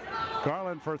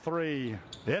 Garland for 3.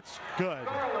 It's good.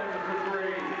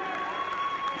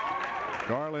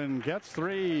 Garland gets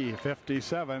 3.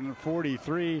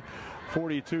 57-43.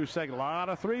 42 seconds. A lot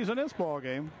of 3s in this ball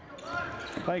game.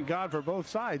 Thank God for both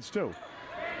sides, too.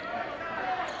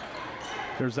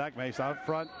 Here's Zach Mace out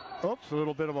front. Oops, a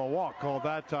little bit of a walk called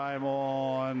that time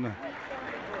on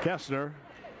Gessner.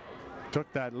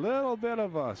 Took that little bit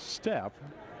of a step.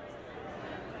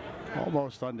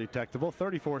 Almost undetectable.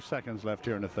 34 seconds left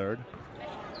here in the third.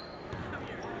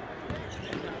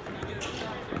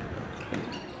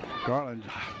 Garland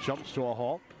jumps to a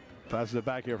halt. Passes it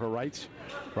back here for Wrights.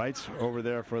 Wrights over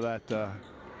there for that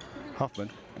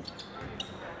Huffman.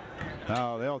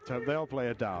 Now they'll play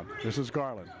it down. This is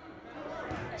Garland.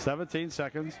 17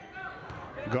 seconds.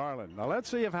 Garland. Now let's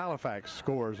see if Halifax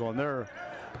scores on their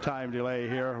time delay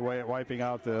here, wiping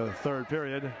out the third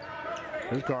period.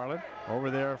 Here's Garland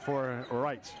over there for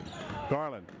Wrights.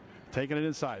 Garland taking it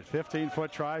inside.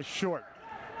 15-foot try, short.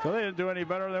 So they didn't do any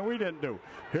better than we didn't do.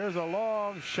 Here's a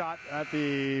long shot at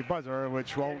the buzzer,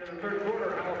 which won't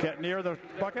get near the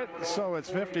bucket. So it's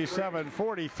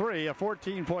 57-43, a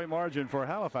 14-point margin for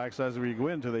Halifax as we go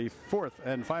into the fourth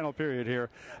and final period here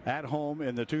at home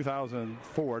in the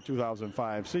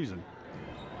 2004-2005 season.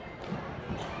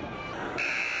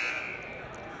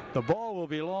 The ball will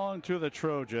belong to the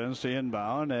Trojans to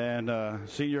inbound, and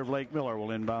senior Blake Miller will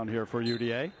inbound here for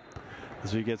UDA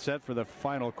as we get set for the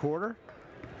final quarter.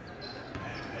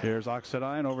 Here's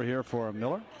Oxidine over here for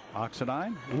Miller.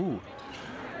 Oxidine. Ooh.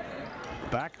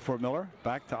 Back for Miller.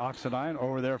 Back to Oxidine.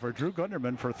 Over there for Drew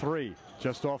Gunderman for 3.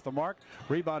 Just off the mark.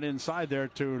 Rebound inside there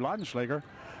to Landenschlager.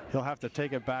 He'll have to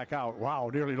take it back out. Wow,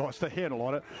 nearly lost the handle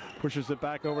on it. Pushes it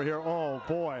back over here. Oh,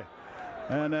 boy.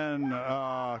 And then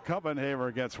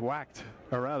Kuppenhaver gets whacked,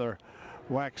 or rather,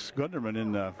 whacks Gunderman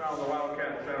in the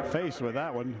face with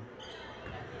that one.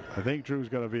 I think Drew's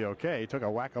going to be okay. He took a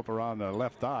whack up around the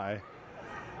left eye.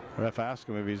 Ref asked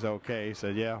him if he's okay. He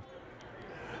said, yeah.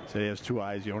 Said he has 2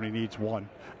 eyes. He only needs 1.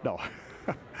 No.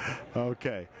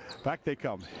 Okay. Back they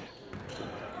come.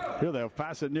 Here they'll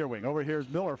pass it near wing. Over here's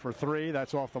Miller for 3.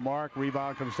 That's off the mark.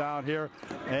 Rebound comes down here.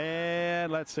 And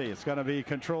let's see. It's going to be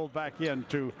controlled back in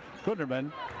to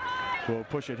Gunderman. We'll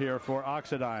push it here for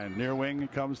Oxidine. Near wing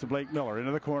comes to Blake Miller.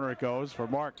 Into the corner it goes for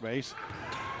Mark Mace.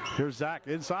 Here's Zach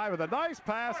inside with a nice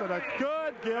pass and a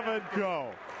good give and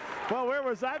go. Well, where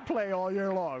was that play all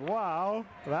year long? Wow,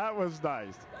 that was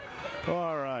nice.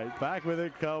 All right, back with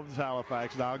it comes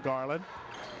Halifax now. Garland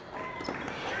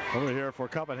over here for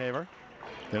Kuppenhaver.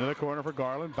 Into the corner for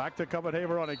Garland. Back to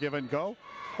Kuppenhaver on a give and go.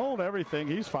 Hold everything.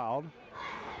 He's fouled.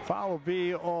 Foul will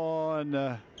be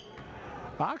on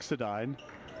Oxidine.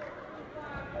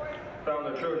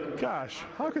 Gosh,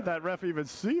 how could that ref even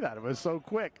see that? It was so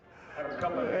quick.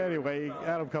 Anyway,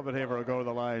 Adam Kuppenhaver will go to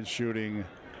the line shooting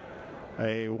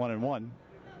a 1-and-1.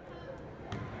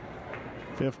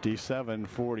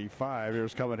 57-45.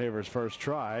 Here's Kuppenhaver's first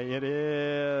try. It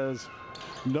is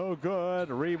no good.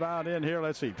 Rebound in here.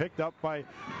 Let's see. Picked up by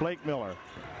Blake Miller.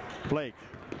 Blake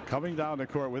coming down the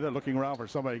court with it, looking around for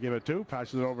somebody to give it to.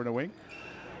 Passes it over to wing.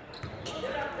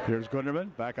 Here's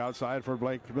Gunderman back outside for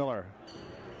Blake Miller.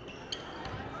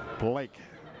 Blake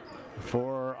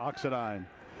for Oxidine.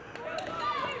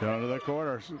 Down to the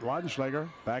corner. Landenschlager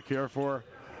back here for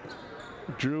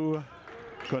Drew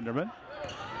Gunderman.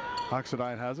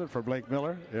 Oxidine has it for Blake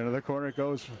Miller. Into the corner it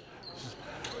goes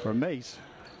for Mace.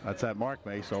 That's that Mark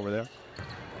Mace over there.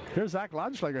 Here's Zach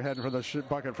Landenschlager heading for the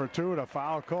bucket for 2 and a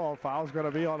foul call. Foul's going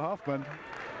to be on Huffman.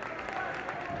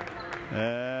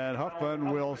 And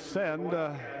Huffman will send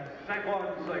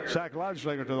Zach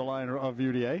Landenschlager to the line of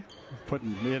UDA,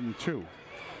 putting in 2.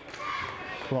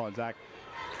 Come on, Zach.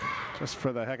 Just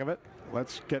for the heck of it,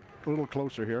 let's get a little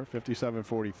closer here.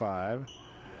 57-45.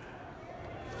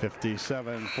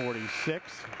 57-46.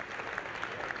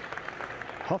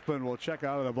 Huffman will check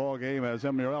out of the ball game as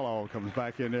Emurello comes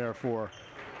back in there for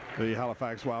the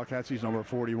Halifax Wildcats. He's number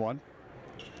 41.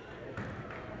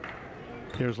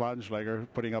 Here's Landenschlager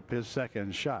putting up his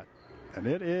second shot. And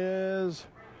it is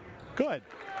good.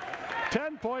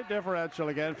 10-point differential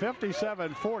again.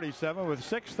 57-47 with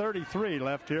 6:33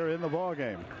 left here in the ball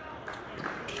game.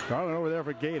 Garland over there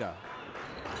for Gaeta.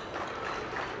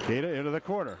 Gaeta into the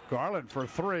corner. Garland for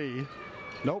 3.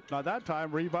 Nope, not that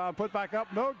time. Rebound put back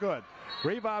up. No good.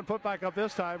 Rebound put back up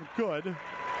this time. Good.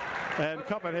 And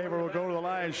Kuppenhaver will go to the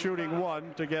line shooting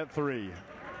 1 to get 3.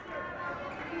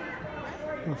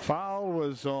 The foul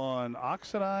was on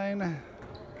Oxidine.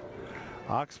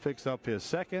 Ox picks up his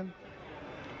second.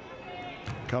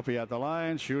 Cuppy at the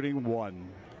line shooting 1.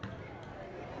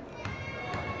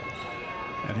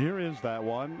 And here is that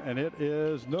one, and it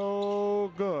is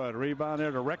no good. Rebound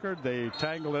there to Record. They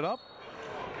tangled it up.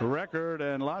 Record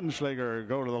and Landenschlager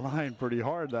go to the line pretty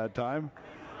hard that time.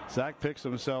 Zach picks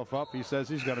himself up. He says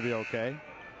he's going to be okay.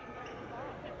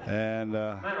 And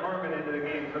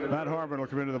Matt Harmon will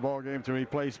come into the ball game to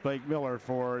replace Blake Miller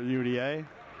for UDA.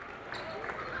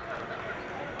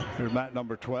 Here's Matt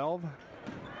number 12.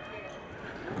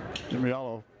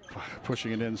 Emurello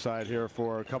pushing it inside here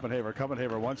for Kuppenhaver.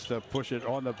 Kuppenhaver wants to push it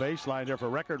on the baseline here for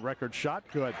Record. Record shot,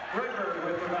 good.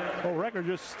 Oh, Record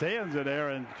just stands in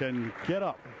there and can get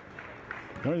up.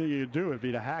 The only thing you could do would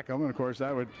be to hack him, and of course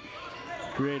that would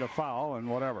create a foul and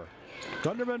whatever.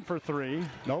 Gunderman for 3.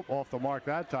 Nope, off the mark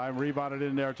that time. Rebounded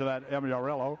in there to that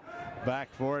Emurello. Back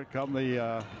for it come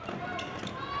the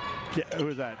who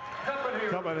is that?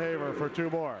 Kuppenhaver for 2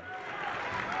 more.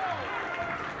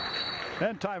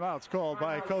 And timeouts called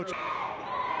by Coach.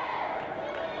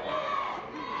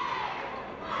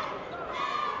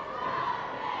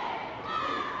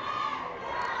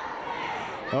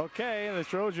 Okay, the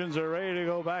Trojans are ready to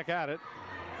go back at it.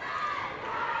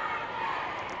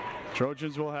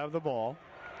 Trojans will have the ball.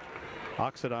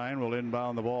 Oxidine will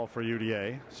inbound the ball for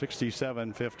UDA.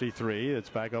 67-53. It's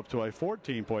back up to a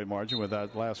 14-point margin with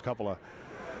that last couple of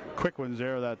quick ones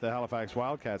there that the Halifax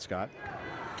Wildcats got.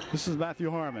 This is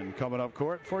Matthew Harmon coming up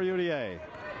court for UDA.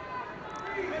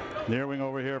 Near wing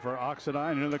over here for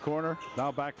Oxidine into the corner.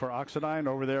 Now back for Oxidine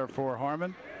over there for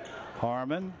Harmon.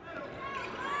 Harmon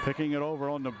picking it over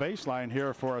on the baseline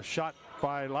here for a shot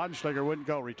by Ladenschlager wouldn't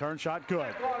go. Return shot,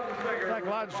 good. Zach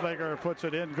Ladenschlager puts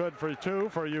it in, good for 2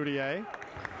 for UDA.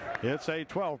 It's a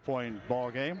 12-point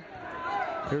ball game.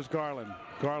 Here's Garland.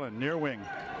 Garland near wing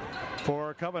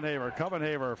for Kuppenhaver.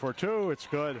 Kuppenhaver for 2. It's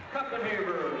good.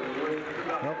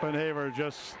 Kuppenhaver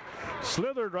just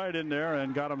slithered right in there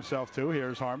and got himself 2.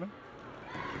 Here's Harmon.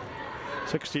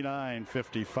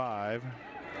 69-55.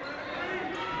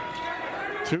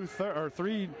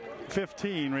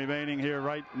 3:15 remaining here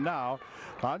right now.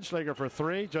 Ladenschlager for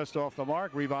 3, just off the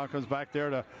mark. Rebound comes back there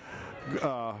to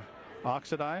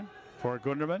Oxidine for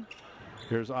Gunderman.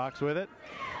 Here's Ox with it.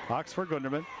 Ox for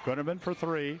Gunderman. Gunderman for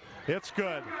 3. It's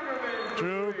good.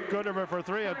 Drew Gunderman for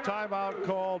 3, and timeout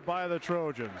called by the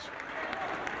Trojans.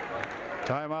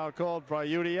 Timeout called by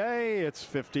UDA. It's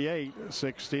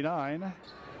 58-69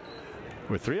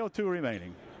 with 3:02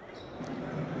 remaining.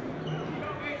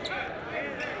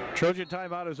 Trojan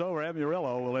timeout is over.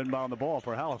 Murillo will inbound the ball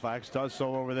for Halifax. Does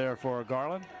so over there for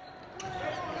Garland.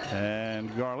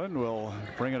 And Garland will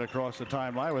bring it across the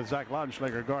timeline with Zach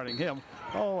Ladenschlager guarding him.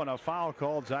 Oh, and a foul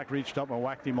called. Zach reached up and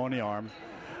whacked him on the arm.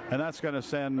 And that's going to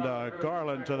send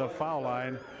Garland to the foul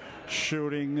line,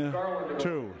 shooting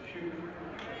 2.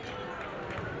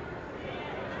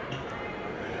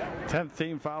 10th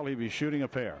team foul. He'll be shooting a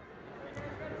pair.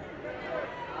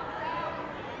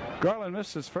 Garland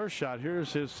missed his first shot.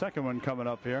 Here's his second one coming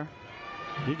up here.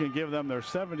 He can give them their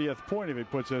 70th point if he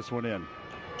puts this one in.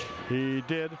 He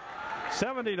did.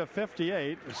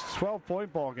 70-58. It's a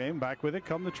 12-point ball game. Back with it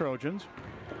come the Trojans.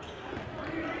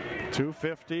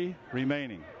 2:50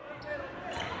 remaining.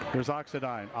 Here's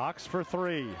Oxidine. Ox for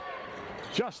 3.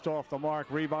 Just off the mark.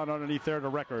 Rebound underneath there to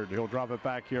Record. He'll drop it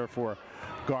back here for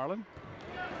Garland.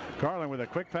 Garland with a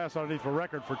quick pass underneath for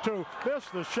Record for 2.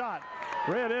 Missed the shot.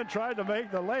 Ran in, tried to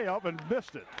make the layup and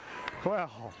missed it.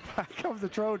 Well, back come the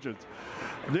Trojans.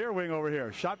 Near wing over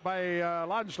here. Shot by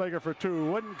Ladenschlager for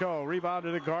 2. Wouldn't go.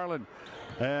 Rebounded to Garland.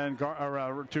 And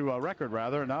to Record,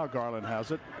 rather. Now Garland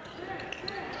has it.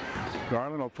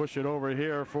 Garland will push it over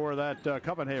here for that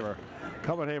Kuppenhaver.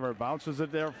 Kuppenhaver bounces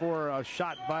it there for a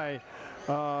shot by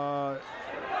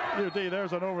UD.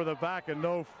 There's an over the back and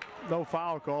no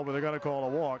foul call, but they're going to call a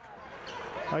walk.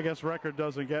 I guess Record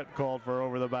doesn't get called for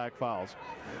over the back fouls.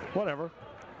 Whatever.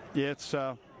 It's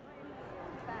UD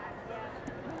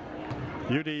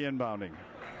inbounding.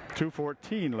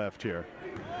 2:14 left here.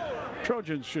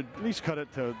 Trojans should at least cut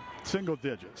it to single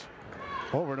digits.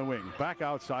 Over the wing. Back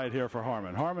outside here for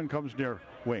Harmon. Harmon comes near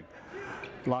wing.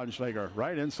 Ladenschlager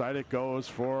right inside it goes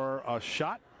for a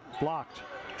shot. Blocked.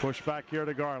 Push back here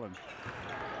to Garland.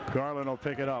 Garland will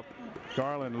pick it up.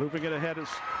 Garland looping it ahead is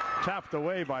tapped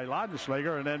away by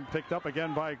Ladenschlager and then picked up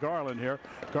again by Garland here.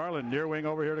 Garland near wing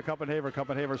over here to Kuppenhaver.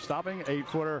 Kuppenhaver stopping.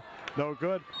 8-footer. No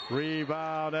good.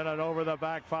 Rebound and an over the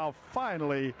back foul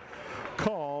finally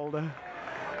called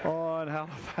on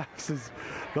Halifax's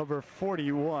number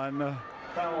 41,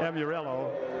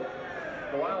 Murillo.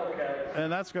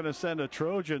 And that's going to send a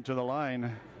Trojan to the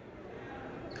line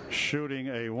shooting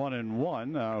a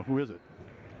 1-and-1. Who is it?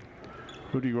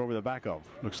 Who do you go over the back of?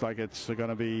 Looks like it's going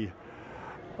to be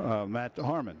Matt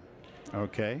Harmon.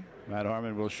 Okay, Matt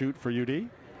Harmon will shoot for UD.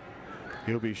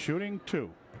 He'll be shooting 2.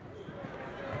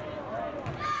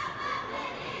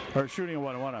 Or shooting a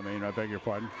 1-and-1, I mean, I beg your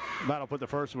pardon. Matt will put the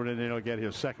first one in and he'll get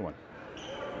his second one.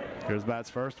 Here's Matt's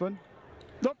first one.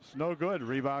 Oops, no good.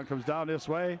 Rebound comes down this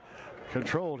way.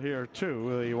 Controlled here,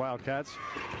 too, the Wildcats.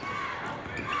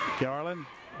 Garland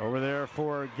over there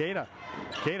for Gaeta.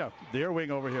 Gaeta, their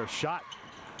wing over here. Shot.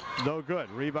 No good.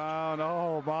 Rebound.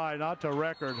 Oh, my, not to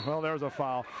Record. Well, there's a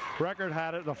foul. Record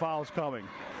had it. The foul's coming.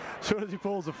 As soon as he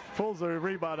pulls the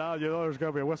rebound out, you know there's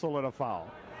going to be a whistle and a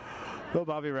foul. So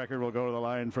Bobby Record will go to the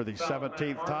line for the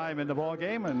 17th time in the ball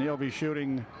game, and he'll be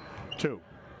shooting 2.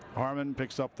 Harmon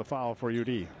picks up the foul for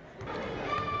UD.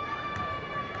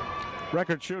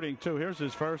 Record shooting 2. Here's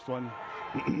his first one.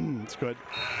 It's good.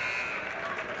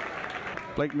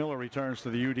 Blake Miller returns to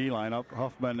the UD lineup.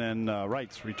 Huffman and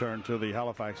Wrights return to the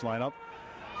Halifax lineup.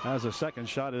 As the second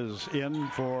shot is in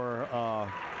for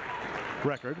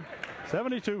Record.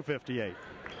 72-58.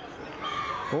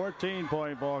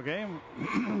 14-point ball game.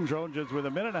 Trojans with a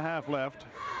minute and a half left.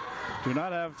 Do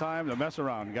not have time to mess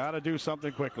around. Got to do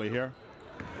something quickly here.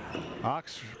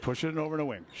 Ox pushing it over the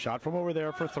wing. Shot from over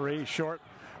there for 3. Short.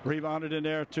 Rebounded in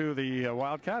there to the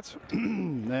Wildcats.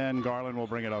 And Garland will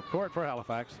bring it up court for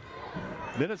Halifax.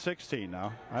 Minute 16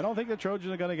 now. I don't think the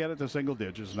Trojans are going to get it to single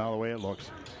digits now the way it looks.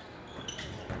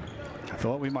 I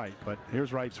thought we might, but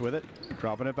here's Wrights with it.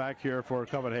 Dropping it back here for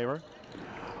Kuppenhaver.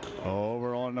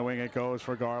 Over on the wing it goes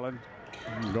for Garland.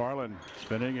 Garland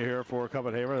spinning here for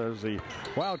Copenhagen as the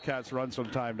Wildcats run some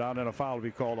time down, and a foul to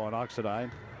be called on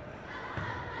Oxidine.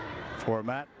 For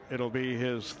Matt, it'll be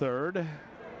his third.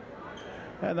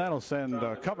 And that'll send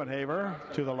Copenhagen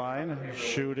to the line,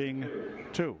 shooting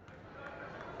 2.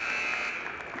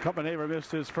 Copenhagen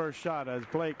missed his first shot as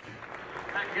Blake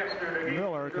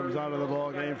Miller comes out of the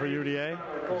ball game for UDA.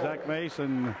 Zach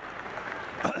Mason,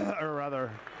 or rather,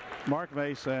 Mark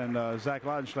Mace and Zach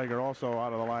Laudenschlager also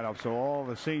out of the lineup. So all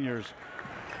the seniors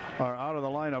are out of the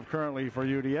lineup currently for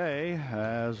UDA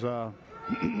as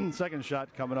second shot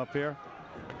coming up here.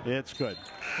 It's good.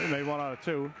 He made 1 out of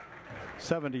 2.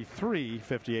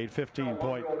 73-58,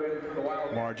 15-point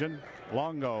margin.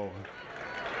 Mongol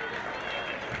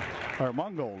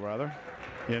rather,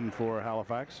 in for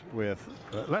Halifax with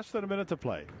less than a minute to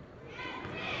play.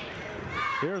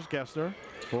 Here's Gessner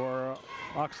for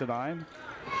Oxidine.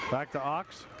 Back to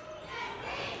Ox.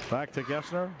 Back to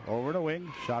Gessner. Over to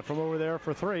wing. Shot from over there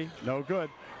for 3. No good.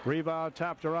 Rebound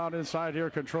tapped around inside here.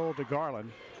 Controlled to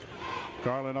Garland.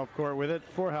 Garland up court with it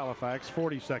for Halifax.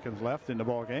 40 seconds left in the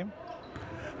ball game.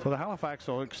 So the Halifax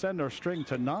will extend their string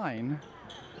to 9.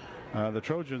 The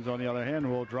Trojans, on the other hand,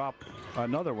 will drop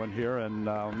another one here, and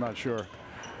I'm not sure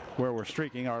where we're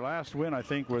streaking. Our last win, I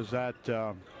think, was at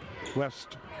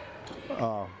West,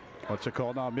 what's it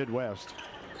called now, Midwest.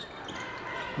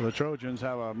 The Trojans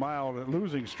have a mild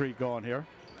losing streak going here,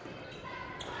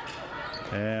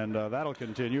 and that'll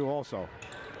continue also.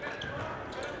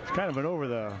 It's kind of an over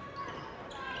the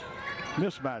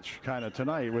mismatch kind of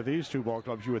tonight with these two ball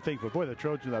clubs, you would think, but boy, the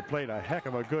Trojans have played a heck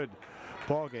of a good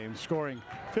ball game, scoring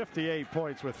 58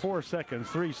 points with 4 seconds,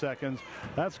 3 seconds.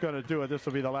 That's going to do it. This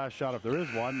will be the last shot if there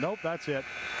is one. Nope, that's it.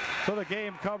 So the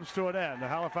game comes to an end. The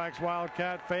Halifax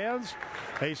Wildcat fans,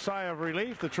 a sigh of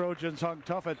relief. The Trojans hung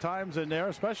tough at times in there,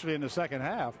 especially in the second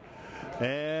half,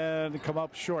 and come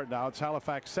up short now. It's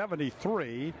Halifax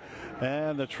 73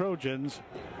 and the Trojans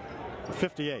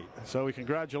 58. So we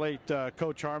congratulate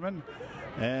Coach Harmon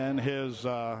and his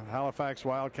Halifax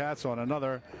Wildcats on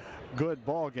another good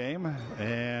ball game,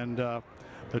 and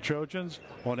the Trojans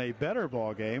on a better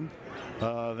ball game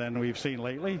than we've seen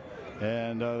lately,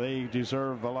 and they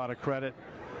deserve a lot of credit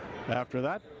after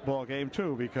that ball game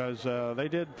too, because they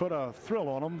did put a thrill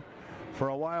on them for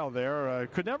a while there.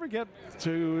 Could never get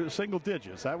to single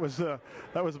digits. That was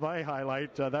my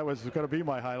highlight. That was going to be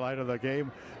my highlight of the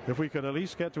game. If we could at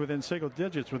least get to within single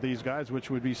digits with these guys, which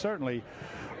would be certainly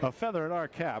a feather in our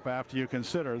cap after you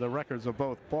consider the records of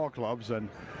both ball clubs and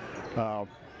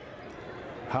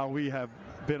how we have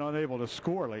been unable to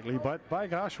score lately. But by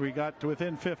gosh, we got to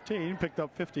within 15, picked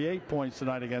up 58 points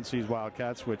tonight against these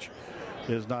Wildcats, which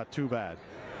is not too bad.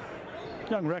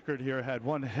 Young Record here had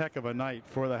one heck of a night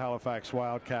for the Halifax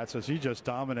Wildcats as he just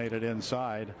dominated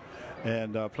inside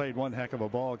and played one heck of a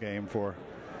ball game for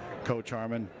Coach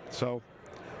Harmon. So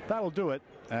that'll do it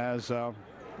as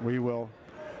we will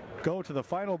go to the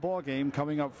final ball game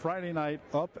coming up Friday night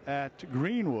up at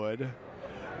Greenwood,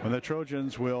 when the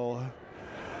Trojans will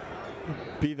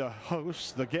be the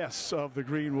hosts, the guests of the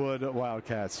Greenwood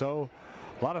Wildcats. So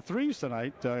a lot of threes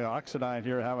tonight. Oxidine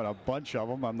here having a bunch of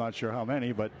them. I'm not sure how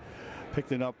many, but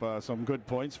picking up some good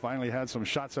points. Finally had some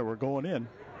shots that were going in,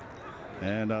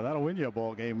 and that'll win you a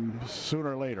ball game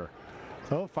sooner or later.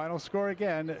 So final score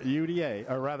again, UDA,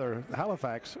 or rather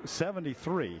Halifax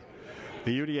 73,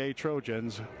 the UDA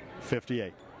Trojans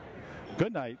 58.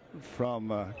 Good night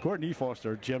from Gordon E.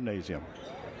 Foster Gymnasium.